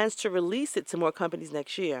and plans to release it to more companies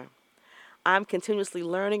next year. I'm continuously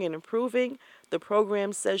learning and improving, the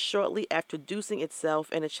program says shortly after introducing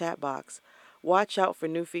itself in a chat box. Watch out for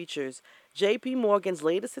new features. JP Morgan's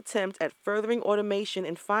latest attempt at furthering automation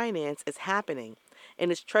in finance is happening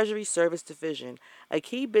in its Treasury Service Division, a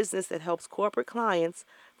key business that helps corporate clients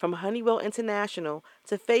from Honeywell International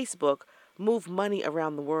to Facebook move money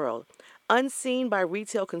around the world. Unseen by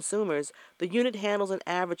retail consumers, the unit handles an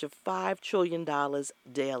average of $5 trillion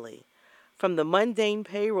daily. From the mundane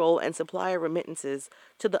payroll and supplier remittances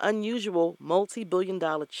to the unusual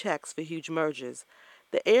multi-billion-dollar checks for huge mergers.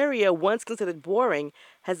 The area, once considered boring,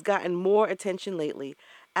 has gotten more attention lately.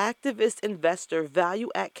 Activist investor Value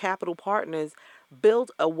at Capital Partners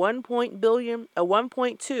built a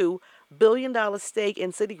 $1.2 billion stake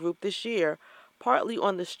in Citigroup this year, partly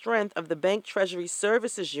on the strength of the Bank Treasury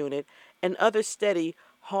Services Unit and other steady,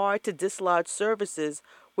 hard-to-dislodge services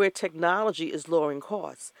where technology is lowering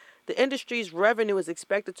costs. The industry's revenue is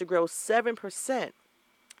expected to grow 7%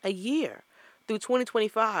 a year through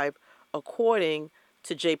 2025, according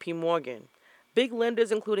to JP Morgan. Big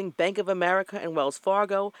lenders, including Bank of America and Wells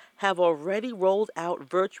Fargo, have already rolled out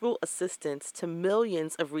virtual assistants to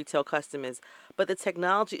millions of retail customers, but the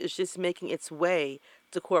technology is just making its way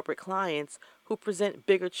to corporate clients who present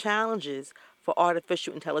bigger challenges for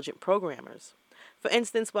artificial intelligence programmers. For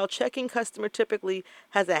instance, while checking customer typically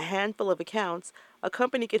has a handful of accounts, a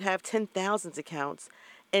company could have 10,000 accounts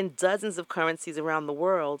in dozens of currencies around the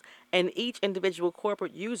world, and each individual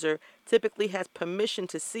corporate user typically has permission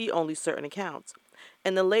to see only certain accounts.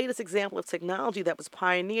 In the latest example of technology that was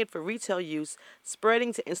pioneered for retail use,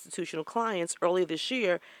 spreading to institutional clients earlier this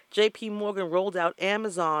year, JP Morgan rolled out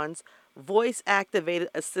Amazon's voice-activated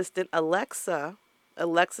assistant Alexa's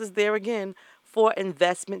there again, for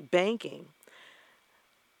investment banking.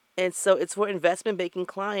 And so it's for investment banking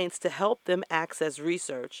clients to help them access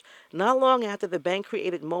research. Not long after the bank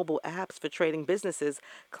created mobile apps for trading businesses,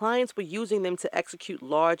 clients were using them to execute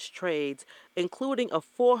large trades, including a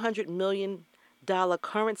 $400 million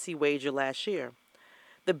currency wager last year.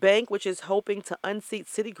 The bank, which is hoping to unseat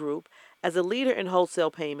Citigroup as a leader in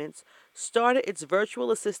wholesale payments, started its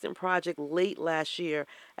virtual assistant project late last year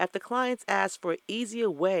after clients asked for an easier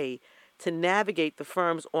way to navigate the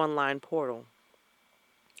firm's online portal.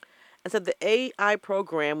 And so the AI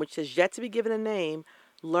program, which has yet to be given a name,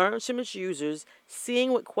 learns from its users,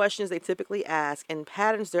 seeing what questions they typically ask, and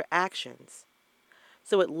patterns their actions.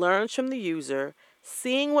 So it learns from the user,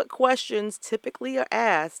 seeing what questions typically are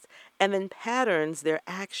asked, and then patterns their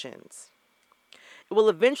actions. It will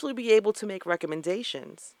eventually be able to make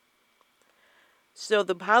recommendations. So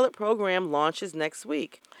the pilot program launches next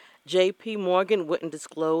week. JP Morgan wouldn't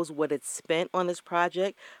disclose what it spent on this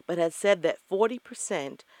project, but has said that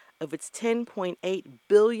 40% of its $10.8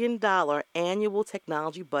 billion annual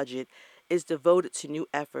technology budget is devoted to new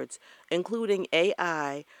efforts, including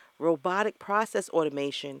AI, robotic process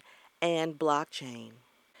automation, and blockchain.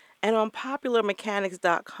 And on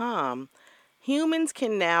popularmechanics.com, humans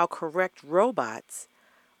can now correct robots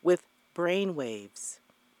with brainwaves.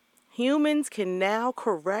 Humans can now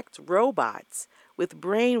correct robots with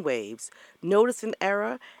brainwaves. Notice an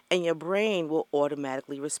error, and your brain will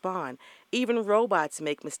automatically respond. Even robots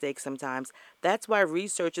make mistakes sometimes. That's why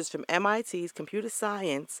researchers from MIT's Computer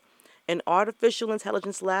Science and Artificial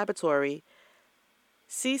Intelligence Laboratory,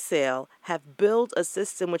 CSAIL, have built a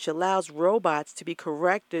system which allows robots to be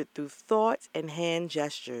corrected through thought and hand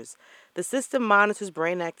gestures. The system monitors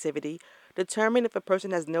brain activity, determine if a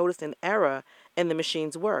person has noticed an error in the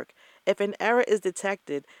machine's work. If an error is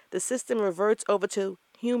detected, the system reverts over to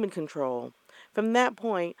human control. From that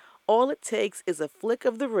point, all it takes is a flick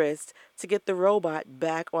of the wrist to get the robot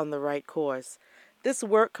back on the right course. This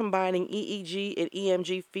work, combining EEG and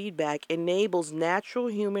EMG feedback, enables natural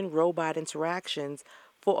human-robot interactions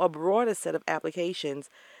for a broader set of applications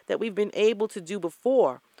that we've been able to do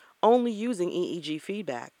before, only using EEG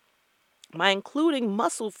feedback. By including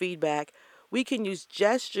muscle feedback, we can use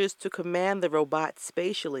gestures to command the robot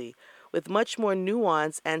spatially with much more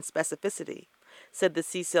nuance and specificity, said the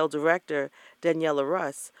CSAIL director, Daniela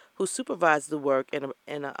Russ, who supervised the work in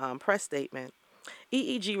a press statement.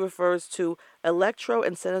 EEG refers to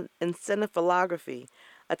electroencephalography,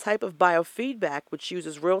 a type of biofeedback which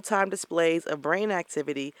uses real-time displays of brain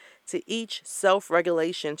activity to each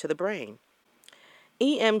self-regulation to the brain.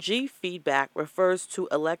 EMG feedback refers to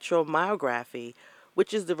electromyography,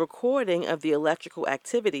 which is the recording of the electrical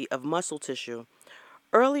activity of muscle tissue.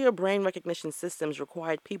 Earlier brain recognition systems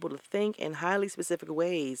required people to think in highly specific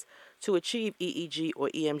ways to achieve EEG or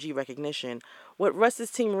EMG recognition. What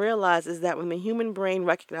Russ's team realized is that when the human brain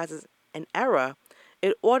recognizes an error,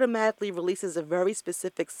 it automatically releases a very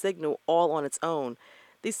specific signal all on its own.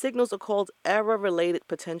 These signals are called error-related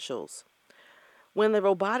potentials. When the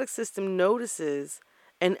robotic system notices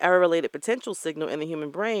an error-related potential signal in the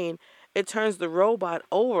human brain, it turns the robot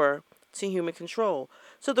over to human control.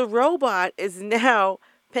 So the robot is now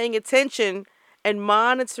paying attention and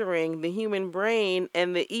monitoring the human brain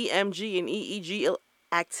and the EMG and EEG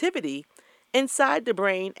activity inside the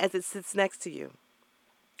brain as it sits next to you.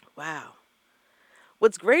 Wow.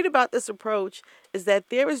 What's great about this approach is that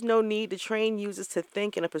there is no need to train users to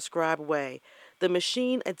think in a prescribed way. The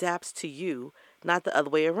machine adapts to you, not the other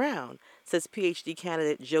way around, says PhD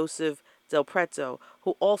candidate Joseph Del Preto,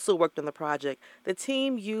 who also worked on the project. The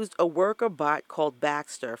team used a worker bot called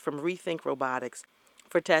Baxter from Rethink Robotics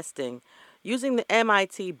for testing. Using the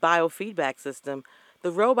MIT biofeedback system,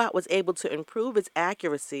 the robot was able to improve its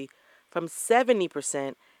accuracy from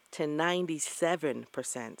 70% to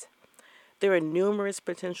 97%. There are numerous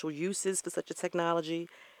potential uses for such a technology.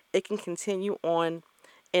 It can continue on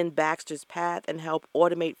in Baxter's path and help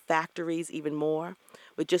automate factories even more,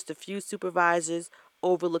 with just a few supervisors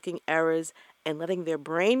overlooking errors and letting their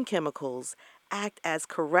brain chemicals act as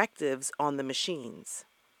correctives on the machines.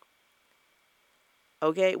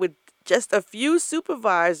 Okay, with just a few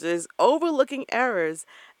supervisors overlooking errors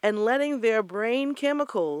and letting their brain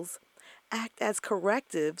chemicals act as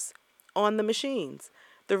correctives on the machines.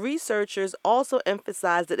 The researchers also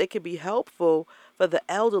emphasized that it can be helpful for the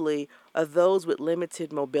elderly or those with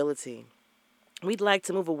limited mobility. We'd like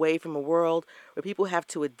to move away from a world where people have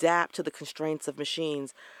to adapt to the constraints of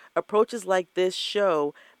machines. Approaches like this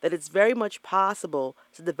show that it's very much possible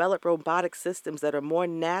to develop robotic systems that are more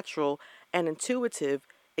natural and intuitive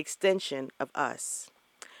extension of us.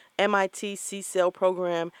 MIT CCELL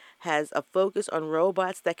program has a focus on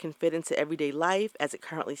robots that can fit into everyday life as it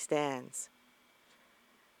currently stands.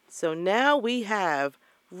 So now we have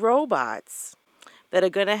robots that are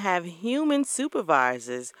going to have human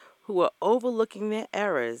supervisors who are overlooking their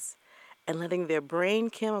errors and letting their brain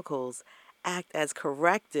chemicals act as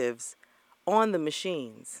correctives on the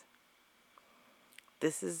machines.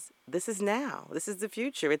 This is now. This is the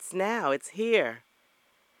future. It's now. It's here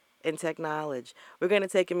in technology. We're going to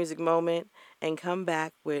take a music moment and come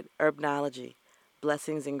back with Herbnology,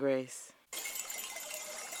 Blessings and Grace.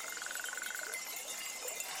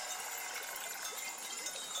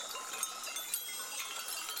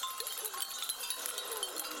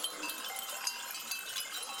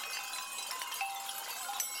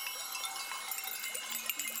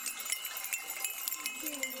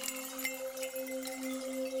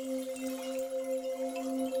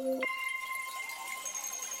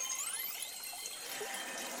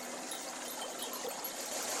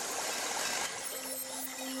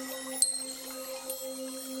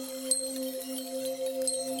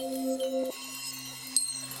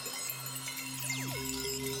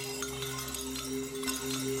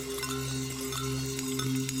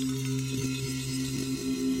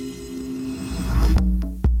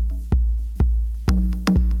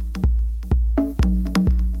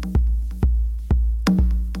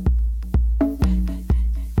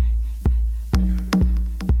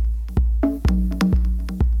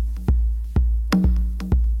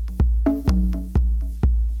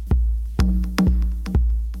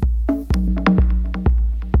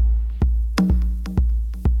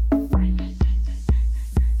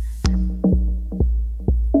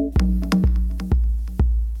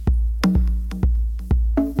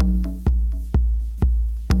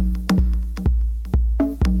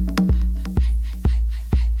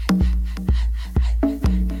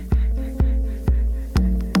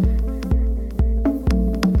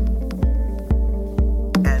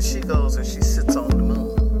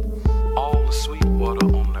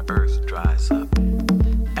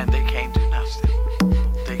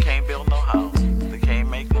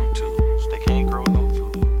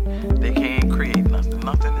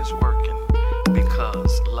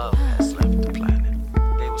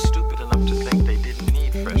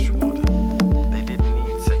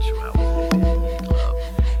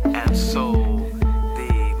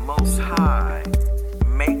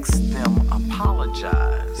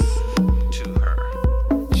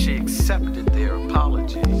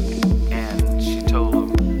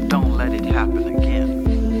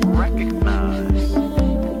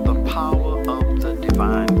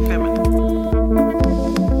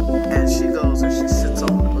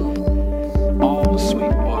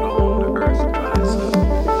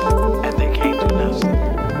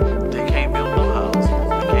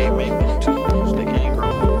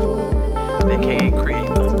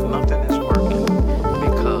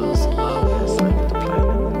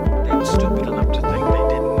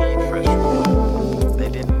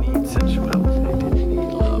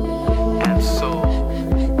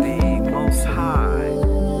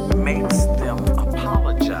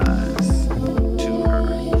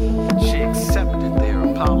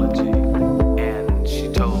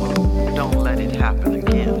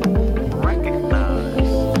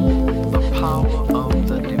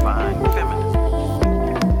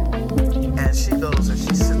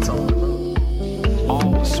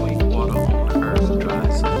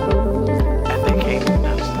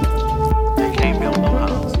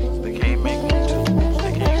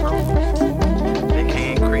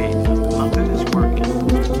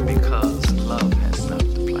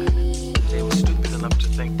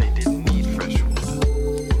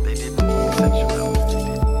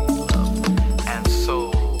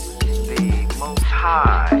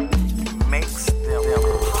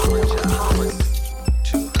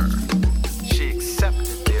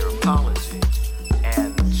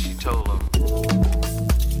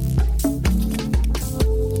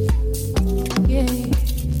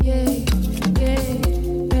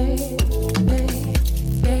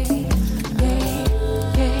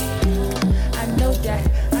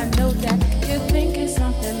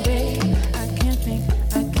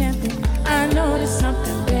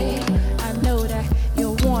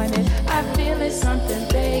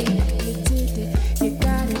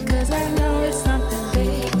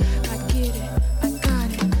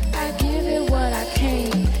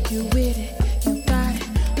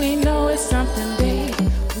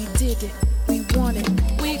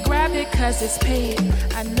 is paid.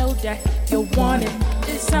 I know that you want it.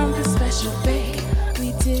 It's something special, babe.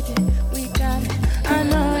 We did it, we got it. I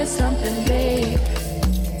know it's something, babe.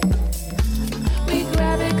 We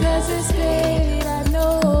grab it 'cause it's paid. I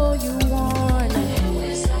know you want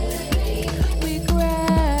it. We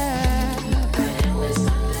grab it.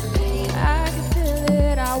 I can feel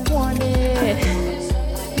it, I want it.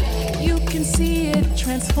 You can see it,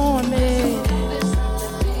 transform it.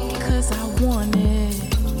 'Cause I want it.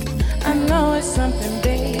 I know it's something,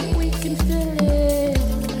 babe. We can feel it.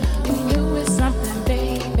 We knew it's something,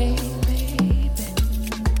 babe, babe, babe.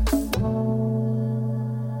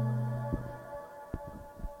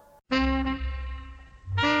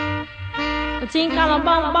 I think I'm a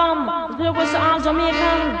bum bum. The people was all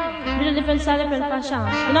Jamaican. Really different style, different fashion.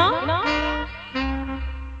 You know?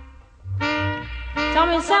 Tell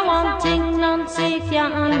me, say one thing Nancy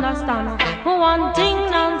can't understand. One thing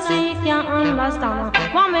Nancy can't understand.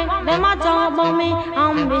 What make them a talk about me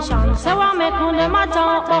ambition? Say what make them a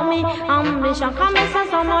talk about me ambition? Come and say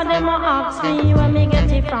some of them a ask me where me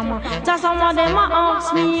get it from. Tell some of them a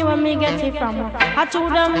ask me where me get it from. I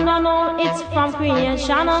told them no no it's from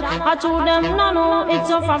creation. I told them no no it's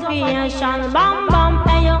from creation. Bam bam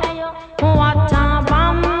hey yo, what a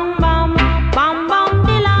bam bam bam bam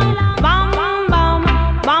dilang bam bam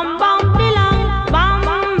bam bam dilang bam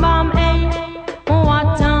bam hey.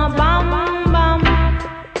 What a bam bam,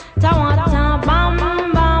 ta what a bam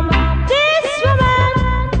bam. This woman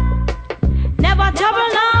never trouble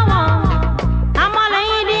no one. I'm a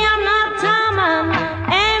lady, I'm not a man.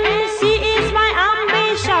 MC is my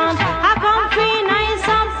ambition. I come free nice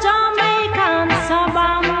of Jamaican. So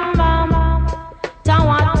bam bam, ta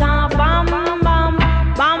what a bam bam,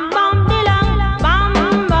 bam bam dilang, bam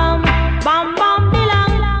bam, bam bam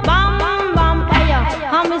dilang, bam bam. Hey yo,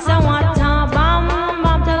 how me say what a bam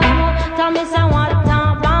bam? Tell me say what a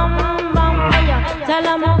bam bam. Hey yo, tell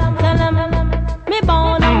 'em, me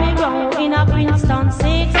born and me grow in a Princeton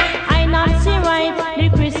 6. I not see right the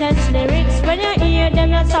Christmas lyrics. When you hear them,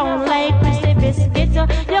 you sound like Christy Biscuits.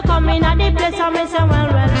 You come in at the place and me say well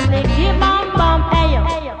slick. You bam bam, hey yo,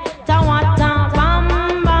 tell what a bam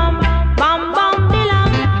bam, bam bam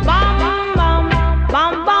dilang, bam bam,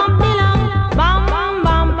 bam bam dilang, bam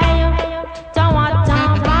bam, hey yo, tell what a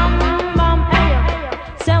bam bam, hey yo,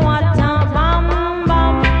 say what a bam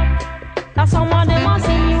bam. That's some of them a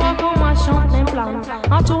sing you a come and shout them plan.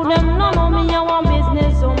 I told them no no me a one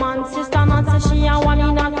business woman. Sister Nancy she a 1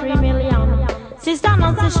 in a 3 million. Sister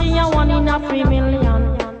Nancy she a 1 in a 3 million.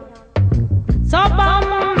 So bam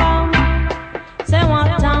bam, say what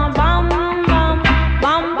a bam bam,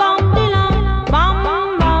 bam bam dilang, bam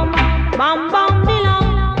bam, bam bam dilang,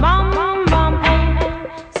 bam bam hey.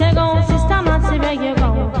 Say go Sister Nancy make you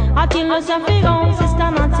go. I tell you say fi go Sister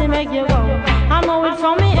Nancy make you go. I know it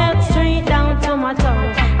from me head straight down to my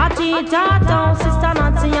toe. I teach her down, Sister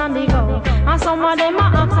Nancy on the go. And some of them a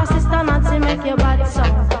ask her, Sister Nancy make your bad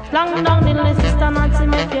song. Long down the list, Sister Nancy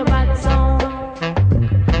make your bad song.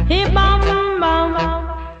 He bam bam,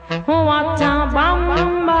 what a bam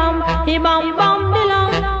bam. He bam bam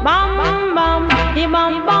dilang, bam bam. He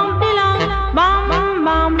bam bam dilang, bam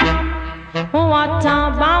bam. What a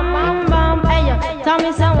bam bam. Hey yo, tell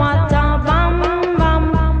me say what a bam bam.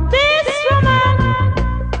 This woman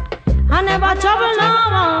I never trouble no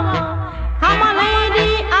one. I'm a lady,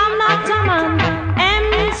 I'm not a man.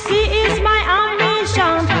 MC is my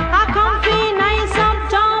ambition. I come feel nice up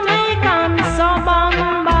Jamaican. So bam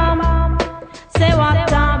bam, say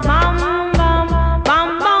what a bam bam, bam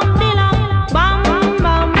bam dilang, bam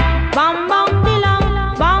bam, bam bam dilang,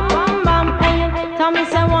 bam bam. Hey, tell me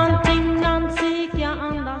say one thing Nancy can't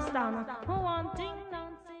understand. One thing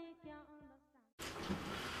Nancy can't understand.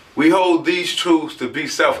 We hold these truths to be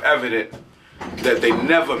self-evident that they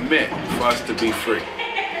never meant for us to be free.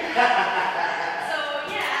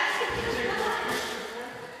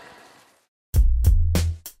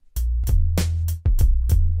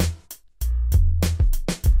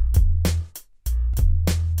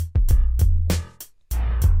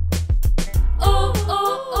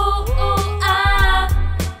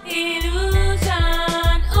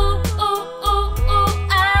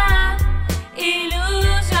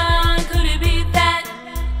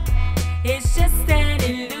 It's just an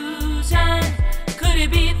illusion. Could it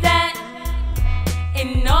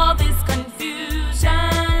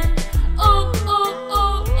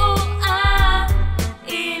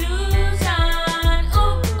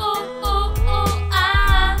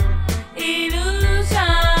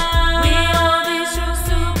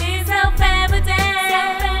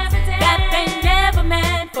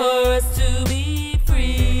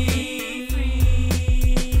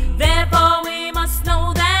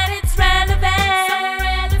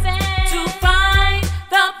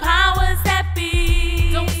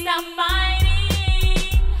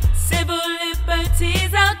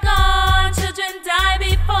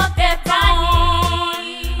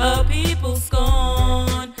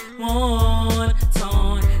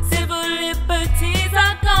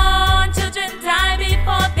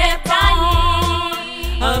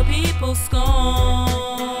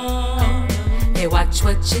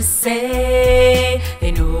what you say,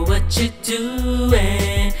 they know what you're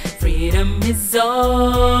doing. Freedom is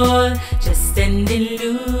all just an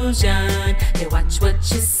illusion. They watch what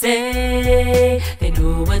you say, they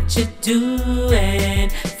know what you're doing.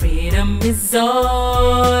 Freedom is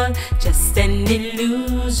all just an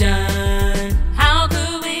illusion. How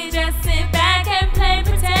could we just sit back and play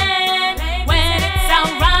pretend when it's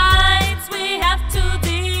our rights we have to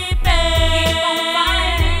defend? Keep on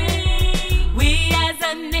fighting. We as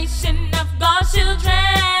a nation of God's children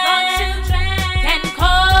can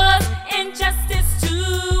cause injustice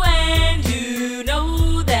too, and you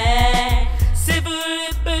know that civil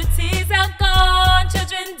liberties are gone.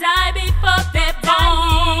 Children die before they're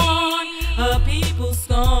born. A people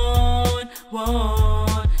scorn,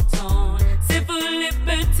 torn. Civil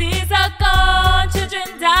liberties are gone.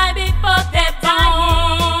 Children die before they're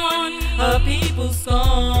born. A people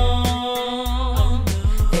scorn.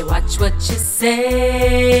 They watch what you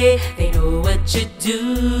say, they know what you're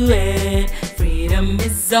doing. Freedom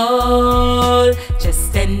is all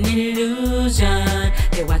just an illusion.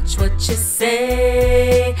 They watch what you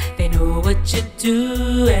say, they know what you're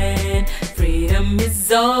doing. Freedom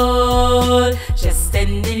is all just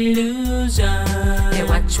an illusion. They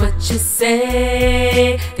watch what you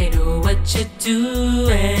say, they know what you're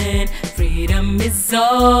doing. Freedom is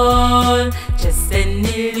all just an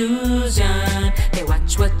illusion. They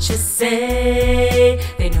watch what you say,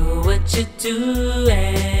 they know what you're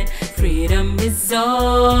doing. Freedom is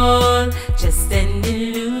all just an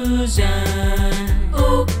illusion.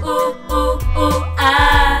 Ooh, ooh, ooh, ooh,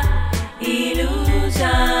 ah,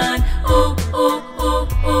 illusion. Ooh, ooh, ooh,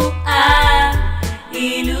 ooh, ah,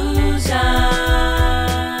 illusion.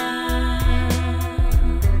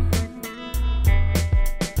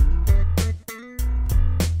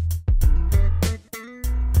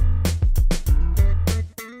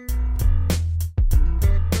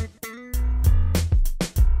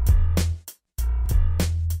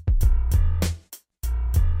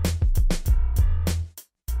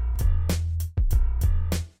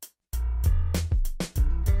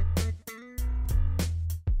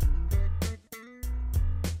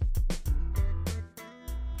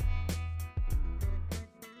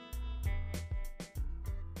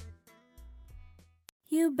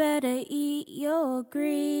 You better eat your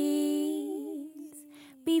greens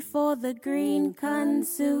before the green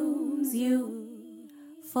consumes you.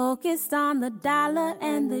 Focused on the dollar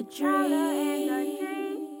and the dream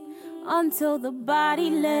until the body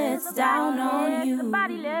lets down on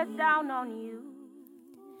you.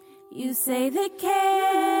 You say the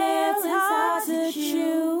kale is hard to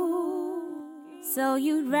chew, so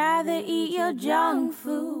you'd rather eat your junk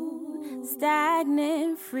food.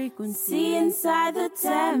 Stagnant frequency inside the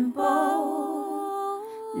tempo.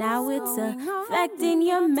 Now it's affecting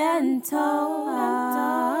your mental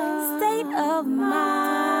state of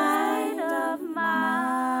mind.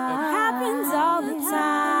 It happens all the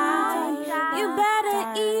time. You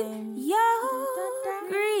better eat your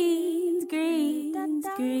greens.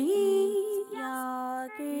 Your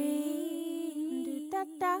greens.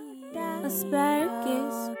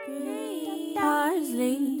 Asparagus,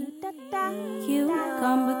 parsley,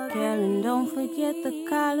 cucumber, carrot, don't forget the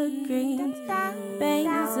collard greens,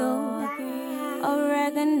 basil,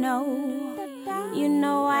 oregano. You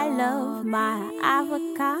know I love my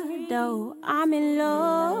avocado. I'm in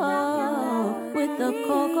love with the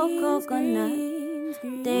coconut.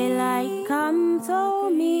 Daylight come,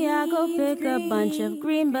 told me I go pick a bunch of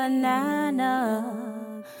green banana,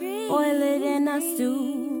 boil it in a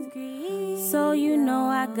stew. So you know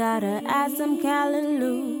I gotta add some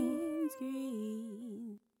callaloo.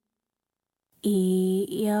 Eat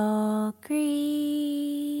your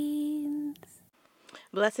greens.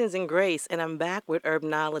 Blessings and grace, and I'm back with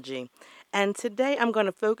Herbnology. And today I'm going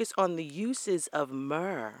to focus on the uses of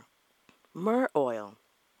myrrh oil.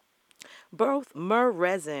 Both myrrh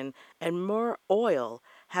resin and myrrh oil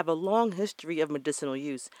have a long history of medicinal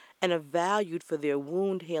use and are valued for their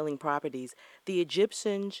wound healing properties. The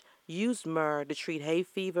Egyptians used myrrh to treat hay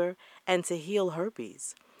fever and to heal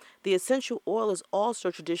herpes. The essential oil is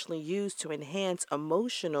also traditionally used to enhance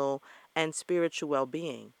emotional and spiritual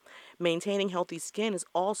well-being. Maintaining healthy skin is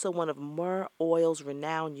also one of myrrh oil's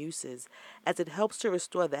renowned uses, as it helps to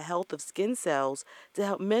restore the health of skin cells to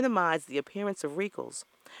help minimize the appearance of wrinkles.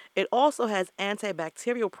 It also has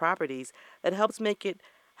antibacterial properties that helps make it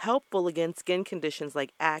helpful against skin conditions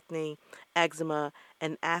like acne, eczema,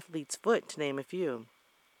 and athlete's foot, to name a few.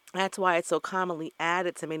 That's why it's so commonly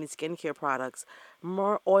added to many skincare products.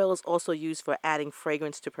 Myrrh oil is also used for adding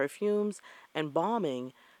fragrance to perfumes,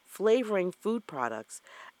 embalming, flavoring food products,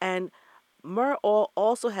 and Myrrh oil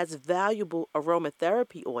also has valuable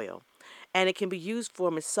aromatherapy oil, and it can be used for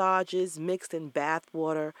massages, mixed in bath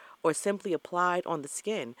water, or simply applied on the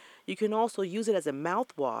skin. You can also use it as a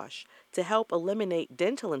mouthwash to help eliminate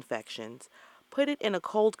dental infections. Put it in a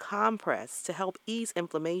cold compress to help ease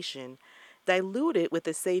inflammation. Dilute it with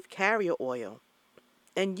a safe carrier oil,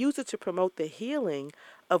 and use it to promote the healing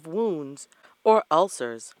of wounds or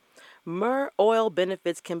ulcers. Myrrh oil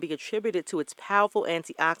benefits can be attributed to its powerful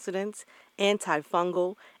antioxidants,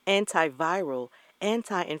 antifungal, antiviral,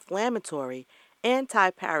 anti-inflammatory,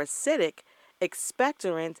 anti-parasitic,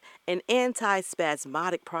 expectorant, and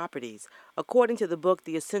antispasmodic properties. According to the book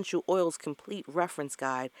The Essential Oils Complete Reference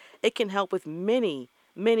Guide, it can help with many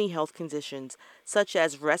health conditions such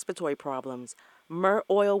as respiratory problems. Myrrh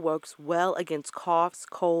oil works well against coughs,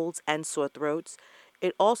 colds, and sore throats.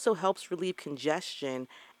 It also helps relieve congestion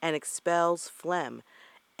and expels phlegm,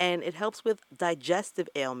 and it helps with digestive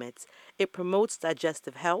ailments. It promotes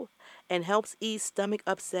digestive health and helps ease stomach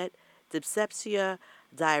upset, dyspepsia,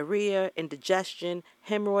 diarrhea, indigestion,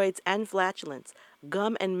 hemorrhoids, and flatulence,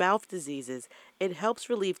 gum and mouth diseases. It helps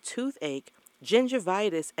relieve toothache,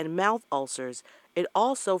 gingivitis, and mouth ulcers. It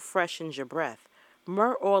also freshens your breath.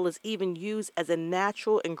 Myrrh oil is even used as a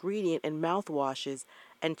natural ingredient in mouthwashes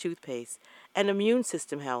and toothpaste. And immune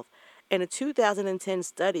system health. In a 2010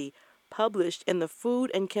 study published in the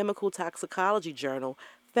Food and Chemical Toxicology Journal,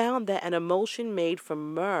 found that an emulsion made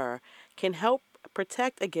from myrrh can help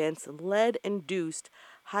protect against lead-induced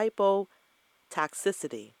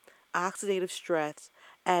hypotoxicity, oxidative stress,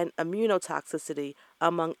 and immunotoxicity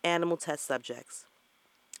among animal test subjects.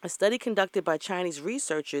 A study conducted by Chinese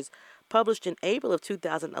researchers published in April of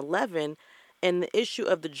 2011 in the issue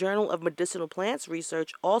of the Journal of Medicinal Plants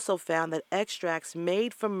Research also found that extracts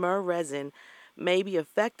made from myrrh resin may be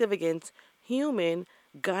effective against human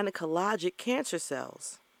gynecologic cancer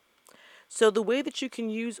cells. So the way that you can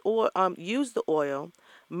use the oil,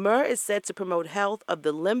 myrrh is said to promote health of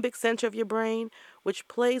the limbic center of your brain, which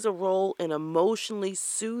plays a role in emotionally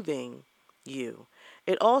soothing you.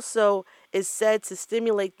 It also is said to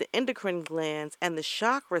stimulate the endocrine glands and the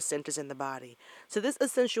chakra centers in the body. So this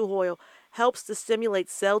essential oil helps to stimulate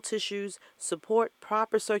cell tissues, support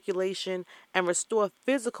proper circulation, and restore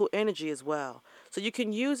physical energy as well. So you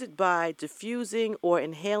can use it by diffusing or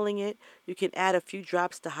inhaling it. You can add a few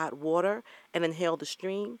drops to hot water and inhale the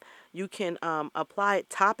stream. You can apply it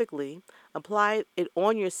topically, apply it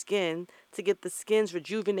on your skin to get the skin's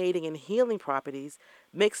rejuvenating and healing properties.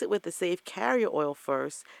 Mix it with the safe carrier oil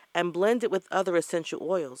first and blend it with other essential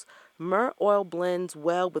oils. Myrrh oil blends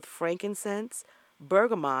well with frankincense,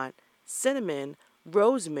 bergamot, cinnamon,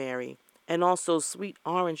 rosemary, and also sweet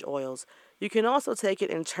orange oils. You can also take it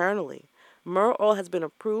internally. Myrrh oil has been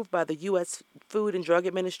approved by the U.S. Food and Drug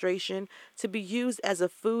Administration to be used as a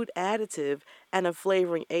food additive and a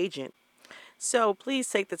flavoring agent. So please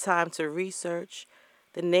take the time to research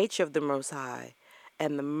the nature of the Most High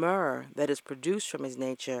and the myrrh that is produced from His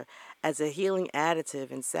nature as a healing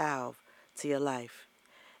additive and salve to your life.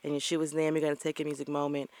 In Yeshua's name, we're going to take a music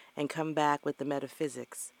moment and come back with the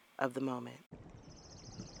metaphysics of the moment.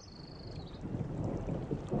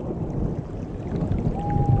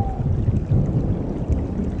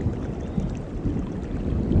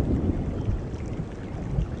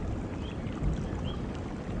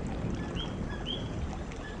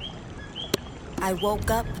 I woke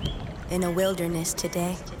up in a wilderness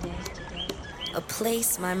today, a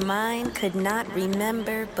place my mind could not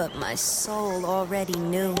remember, but my soul already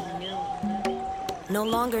knew. No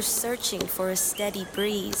longer searching for a steady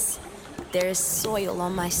breeze, there is soil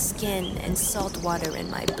on my skin and salt water in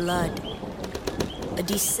my blood. A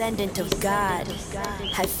descendant of God,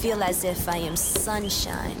 I feel as if I am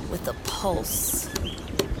sunshine with a pulse.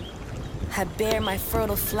 I bear my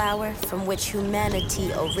fertile flower from which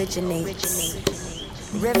humanity originates.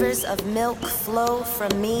 Rivers of milk flow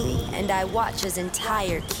from me, and I watch as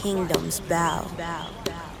entire kingdoms bow.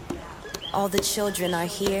 All the children are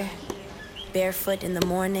here, barefoot in the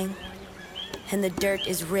morning, and the dirt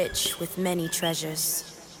is rich with many treasures.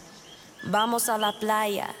 Vamos a la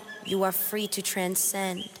playa, you are free to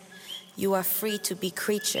transcend. You are free to be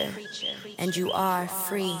creature, and you are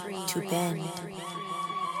free to bend.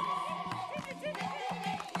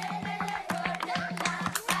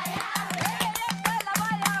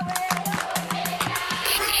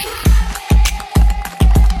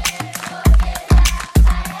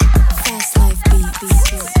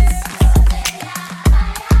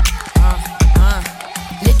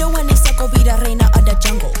 Vida reina of the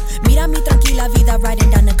jungle. Mira mi tranquila vida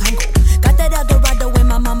riding down the Congo. Got that Eldorado when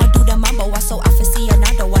my mama do the mambo. I so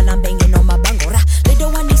aficionado while I'm banging on my bongo.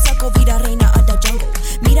 Little one is vida reina of the jungle.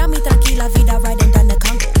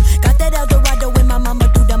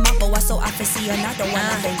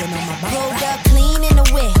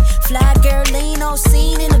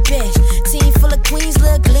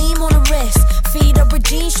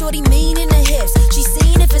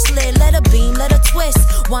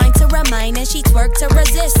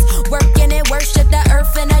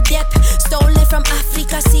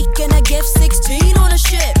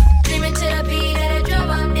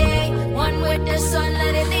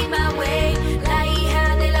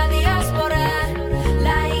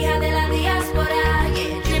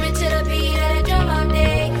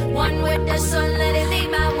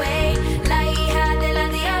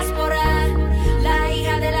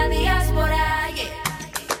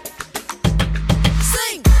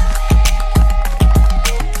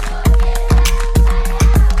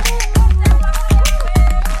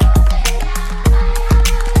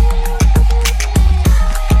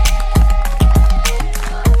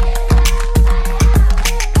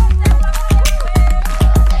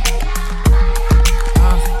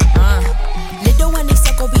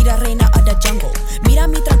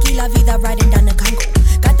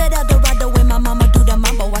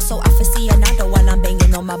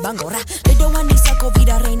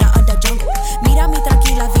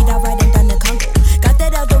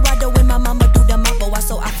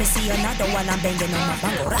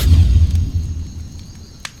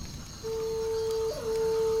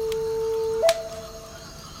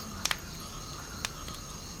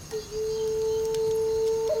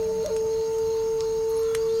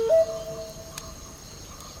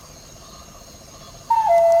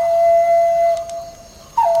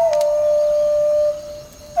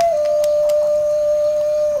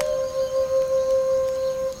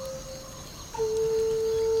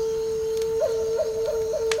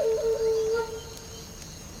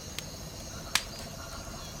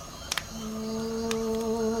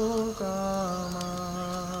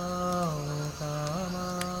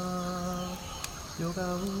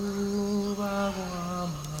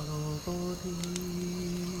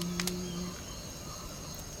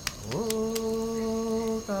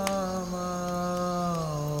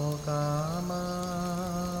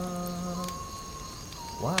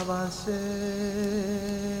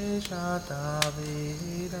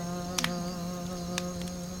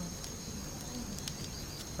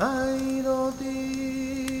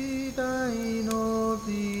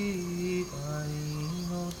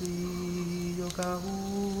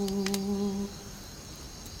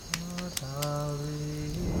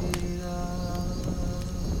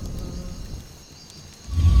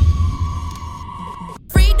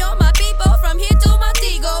 Freedom, my people, from here to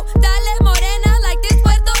Montego. Dale morena like this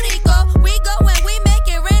Puerto Rico. We go and we make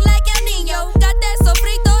it rain like El Nino. Got that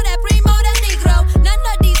sofrito, that primo, that negro. None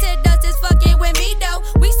of these head dust is fucking with me though.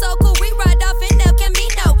 We so cool, we ride off in El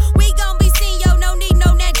Camino. We gon' be seen, yo, no need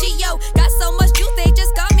no Nat Geo. Got so much juice, they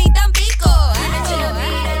just call me Tampico. I to the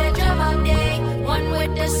beat of the drum all day. One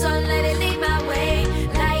with the sun, let it lead my way.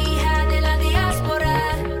 La hija de la diaspora.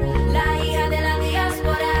 La hija de la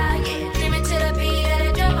diaspora. Yeah, dreaming to the beat of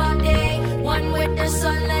the drum all day. One with the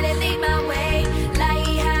sun, let it lead my way. La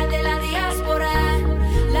hija de la diaspora.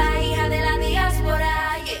 La hija de la diaspora.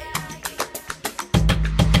 Yeah.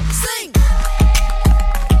 Sing.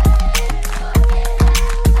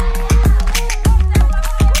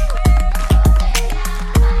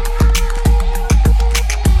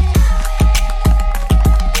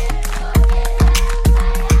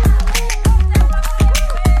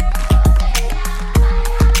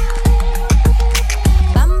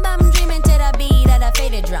 Bam bam dreaming to the beat of the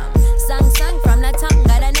faded drum. Sung from the tongue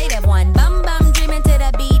of the native one. Bam bam dreaming to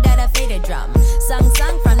the beat of the faded drum. Sung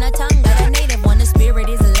from the tongue of the native one. The spirit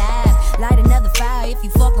is alive. Light another fire if you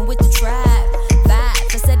fucking with the tribe.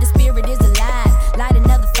 Vibes. I said the spirit is alive. Light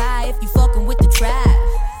another fire if you fucking with the tribe.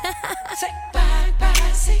 Say bye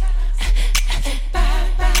bye, say bye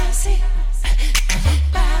bye, say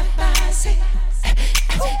bye bye, say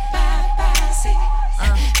bye bye, say.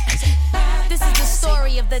 This is the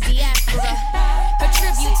story of the diaspora, a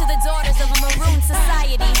tribute to the daughters of a maroon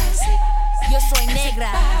society. Yo soy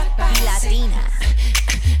negra y latina.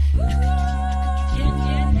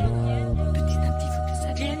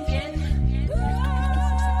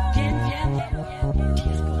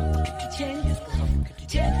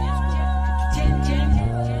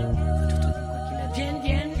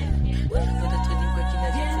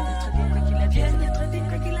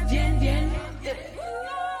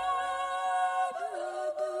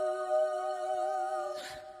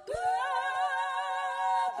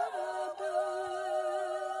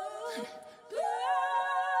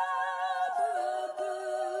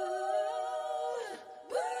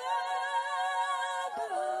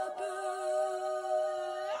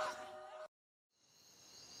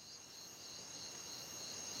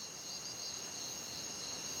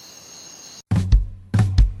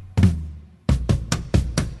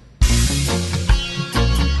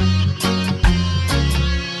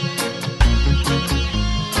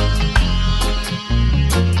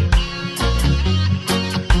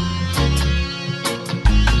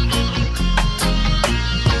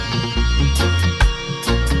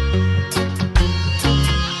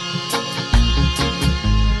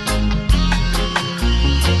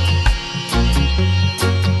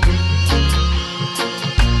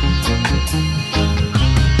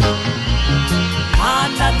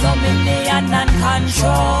 Dominion and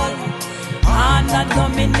control, under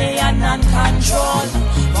dominion and control.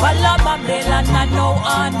 Follow Babylon and no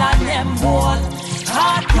under them wall.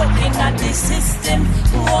 Hard looking at the system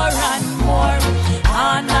more and more.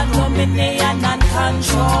 Under dominion and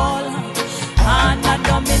control, under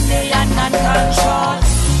dominion and control.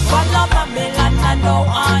 Follow Babylon and no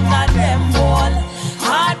under them wall.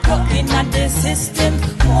 Hard looking at the system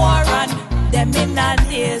more and them in a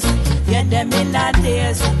days. Yeah, them in a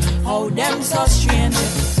days. How them so strange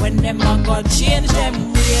when them a go change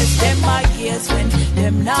them ways. Them a case when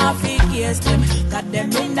them not figures. Them got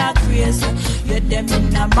them in a craze. Yeah, them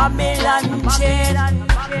in a Babylon chain.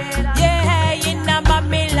 Yeah, yeah. in a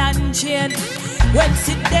Babylon chain. Well,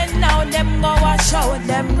 sit then now, them go a show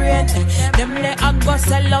them rain. Them let a go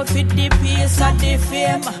sell out for the peace and the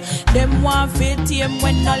fame. Them want fit tame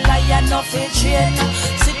when no lion no fit train.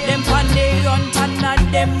 Sit them on the run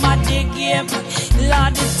and them at the game.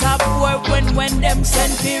 Lord, it's a poor when them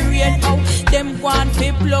send for rain. Oh, them want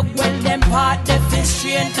fi plug when them part the fish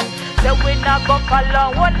strain. So we not go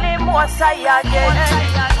follow only more say again.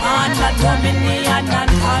 Under dominion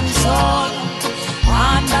and control.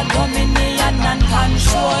 Under dominion and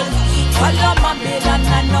control. Follow Babylon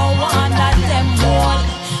and no one of them hold.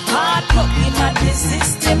 Hard looking at the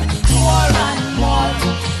system more and more.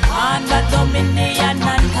 Under dominion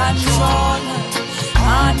and control.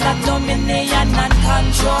 Under dominion and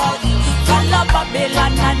control. Follow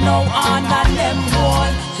Babylon and no one of them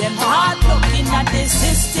hold. Them hard looking at the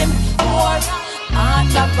system more.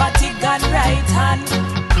 Under Vatican right hand.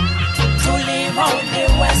 To leave out the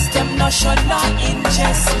West, them no show no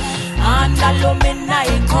interest. And alumni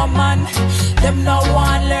come on, them no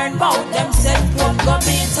one learn about themselves. Won't go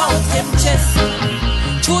beat out them chest.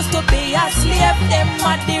 Choose to be a slave, them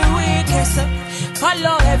are the weakest.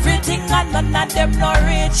 Follow everything and none of them no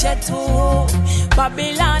reach it too.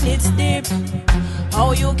 Babylon it's deep.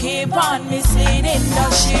 How you keep on misleading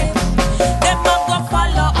the sheep? Them a go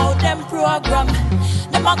follow how them program.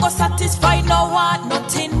 Them a go satisfy no one,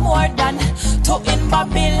 nothing more than to in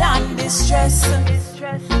Babylon distress.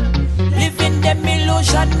 Living them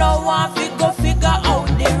illusion, no one figure out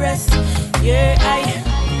the rest. Yeah,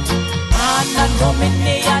 under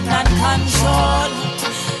dominion and control.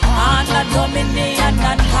 Under dominion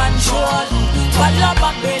and control. Follow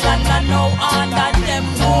Babylon and no under them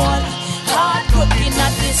all. Hard looking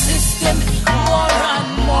at the system more and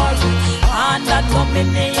more. Under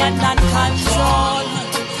dominion and control.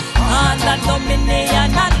 Under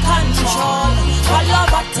dominion and control. Follow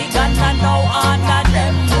Vatican and now under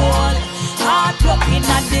them all. Hard looking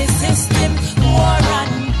at the system more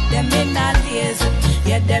and them in a days.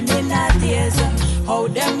 Yeah, them in a days. How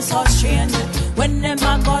them so strange. When them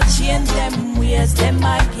a go change them ways, them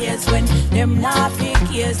a case. When them not fake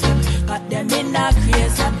case, them got them in a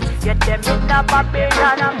craze. Get them in a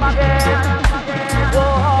Babylon chain.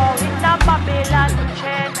 Whoa, in a Babylon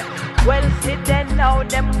chain. Well, sit then now,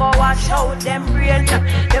 them go and show them brain.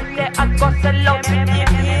 Them let a go sell out with the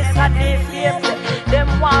peace and the fame.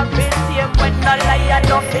 Them want to same when no liar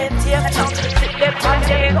no fit tame. Sit them on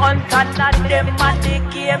the hunt and them at the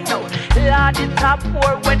game now. Lord, it's a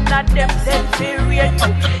poor when not them send for rain.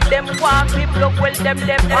 Them want people well, them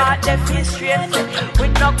part them fish straight. We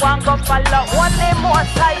no go and go follow only more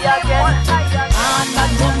side again. Under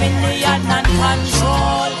dominion and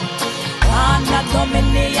control. Under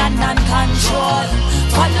dominion and control.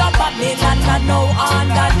 Follow Babylon and no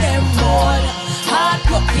under them all. Hard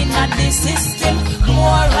looking at the system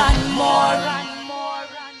more and more.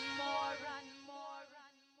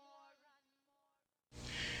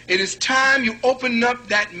 It is time you open up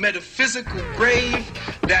that metaphysical grave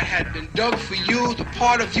that had been dug for you, the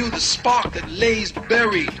part of you, the spark that lays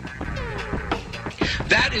buried.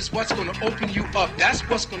 That is what's going to open you up. That's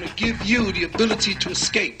what's going to give you the ability to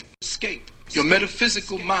escape your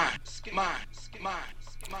metaphysical mind.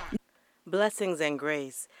 Blessings and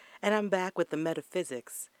grace. And I'm back with the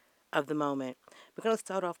metaphysics of the moment. We're going to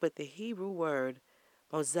start off with the Hebrew word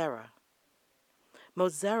Mozera.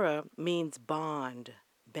 Mozera means bond,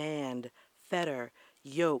 band, fetter,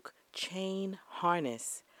 yoke, chain,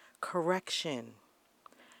 harness, correction,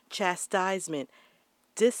 chastisement,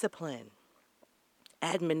 discipline,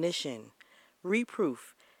 admonition,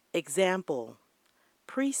 reproof, example,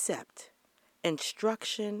 precept,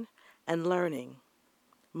 instruction, and learning.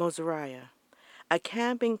 Mozariah, a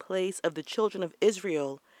camping place of the children of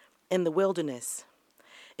Israel in the wilderness.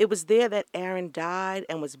 It was there that Aaron died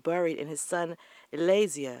and was buried, and his son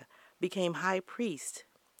Eleazar became high priest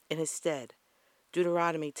in his stead.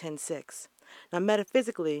 Deuteronomy 10:6. Now,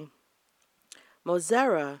 metaphysically,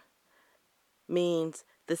 Mozera means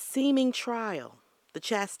the seeming trial, the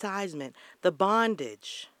chastisement, the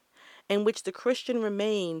bondage, in which the Christian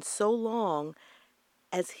remains so long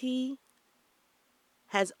as he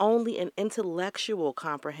has only an intellectual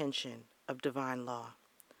comprehension of divine law.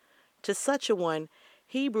 To such a one,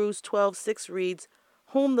 Hebrews 12:6 reads,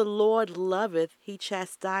 "Whom the Lord loveth, he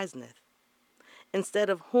chastiseth," instead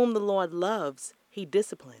of "whom the Lord loves, he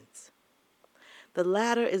disciplines." The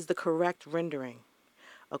latter is the correct rendering,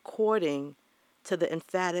 according to the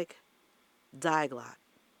emphatic diaglot.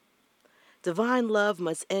 Divine love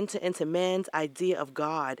must enter into man's idea of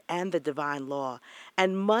God and the divine law,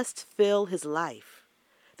 and must fill his life,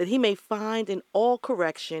 that he may find in all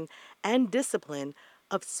correction and discipline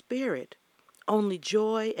of spirit only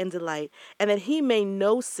joy and delight, and that he may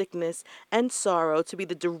know sickness and sorrow to be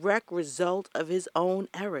the direct result of his own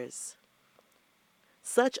errors.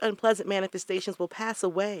 Such unpleasant manifestations will pass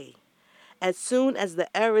away as soon as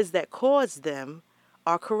the errors that caused them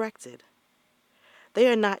are corrected.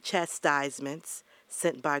 They are not chastisements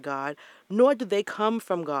sent by God, nor do they come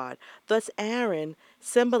from God. Thus, Aaron,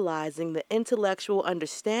 symbolizing the intellectual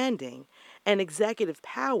understanding and executive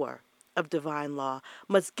power of divine law,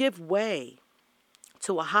 must give way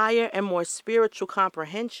to a higher and more spiritual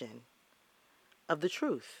comprehension of the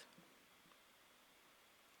truth.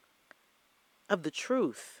 Of the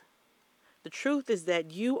truth. The truth is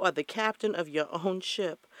that you are the captain of your own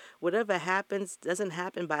ship. Whatever happens doesn't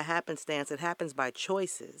happen by happenstance. It happens by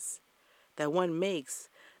choices that one makes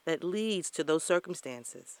that leads to those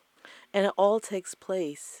circumstances. And it all takes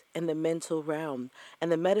place in the mental realm.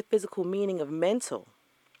 And the metaphysical meaning of mental,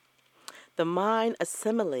 the mind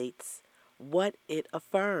assimilates what it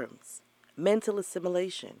affirms. Mental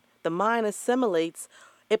assimilation. The mind assimilates,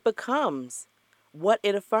 it becomes what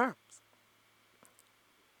it affirms.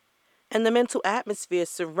 And the mental atmosphere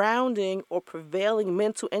surrounding or prevailing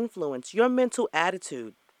mental influence, your mental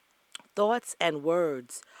attitude, thoughts, and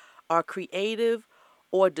words are creative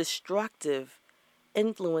or destructive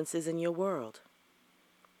influences in your world.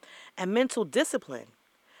 And mental discipline,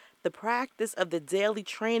 the practice of the daily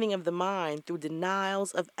training of the mind through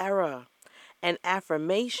denials of error and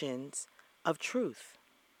affirmations of truth.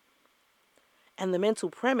 And the mental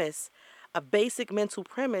premise, a basic mental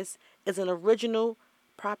premise, is an original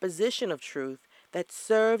proposition of truth that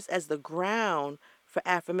serves as the ground for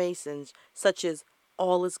affirmations such as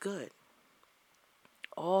all is good.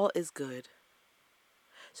 All is good.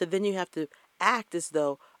 So then you have to act as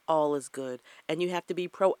though all is good, and you have to be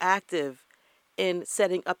proactive in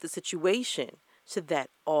setting up the situation so that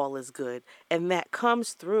all is good, and that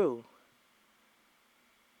comes through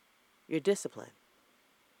your discipline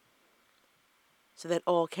so that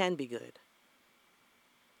all can be good.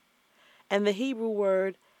 And the Hebrew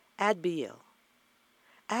word adbeil.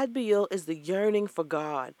 Adbeil is the yearning for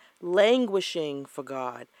God, languishing for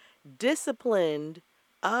God, disciplined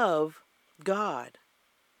of God,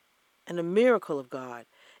 and a miracle of God.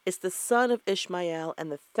 It's the son of Ishmael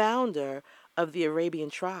and the founder of the Arabian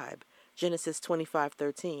tribe, Genesis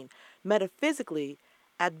 25:13. Metaphysically,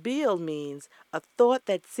 adbeil means a thought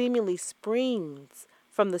that seemingly springs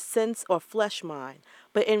from the sense or flesh mind,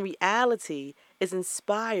 but in reality is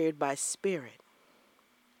inspired by spirit.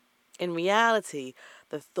 In reality,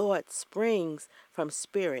 the thought springs from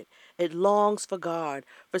spirit. It longs for God,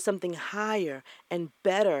 for something higher and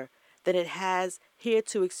better than it has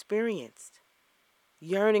hitherto experienced.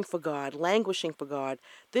 Yearning for God, languishing for God,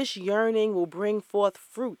 this yearning will bring forth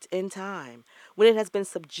fruit in time when it has been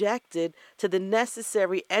subjected to the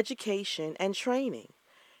necessary education and training.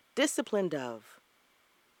 Disciplined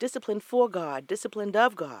for God, disciplined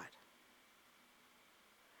of God.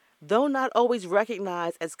 Though not always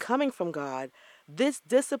recognized as coming from God, this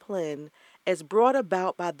discipline is brought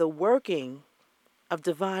about by the working of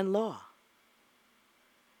divine law.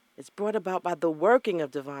 It's brought about by the working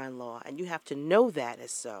of divine law, and you have to know that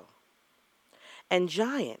is so. And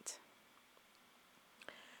giant.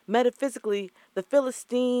 Metaphysically, the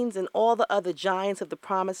Philistines and all the other giants of the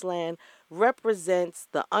Promised Land represents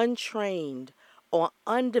the untrained or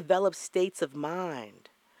undeveloped states of mind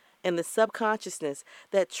and the subconsciousness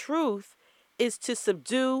that truth is to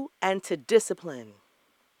subdue and to discipline.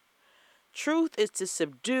 Truth is to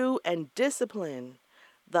subdue and discipline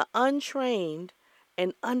the untrained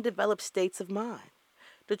and undeveloped states of mind.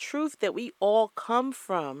 The truth that we all come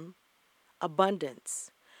from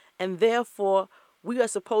abundance, and therefore we are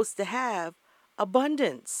supposed to have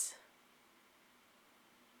abundance.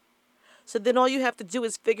 So then all you have to do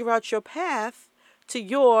is figure out your path to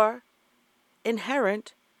your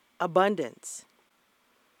inherent abundance.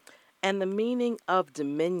 And the meaning of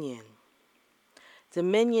dominion.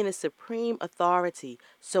 Dominion is supreme authority,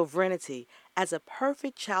 sovereignty. As a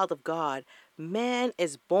perfect child of God, man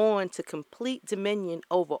is born to complete dominion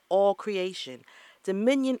over all creation.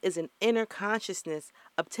 Dominion is an inner consciousness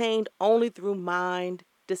obtained only through mind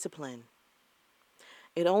discipline.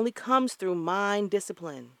 It only comes through mind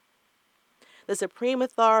discipline. The supreme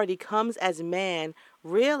authority comes as man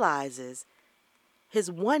realizes his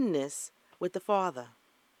oneness with the Father.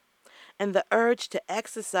 And the urge to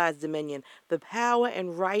exercise dominion, the power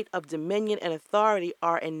and right of dominion and authority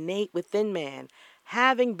are innate within man,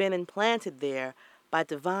 having been implanted there by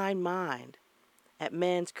divine mind at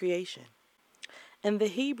man's creation. And the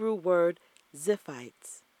Hebrew word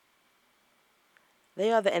Ziphites.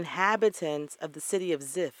 They are the inhabitants of the city of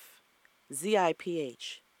Ziph,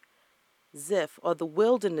 Ziph. Ziph, or the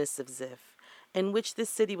wilderness of Ziph, in which this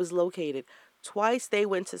city was located. Twice they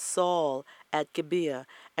went to Saul at Gibeah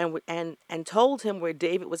and told him where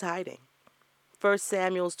David was hiding. 1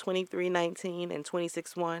 Samuel 23:19 and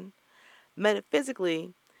 26:1.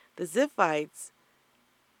 Metaphysically, the Ziphites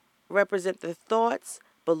represent the thoughts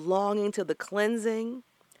belonging to the cleansing,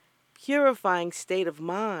 purifying state of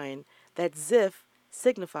mind that Ziph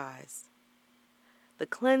signifies. The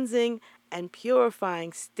cleansing and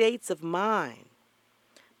purifying states of mind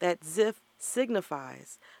that Ziph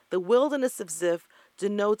signifies. The wilderness of Ziph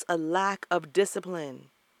denotes a lack of discipline,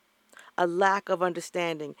 a lack of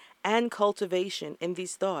understanding and cultivation in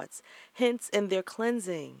these thoughts, hence in their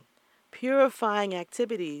cleansing, purifying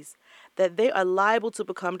activities, that they are liable to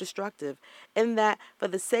become destructive, in that for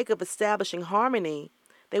the sake of establishing harmony,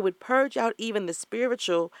 they would purge out even the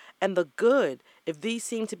spiritual and the good if these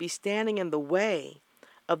seem to be standing in the way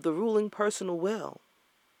of the ruling personal will.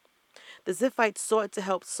 The Ziphites sought to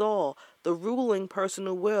help Saul, the ruling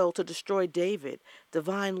personal will, to destroy David,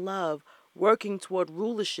 divine love, working toward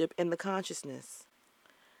rulership in the consciousness.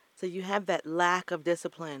 So you have that lack of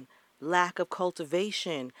discipline, lack of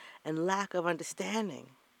cultivation, and lack of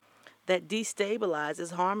understanding that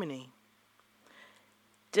destabilizes harmony.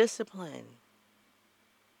 Discipline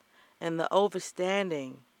and the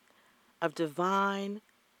overstanding of divine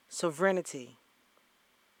sovereignty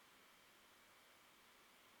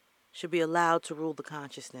should be allowed to rule the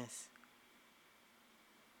consciousness.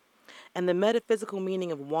 And the metaphysical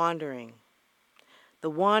meaning of wandering, the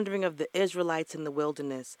wandering of the Israelites in the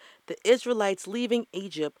wilderness, the Israelites leaving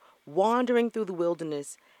Egypt, wandering through the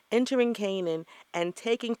wilderness, entering Canaan, and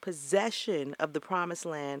taking possession of the promised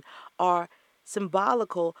land, are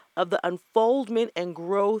symbolical of the unfoldment and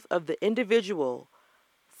growth of the individual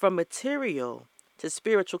from material to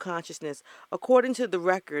spiritual consciousness. According to the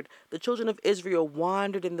record, the children of Israel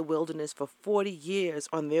wandered in the wilderness for 40 years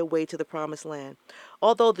on their way to the promised land.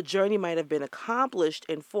 Although the journey might have been accomplished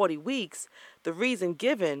in 40 weeks, the reason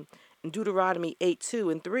given in Deuteronomy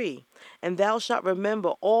 8:2 and 3, and thou shalt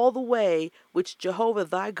remember all the way which Jehovah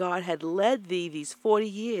thy God had led thee these 40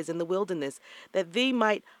 years in the wilderness, that thee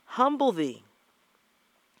might humble thee,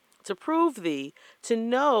 to prove thee, to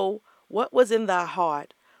know what was in thy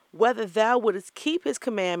heart, whether thou wouldest keep his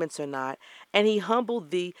commandments or not. And he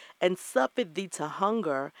humbled thee, and suffered thee to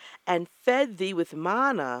hunger, and fed thee with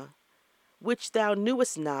manna, which thou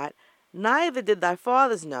knewest not, neither did thy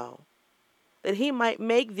fathers know, that he might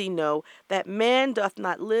make thee know that man doth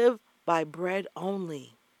not live by bread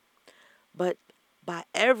only, but by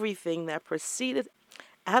everything that proceedeth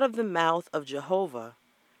out of the mouth of Jehovah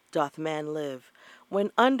doth man live.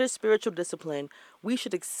 When under spiritual discipline, we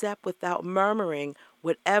should accept without murmuring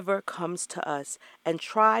whatever comes to us and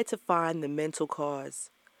try to find the mental cause.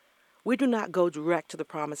 We do not go direct to the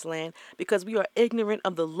promised land because we are ignorant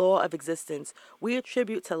of the law of existence. We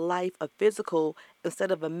attribute to life a physical instead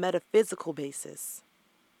of a metaphysical basis.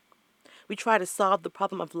 We try to solve the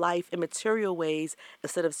problem of life in material ways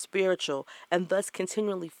instead of spiritual, and thus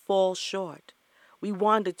continually fall short. We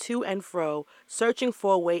wander to and fro, searching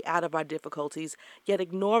for a way out of our difficulties, yet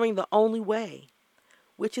ignoring the only way,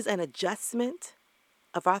 which is an adjustment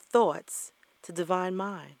of our thoughts to divine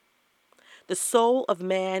mind. The soul of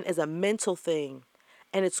man is a mental thing,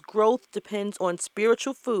 and its growth depends on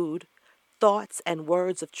spiritual food, thoughts, and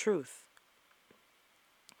words of truth.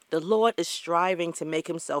 The Lord is striving to make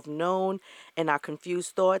himself known in our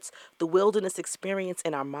confused thoughts, the wilderness experience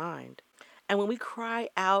in our mind. And when we cry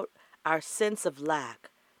out our sense of lack,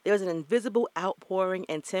 there is an invisible outpouring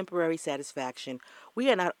and temporary satisfaction.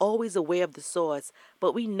 We are not always aware of the source,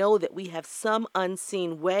 but we know that we have some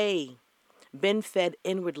unseen way been fed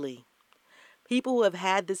inwardly. People who have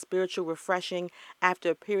had this spiritual refreshing after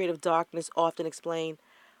a period of darkness often explain,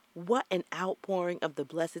 what an outpouring of the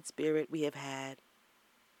blessed Spirit we have had.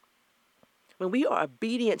 When we are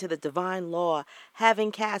obedient to the divine law,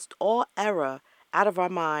 having cast all error out of our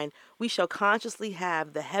mind, we shall consciously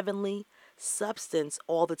have the heavenly substance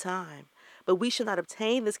all the time. But we shall not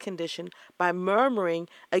obtain this condition by murmuring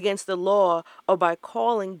against the law or by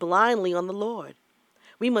calling blindly on the Lord.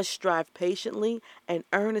 We must strive patiently and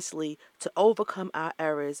earnestly to overcome our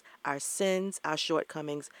errors, our sins, our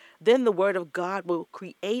shortcomings. Then the word of God will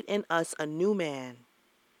create in us a new man.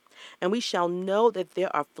 And we shall know that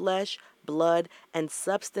there are flesh, blood, and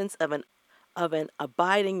substance of an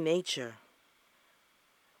abiding nature,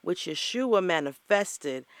 which Yeshua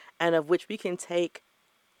manifested and of which we can take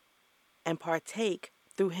and partake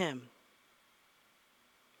through him.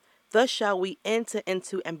 Thus shall we enter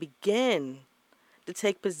into and begin to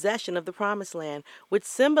take possession of the promised land, which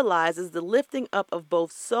symbolizes the lifting up of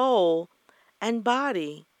both soul and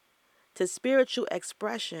body to spiritual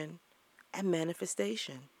expression and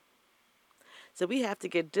manifestation. So we have to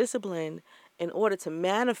get disciplined in order to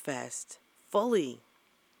manifest fully,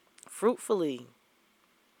 fruitfully,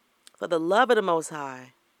 for the love of the Most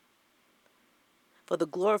High, for the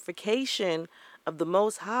glorification of the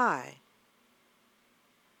Most High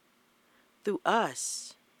through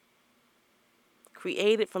us,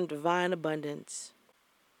 created from divine abundance.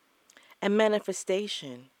 And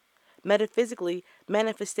manifestation. Metaphysically,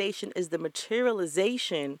 manifestation is the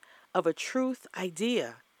materialization of a truth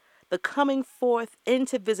idea, the coming forth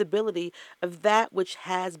into visibility of that which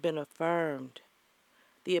has been affirmed,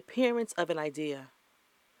 the appearance of an idea.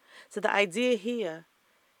 So the idea here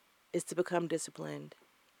is to become disciplined,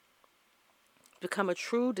 become a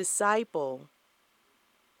true disciple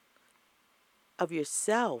of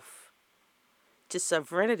yourself, to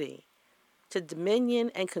sovereignty, to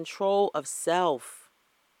dominion and control of self,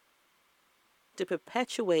 to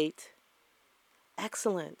perpetuate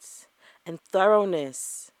excellence and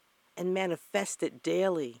thoroughness and manifest it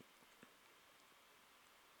daily.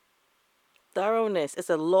 Thoroughness is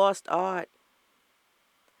a lost art.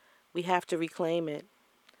 We have to reclaim it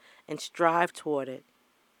and strive toward it.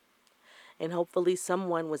 And hopefully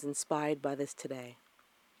someone was inspired by this today.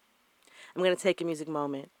 I'm going to take a music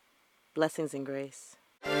moment. Blessings and grace.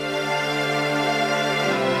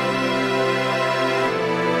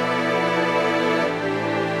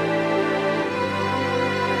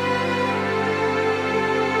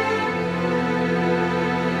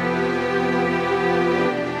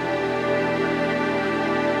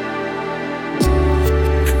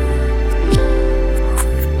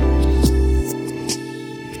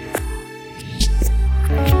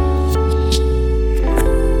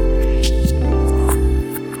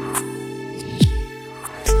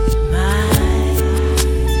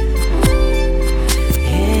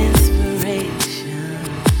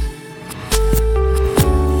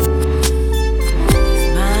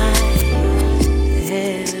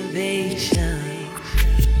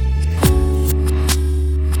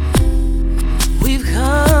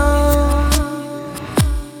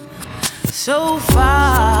 So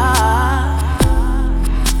far,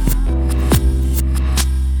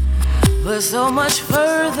 but so much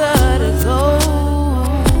further to go.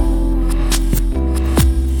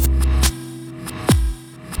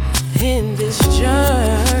 In this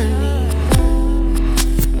journey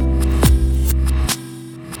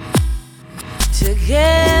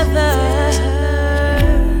together,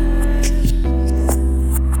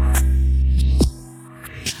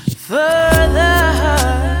 further.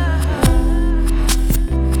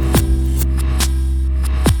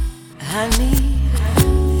 I need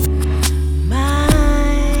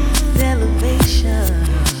mind elevation.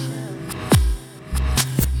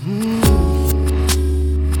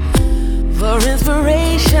 For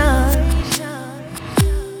inspiration.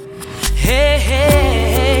 Hey,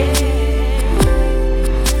 hey.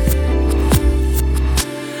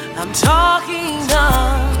 I'm talking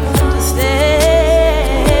understand.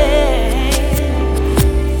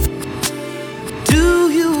 Do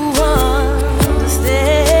you understand?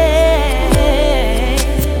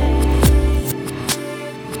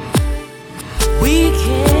 We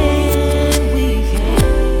can.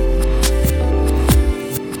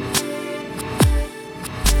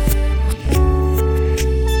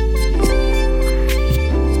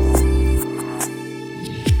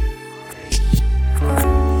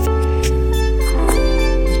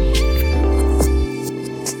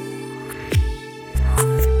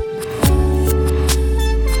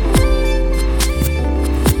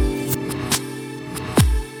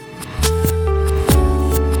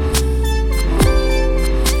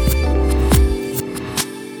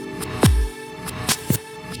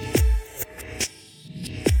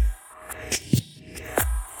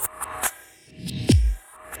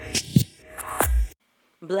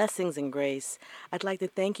 Blessings and grace. I'd like to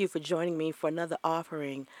thank you for joining me for another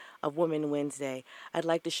offering of Women Wednesday. I'd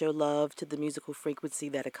like to show love to the musical frequency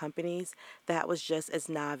that accompanies. That was just as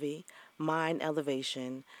Navi, Mind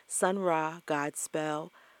Elevation, Sun Ra, Godspell,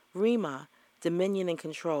 Rima, Dominion and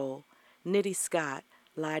Control, Nitty Scott,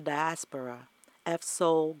 La Diaspora, F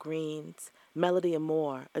Soul, Greens, Melody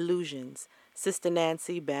Amore, Illusions, Sister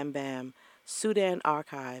Nancy, Bam Bam, Sudan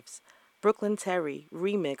Archives, Brooklyn Terry,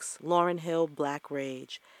 Remix, Lauryn Hill, Black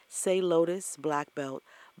Rage, Say Lotus, Black Belt,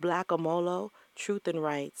 Black Omolo, Truth and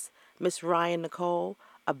Rights, Miss Ryan Nicole,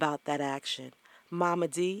 About That Action, Mama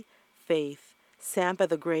D, Faith, Sampa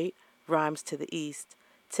the Great, Rhymes to the East,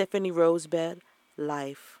 Tiffany Rosebed,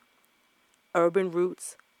 Life, Urban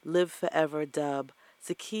Roots, Live Forever, Dub,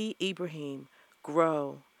 Zaki Ibrahim,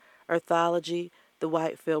 Grow, Earthology, The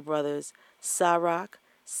Whitefield Brothers, Sarak,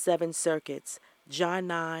 7 circuits, John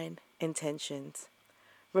 9 intentions.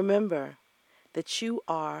 Remember that you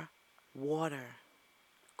are water.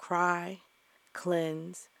 Cry,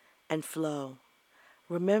 cleanse, and flow.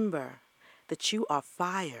 Remember that you are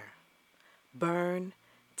fire. Burn,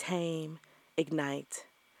 tame, ignite.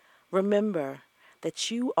 Remember that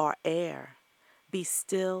you are air. Be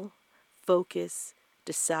still, focus,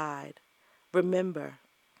 decide. Remember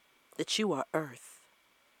that you are earth.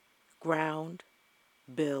 Ground,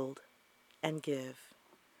 build, and give.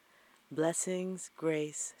 Blessings,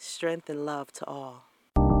 grace, strength, and love to all.